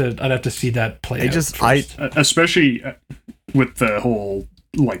I'd have to see that play out first. Especially with the whole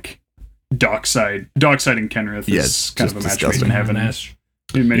like dockside and Kenrith Yeah, is it's kind of a just match made in disgusting. heaven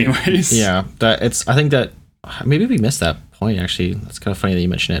in many ways. Yeah, I think that maybe we missed that point. Actually, it's kind of funny that you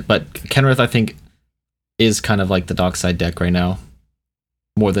mention it. But Kenrith, I think, is kind of like the dockside deck right now,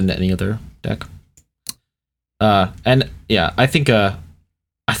 more than any other deck. And yeah, I think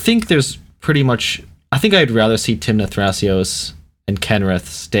there's pretty much. I think I'd rather see Timna, Thrasios, and Kenrith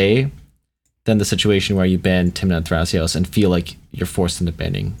stay than the situation where you ban Timna and Thrasios and feel like you're forced into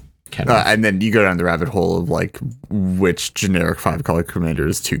banning Kenrith. And then you go down the rabbit hole of like which generic 5-color commander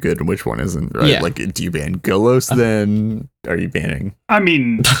is too good and which one isn't, right? Yeah. Like, do you ban Golos then? Are you banning? I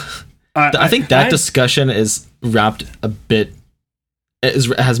mean, I think that discussion is wrapped a bit.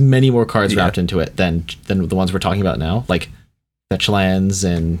 It has many more cards wrapped into it than the ones we're talking about now, like fetch lands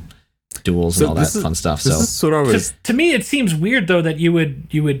and duels and all that fun stuff. This So is sort of always, to me, it seems weird though that you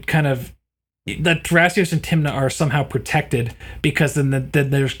would kind of that Thrasios and Timna are somehow protected, because then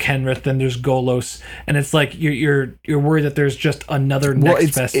there's Kenrith, then there's Golos, and it's like you're worried that there's just another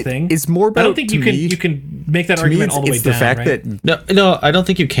next best thing. It's more about. I don't think to me, you can make that to me, argument all the way it's down. the fact right? that no, I don't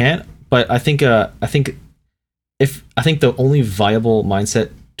think you can. But I think the only viable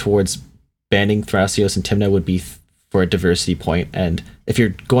mindset towards banning Thrasios and Timna would be for a diversity point. And if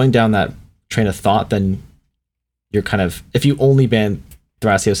you're going down that train of thought, then you're kind of, if you only ban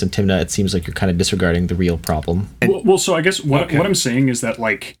Thrasios and Timna, it seems like you're kind of disregarding the real problem. well, so I guess what I'm saying is that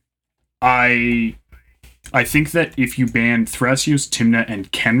like I think that if you ban Thrasios, Timna,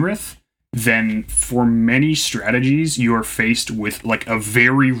 and Kenrith, then for many strategies, you are faced with like a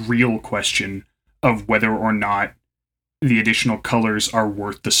very real question of whether or not the additional colors are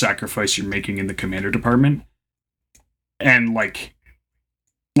worth the sacrifice you're making in the commander department. And like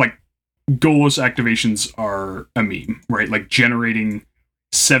Golos activations are a meme, right? Like generating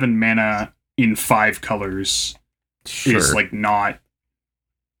 7 mana in 5 colors is like not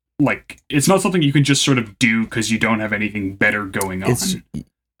like, it's not something you can just sort of do because you don't have anything better going on.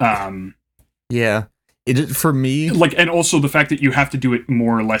 Yeah, for me, like, and also the fact that you have to do it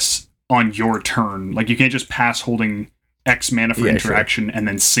more or less on your turn. Like, you can't just pass holding X mana for interaction and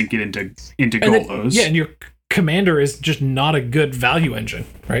then sink it into Golos. And your commander is just not a good value engine,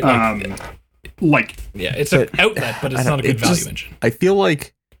 right? Like, it's an outlet, but it's not a good value engine. I feel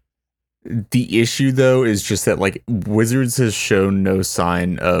like the issue though is just that like Wizards has shown no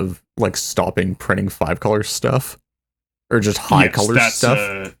sign of like stopping printing 5-color stuff or just high color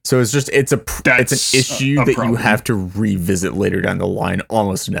stuff. So it's an issue that you have to revisit later down the line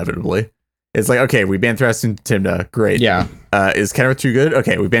almost inevitably. It's like, okay, we banned Thrasios and Tymna, great. Yeah. Is Kenrith too good?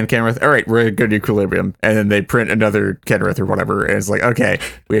 Okay, we banned Kenrith. All right, we're gonna go to Equilibrium, and then they print another Kenrith or whatever, and it's like, okay,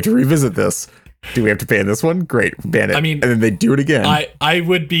 we have to revisit this. Do we have to ban this one? Great, ban it. I mean, and then they do it again. I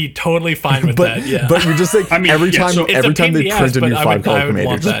would be totally fine with that. Yeah, but you're just like, every time they print a new 5-color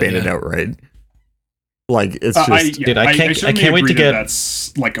commander, just ban it outright. Like, it's just, dude, I can't wait to get.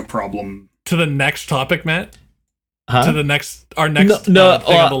 That's like a problem. To the next topic, Matt. Huh? To the next, our next. No,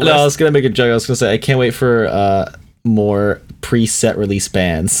 I was gonna make a joke. I was gonna say I can't wait for more preset release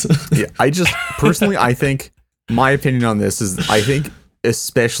bans. Yeah, I just personally, I think my opinion on this is, I think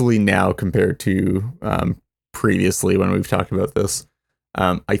especially now compared to previously when we've talked about this,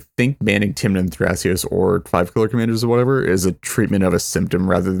 I think banning Tymna and Thrasios or 5-color commanders or whatever is a treatment of a symptom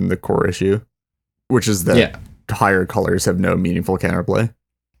rather than the core issue, which is that higher colors have no meaningful counterplay.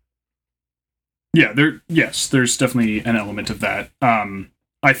 Yeah, there's definitely an element of that.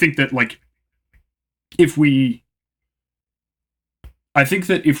 I think that if we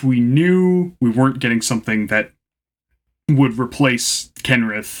knew we weren't getting something that would replace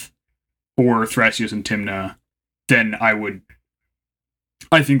Kenrith or Thrasios and Tymna, then I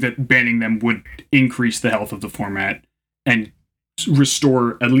think that banning them would increase the health of the format and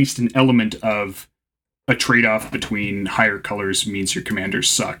restore at least an element of a trade-off between higher colors means your commander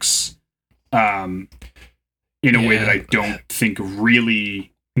sucks. In a way that I don't think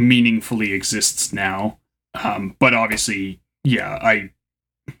really meaningfully exists now. But obviously, they're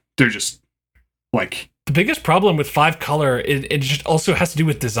just like... The biggest problem with 5-color, it just also has to do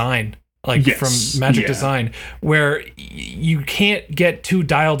with design. From Magic Design, where you can't get too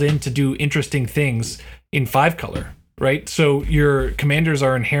dialed in to do interesting things in 5-color, right? So your commanders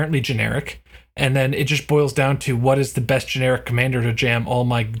are inherently generic, and then it just boils down to what is the best generic commander to jam all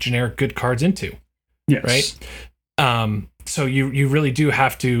my generic good cards into. Yes. Right? So you really do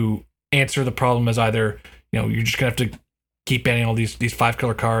have to answer the problem as either, you're just going to have to keep banning all these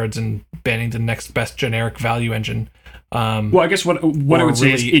 5-color cards and banning the next best generic value engine. Well, I guess what I would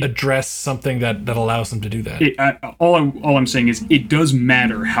say really is address something that allows them to do that. All I'm saying is it does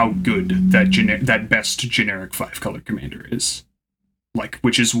matter how good that best generic 5-color commander is.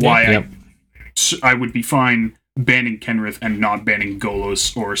 Which is why I would be fine banning Kenrith and not banning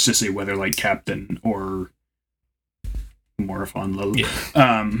Golos or Sisay Weatherlight Captain or Morophon Lil. Yeah.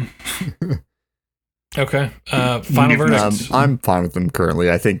 Okay. Final verdict. I'm fine with them currently.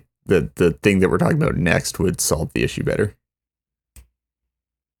 I think that the thing that we're talking about next would solve the issue better.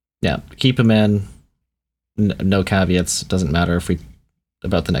 Yeah, keep them in. No caveats. Doesn't matter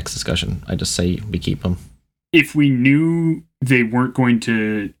about the next discussion. I just say we keep them. If we knew they weren't going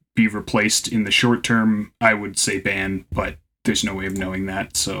to be replaced in the short term, I would say ban, but there's no way of knowing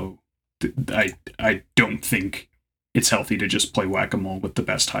that, so I don't think it's healthy to just play whack-a-mole with the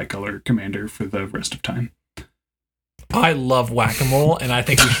best high-color commander for the rest of time. I love whack-a-mole, and I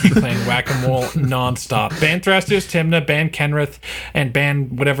think we should be playing whack-a-mole nonstop. Ban Thrasios, Tymna, ban Kenrith, and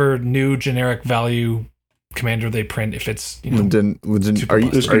ban whatever new generic value commander they print if it's Lyndon, are you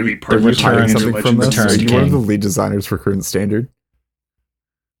retiring something from this? Are you one of the lead designers for current standard?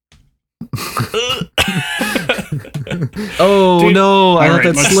 Dude, no, I let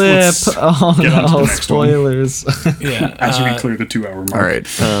that slip. Oh no, spoilers. As we clear the 2-hour mark. All right.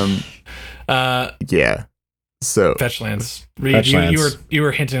 Yeah. So Fetchlands. You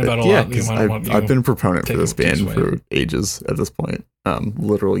were hinting about a lot. I've been a proponent for this ban for ages at this point.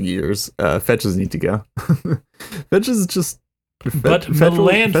 Literal years. Fetches need to go. Fetches just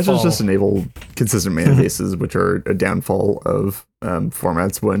Fetches just enable consistent mana bases, which are a downfall of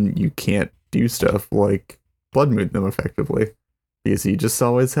formats when you can't do stuff like Blood Moon them effectively. because you just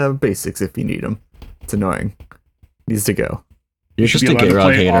always have basics if you need them. It's annoying. Needs to go. You're should just be a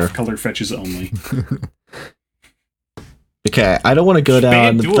allowed to Gitrog play hater. off-color fetches only. Okay, I don't want to go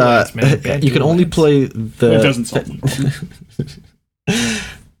Ban down dual lands, man. Ban you can dual only lands. play the. It doesn't solve the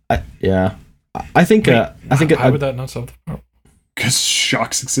problem. Yeah, I think. I think. How would that not solve the problem? Because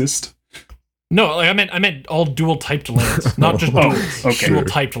shocks exist. No, like I meant all dual typed lands, not just Oh, duals. okay. Dual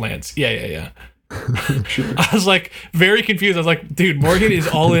typed lands. Yeah. I was like very confused. I was like, dude, Morgan is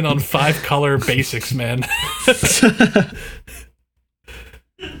all in on 5-color basics, man.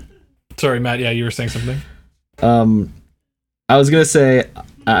 Sorry, Matt. Yeah, you were saying something. I was gonna say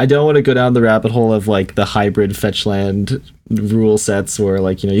I don't want to go down the rabbit hole of like the hybrid fetch land rule sets where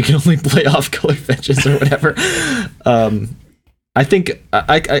like you can only play off color fetches or whatever. I think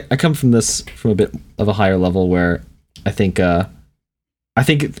I come from this from a bit of a higher level where I think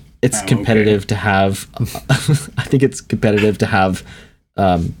it's competitive to have. I think it's competitive to have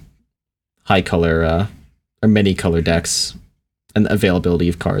high color or many color decks and the availability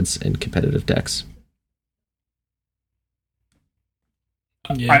of cards in competitive decks.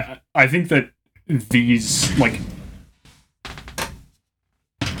 Yeah. I think that these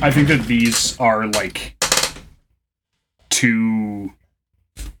are like to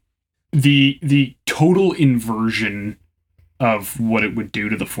the total inversion of what it would do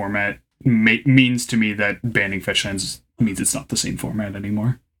to the format means to me that banning fetch lands means it's not the same format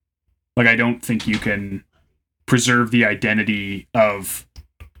anymore. Like, I don't think you can preserve the identity of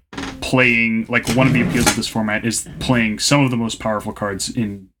playing, like, one of the appeals of this format is playing some of the most powerful cards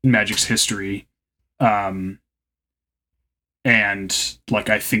in Magic's history. And, like,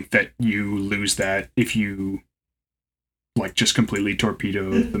 I think that you lose that if you, like, just completely torpedo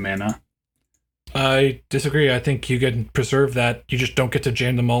the mana. I disagree. I think you can preserve that. You just don't get to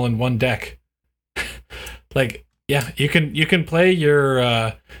jam them all in one deck. Like, yeah, you can play your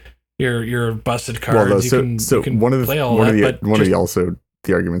busted cards. You can one of play all the that, also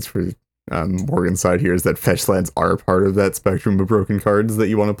the arguments for Morgan's side here is that fetch lands are part of that spectrum of broken cards that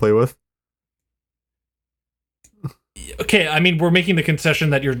you want to play with. Okay, I mean, we're making the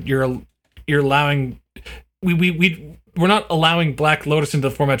concession that you're allowing we're not allowing Black Lotus into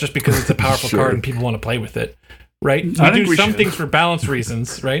the format just because it's a powerful Sure. card and people want to play with it, right? We I think do we some should. things for balance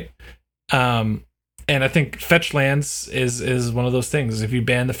reasons, right? And I think fetch lands is one of those things. If you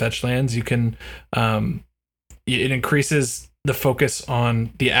ban the fetch lands, you can it increases the focus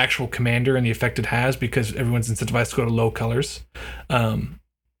on the actual commander and the effect it has because everyone's incentivized to go to low colors. And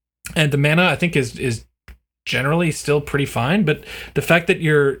the mana I think is generally still pretty fine, but the fact that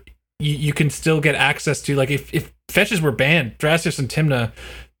you can still get access to, like, if fetches were banned, Drastius and Tymna,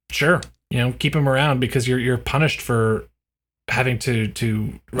 sure, keep them around because you're punished for having to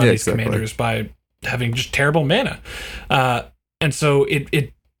run these exactly. commanders by having just terrible mana, and so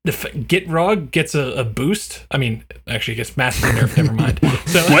Gitrog gets a boost. I mean, actually, it gets massively nerfed. Never mind.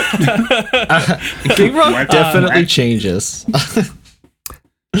 So What? Gitrog definitely changes.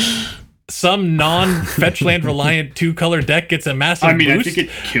 some non-fetch land reliant 2-color deck gets a massive I mean, boost. I think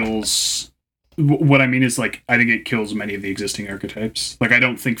it kills. What I mean is, like, I think it kills many of the existing archetypes. Like, I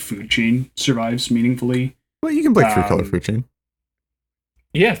don't think Food Chain survives meaningfully. Well, you can play 3-color food chain.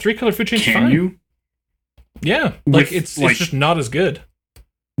 Yeah, 3-color food chain's Can fine. you? Yeah, like With, it's like- just not as good.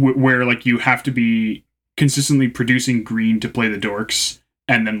 Where, like, you have to be consistently producing green to play the dorks,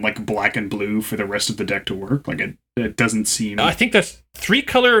 and then, like, black and blue for the rest of the deck to work. Like, it doesn't seem. I think that's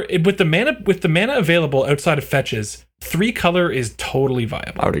 3-color with the mana available outside of fetches. 3-color is totally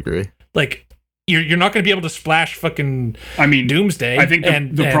viable. I would agree. Like, you're not going to be able to splash fucking I mean, Doomsday. I think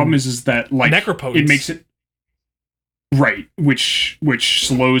the problem is that, like, Necropotence. it makes it right, which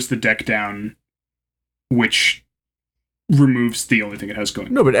slows the deck down, which removes the only thing it has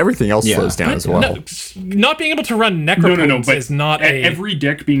going. No, but everything else Yeah. slows down as well. No, not being able to run Necropotence but is not Every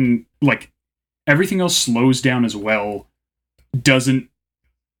deck being, like, everything else slows down as well doesn't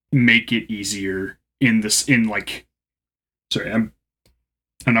make it easier sorry, I'm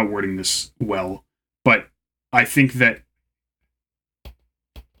not wording this well, but I think that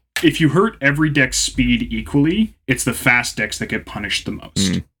if you hurt every deck's speed equally, it's the fast decks that get punished the most.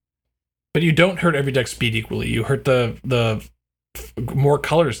 Mm. But you don't hurt every deck speed equally. You hurt the more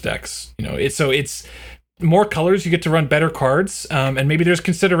colors decks. It's more colors. You get to run better cards, and maybe there's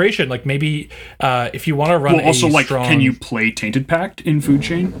consideration. Like maybe if you want to run Well, also, a like, strong... can you play Tainted Pact in Food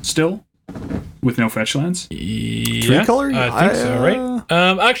Chain still with no fetch lands? Yeah, 3-color? I think so, right?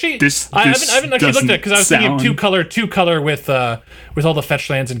 Actually, I haven't actually looked at it because I was thinking of 2-color with all the fetch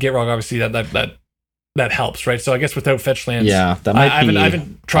lands and Gitrog. Obviously, that helps, right? So I guess without fetch lands, Yeah, that might I be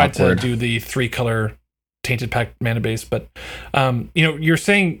haven't tried awkward. to do the 3-color tainted pact mana base. But you're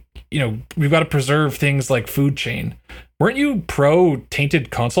saying we've got to preserve things like food chain. Weren't you pro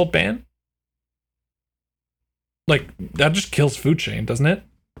tainted consult ban? Like that just kills food chain, doesn't it?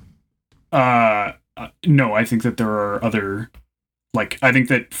 No, I think that there are other, like, I think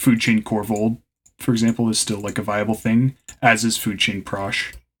that food chain Corvold, for example, is still like a viable thing, as is food chain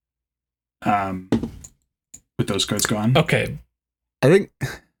Prosh. With those cards gone. Okay. I think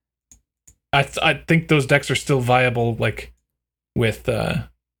I think those decks are still viable, like with the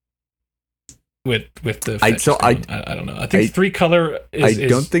fetch thing. I don't know. I think 3-color is. I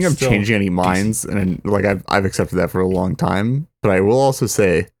don't think I'm still changing any minds, and like I've accepted that for a long time. But I will also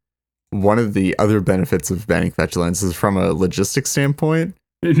say one of the other benefits of banning fetch lands is from a logistics standpoint.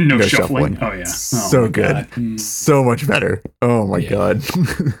 No shuffling. Oh yeah, so good, so much better. Oh my god,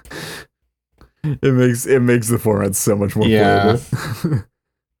 it makes the format so much more playable.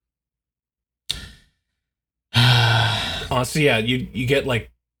 Honestly, yeah, you get like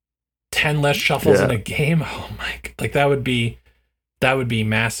 10 less shuffles in a game. Oh my, like that would be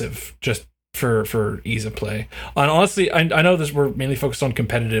massive just for ease of play. And honestly, I know this, we're mainly focused on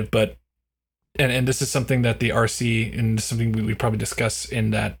competitive, but and this is something that the RC, and this is something we probably discuss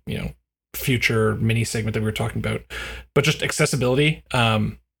in that future mini segment that we were talking about, but just accessibility,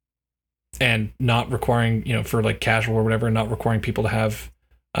 and not requiring for like casual or whatever, not requiring people to have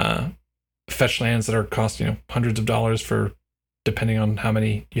fetch lands that are cost hundreds of dollars for, depending on how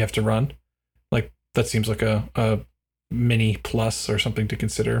many you have to run. Like that seems like a mini plus or something to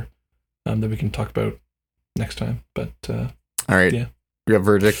consider, that we can talk about next time. But all right, yeah, we have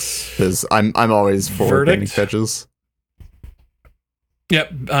verdicts, because I'm always for banning fetches.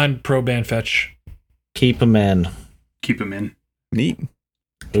 Yep, I'm pro ban fetch. Keep them in. Neat.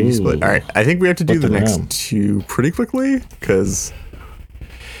 Split. All right, I think we have to do the next two pretty quickly, because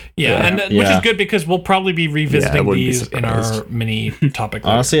which is good, because we'll probably be revisiting these in our mini topic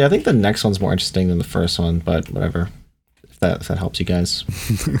later. Honestly, I think the next one's more interesting than the first one, but whatever. If that helps you guys.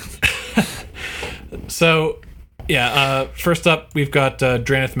 So, first up, we've got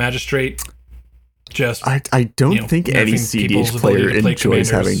Drannith Magistrate. Just I don't think any CDH player enjoys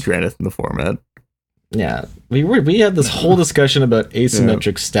having Drannith in the format. Yeah, we had this whole discussion about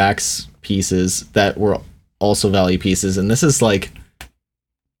asymmetric stacks pieces that were also value pieces, and this is like,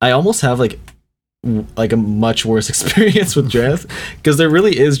 I almost have like a much worse experience with Drannith, because there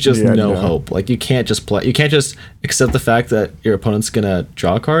really is just no hope. Like you can't just accept the fact that your opponent's gonna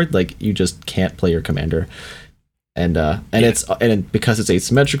draw a card. Like you just can't play your commander, and because it's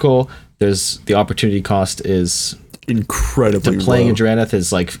asymmetrical, there's the opportunity cost is incredibly to playing low. a Drannith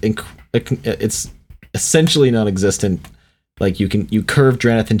is like it's essentially non-existent. Like you curve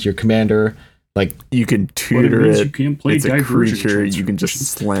Drannith into your commander. Like you can tutor it. You can play it's a creature. You can just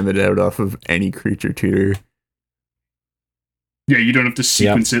slam it out off of any creature tutor. Yeah, you don't have to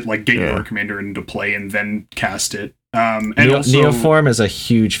sequence it, like get your commander into play and then cast it. And also, Neoform is a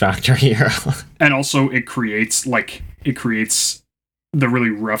huge factor here. And also it creates the really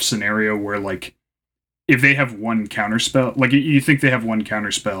rough scenario where, like, if they have one counterspell, like you think they have one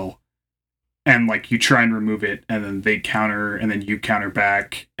counterspell, and like you try and remove it, and then they counter, and then you counter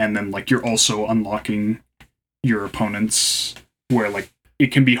back, and then like you're also unlocking your opponents, where like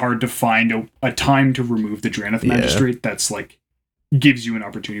it can be hard to find a time to remove the Drannith Magistrate that's like gives you an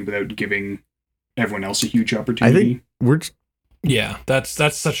opportunity without giving everyone else a huge opportunity. I think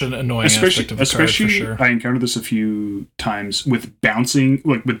that's such an annoying aspect of the card, for sure. I encountered this a few times with bouncing,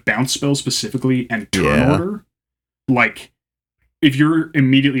 like with bounce spells specifically, and turn order. Like, if you're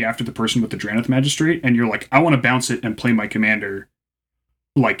immediately after the person with the Drannith Magistrate, and you're like, I want to bounce it and play my commander,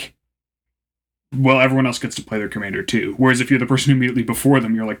 like, well, everyone else gets to play their commander too. Whereas if you're the person immediately before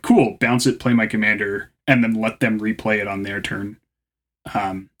them, you're like, cool, bounce it, play my commander, and then let them replay it on their turn.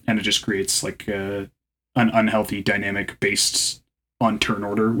 And it just creates like an unhealthy dynamic based on turn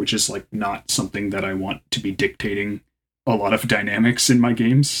order, which is like not something that I want to be dictating a lot of dynamics in my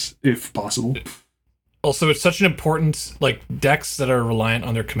games, if possible. Also, it's such an important, like, decks that are reliant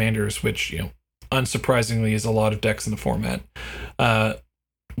on their commanders, which, unsurprisingly is a lot of decks in the format,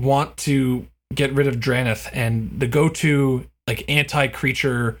 want to get rid of Drannith, and the go-to, like,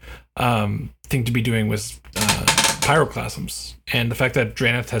 anti-creature thing to be doing was Pyroclasms. And the fact that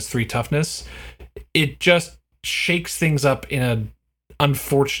Drannith has 3 toughness, it just shakes things up in an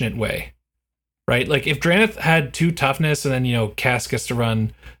unfortunate way, right? Like, if Drannith had 2 toughness, and then, Cass gets to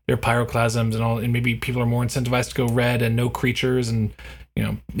run their Pyroclasms and all, and maybe people are more incentivized to go red and no creatures, and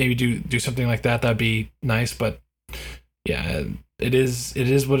maybe do something like that, that'd be nice. But yeah, it is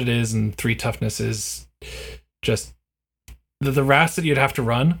what it is, and 3 toughness is just the wrath that you'd have to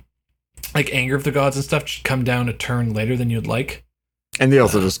run like Anger of the Gods and stuff should come down a turn later than you'd like. And they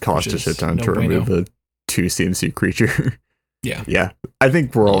also just cost which a is shit ton no to remove bueno. a 2 CMC creature. Yeah. Yeah. I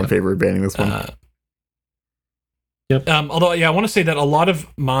think we're all in Yeah. favor of banning this one. Yep. Although, yeah, I want to say that a lot of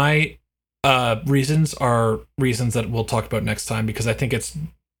my reasons are reasons that we'll talk about next time, because I think it's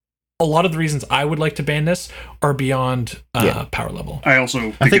a lot of the reasons I would like to ban this are beyond Yeah. power level. I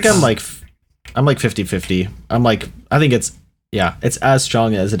also I think it's- I'm like 50-50. I think it's as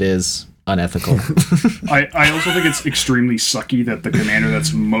strong as it is unethical. I also think it's extremely sucky that the commander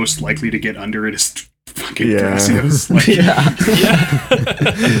that's most likely to get under it is fucking Yeah. Thrasios. Like,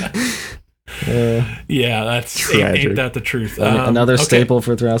 Yeah. Yeah, that's ain't Tragic. that the truth. Another Okay. staple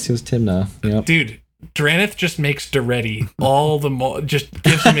for Thrasios Timna. Yep. Dude, Drannith just makes Daretti all the more, just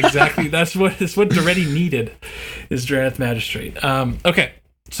gives him exactly, that's what Daretti needed, is Drannith Magistrate. Okay,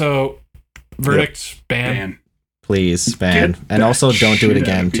 so verdict, ban. man. Please ban, Get and that also don't do it shit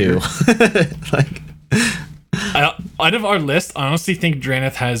again out too. of Like, Out of our list, I honestly think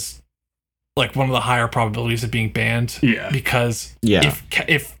Drannith has like one of the higher probabilities of being banned. Yeah. Because yeah,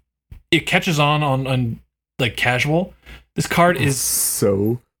 if it catches on like casual, this card is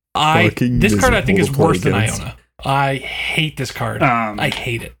so this card I think is miserable to worse than play against. Iona. I hate this card. I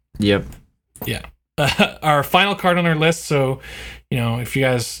hate it. yep. Yeah. Our final card on our list. So, if you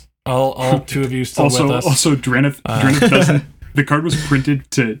guys, all 2 of you still with us. Also, Drannith doesn't. The card was printed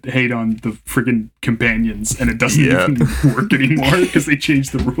to hate on the friggin' companions, and it doesn't Yeah. even work anymore because they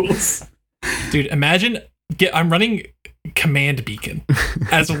changed the rules. Dude, imagine I'm running Command Beacon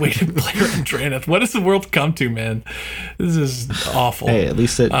as a way to play around Drannith. What does the world come to, man? This is awful. Hey, at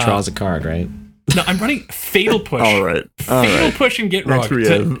least it draws a card, right? No, I'm running Fatal Push. All right. All Fatal right. Push and Get Next Rocked. we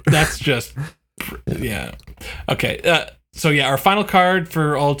have- That's just, yeah. Okay. So yeah, our final card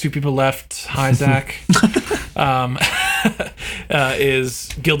for all 2 people left. Hi, Zach. Is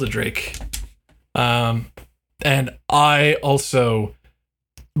Gilded Drake. And I also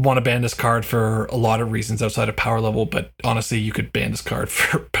want to ban this card for a lot of reasons outside of power level, but honestly, you could ban this card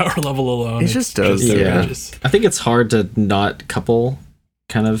for power level alone. It just does, yeah. outrageous. I think it's hard to not couple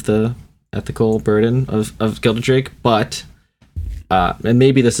kind of the ethical burden of Gilded Drake, but and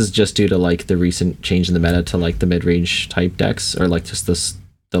maybe this is just due to like the recent change in the meta to like the mid-range type decks, or like just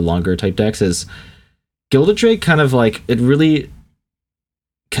the longer type decks, is Gilded Drake kind of like it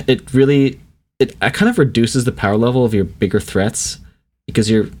kind of reduces the power level of your bigger threats,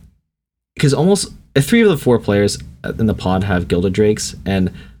 because almost 3 of the 4 players in the pod have Gilded Drakes,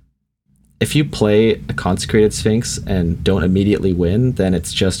 and if you play a Consecrated Sphinx and don't immediately win, then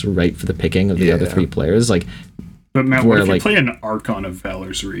it's just right for the picking of the other Yeah. 3 players. Like, But Matt, Where, what if you like- play an Archon of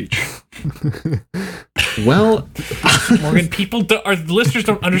Valor's Reach? well, Morgan, our listeners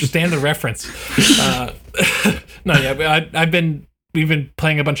don't understand the reference. No, yeah, we've been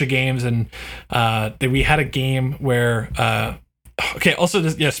playing a bunch of games, and we had a game where okay. Also,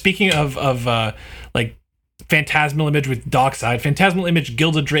 speaking of like Phantasmal Image with Dockside, Phantasmal Image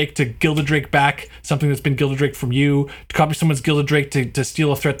Gilded Drake to Gilded Drake back something that's been Gilded Drake from you, to copy someone's Gilded Drake to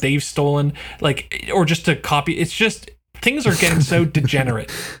steal a threat they've stolen, like, or just to copy. It's just things are getting so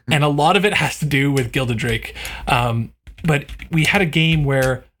degenerate, and a lot of it has to do with Gilded Drake. But we had a game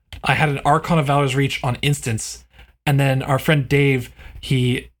where I had an Archon of Valor's Reach on instance, and then our friend Dave,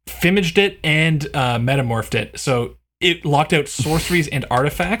 he Fimaged it and metamorphed it, so it locked out sorceries and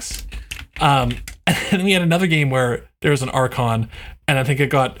artifacts. And then we had another game where there was an Archon, and I think it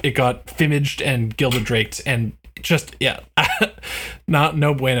got Fimaged and Gilded Draked, and just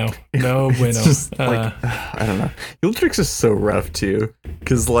no bueno, no bueno. It's just like, I don't know. Gilded Drake's is so rough too,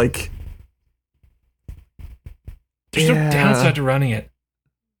 because like there's yeah. no downside to running it.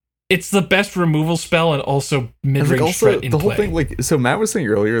 It's the best removal spell and also and, mid-range like, also threat in the whole play. thing, like, so Matt was saying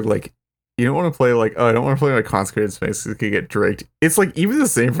earlier, like, you don't want to play like, oh, I don't want to play my Consecrated Sphinx because it could get draked. It's like even the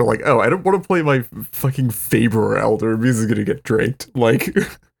same for like, oh, I don't want to play my fucking Faber Elder because it's gonna get draked. Like,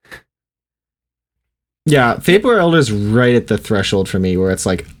 yeah, Fable Elder's right at the threshold for me where it's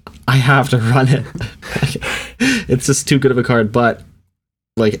like, I have to run it. It's just too good of a card, but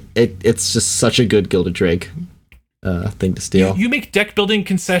like it's just such a good Gilded Drake thing to steal. You make deck building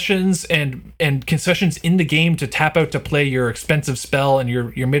concessions and concessions in the game to tap out to play your expensive spell and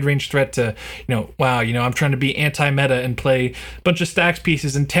your mid-range threat to, I'm trying to be anti-meta and play a bunch of stacks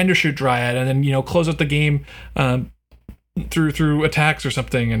pieces and Tendershoot Dryad and then, close out the game through attacks or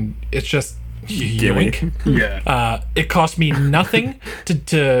something, and it's just yoink. Yeah. It cost me nothing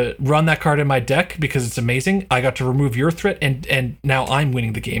to run that card in my deck because it's amazing. I got to remove your threat and now I'm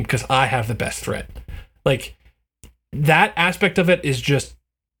winning the game because I have the best threat. Like, that aspect of it is just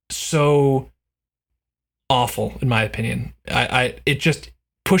so awful in my opinion. It just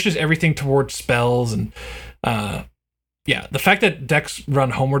pushes everything towards spells and the fact that decks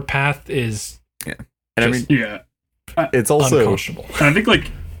run Homeward Path is And I mean, it's also unconscionable. And I think like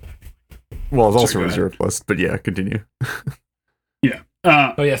well, it's also go ahead. reserve list, but yeah, continue.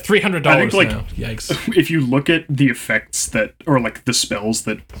 $300 I think, like, now. Yikes. if you look at the effects that, or like the spells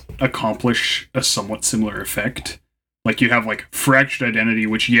that accomplish a somewhat similar effect, like you have like Fractured Identity,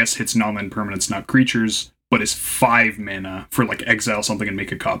 which yes hits non-land permanents, not creatures, but is 5 mana for like exile something and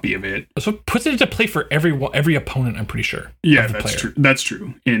make a copy of it. So it puts it into play for every opponent, I'm pretty sure. Yeah, of the that's player. true. That's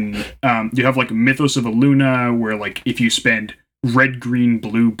true. In you have like Mythos of Aluna, where like if you spend red, green,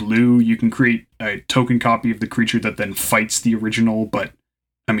 blue, blue, you can create a token copy of the creature that then fights the original, but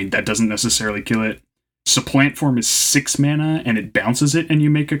I mean that doesn't necessarily kill it. Supplant Form is 6 mana and it bounces it and you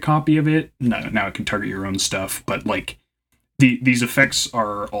make a copy of it. Now it can target your own stuff, but like these effects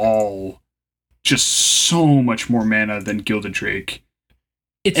are all just so much more mana than Gilded Drake.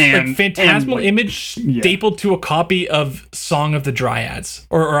 It's And- like Phantasmal and, like, Image yeah. stapled to a copy of Song of the Dryads,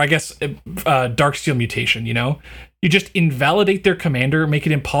 or I guess Darksteel Mutation. You know, you just invalidate their commander, make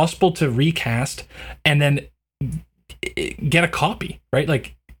it impossible to recast, and then get a copy. Right,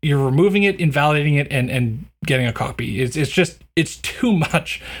 like you're removing it, invalidating it, and getting a copy. It's too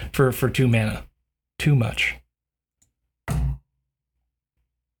much for 2 mana. Too much.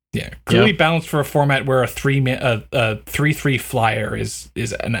 Yeah, clearly balanced for a format where a 3/3 flyer is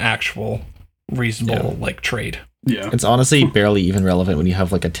an actual reasonable like trade. Yeah. It's honestly barely even relevant when you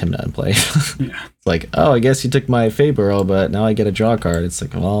have like a Tymna in play. Yeah. It's like, oh, I guess you took my Feyburrow, but now I get a draw card. It's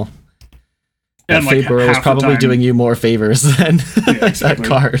like, well, that And, like, Feyburrow is half the probably time- doing you more favors than exactly. that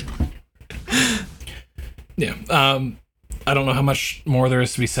card. Yeah. I don't know how much more there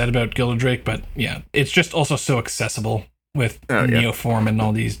is to be said about Gilded Drake, but yeah, it's just also so accessible with Neoform and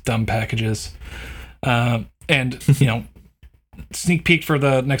all these dumb packages. And you know, sneak peek for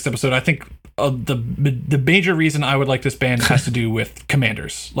the next episode. I think the major reason I would like this ban has to do with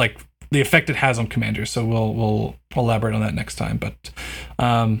commanders, like the effect it has on commanders. So we'll elaborate on that next time. But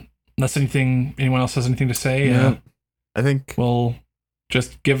unless anyone else has anything to say, I think we'll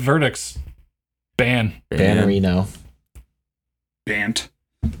just give verdicts. Ban. Bannerino. Bant.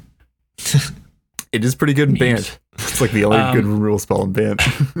 It is pretty good in Memes. Bant. It's like the only good rule spell in Bant.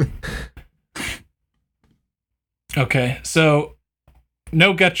 Okay, so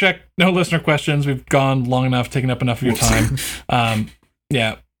no gut check, no listener questions. We've gone long enough, taken up enough of your time.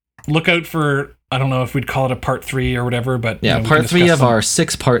 Yeah, look out for, I don't know if we'd call it a part 3 or whatever, but Yeah, we part can 3 discuss of some- our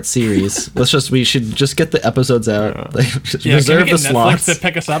 6-part series. We should just get the episodes out. Like, just Yeah, reserve can we the get Netflix slots. to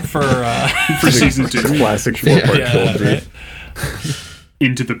pick us up for For season 2. Classic 4-part trilogy. right?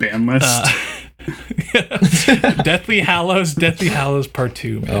 Into the ban list. Deathly Hallows Part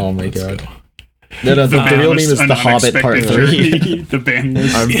 2. Man. Oh my Let's God. go. No, the ban real name list, is an The Hobbit Part unexpected 3. journey, the ban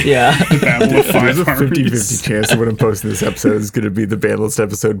list. Yeah. The Battle of There's a Five 50-50 Armies. chance that when I'm posting this episode is going to be the ban list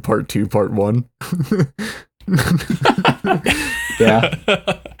episode part 2, part 1. Yeah.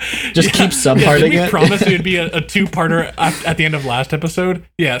 Just keep subparting didn't we it. promise it would be a 2-parter at the end of last episode?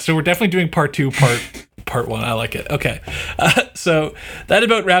 Yeah, so we're definitely doing part 2, part 1. I like it. Okay. So that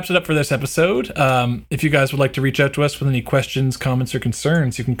about wraps it up for this episode. If you guys would like to reach out to us with any questions, comments, or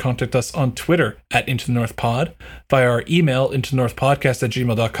concerns, you can contact us on Twitter at Into the North Pod, via our email,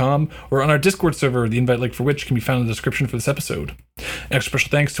 intothenorthpodcast@gmail.com, or on our Discord server, the invite link for which can be found in the description for this episode. An extra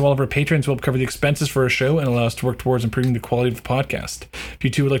special thanks to all of our patrons who help cover the expenses for our show and allow us to work towards improving the quality of the podcast. If you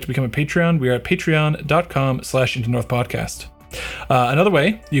too would like to become a Patreon, we are at patreon.com/intonorthpodcast. Another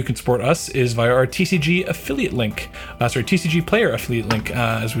way you can support us is via our TCG affiliate link. TCG Player affiliate link,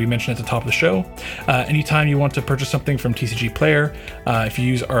 as we mentioned at the top of the show. Anytime you want to purchase something from TCG Player, if you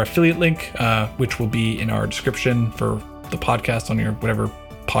use our affiliate link, which will be in our description for the podcast on your whatever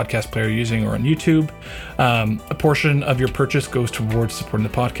podcast player you're using or on YouTube, a portion of your purchase goes towards supporting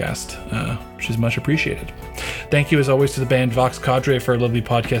the podcast, which is much appreciated. Thank you as always to the band Vox Cadre for our lovely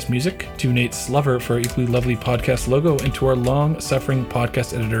podcast music, to Nate Slover for our equally lovely podcast logo, and to our long-suffering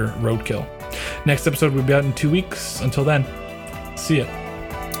podcast editor Roadkill. Next episode will be out in 2 weeks. Until then, see ya.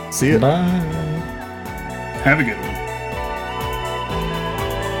 See ya. Bye. Have a good one.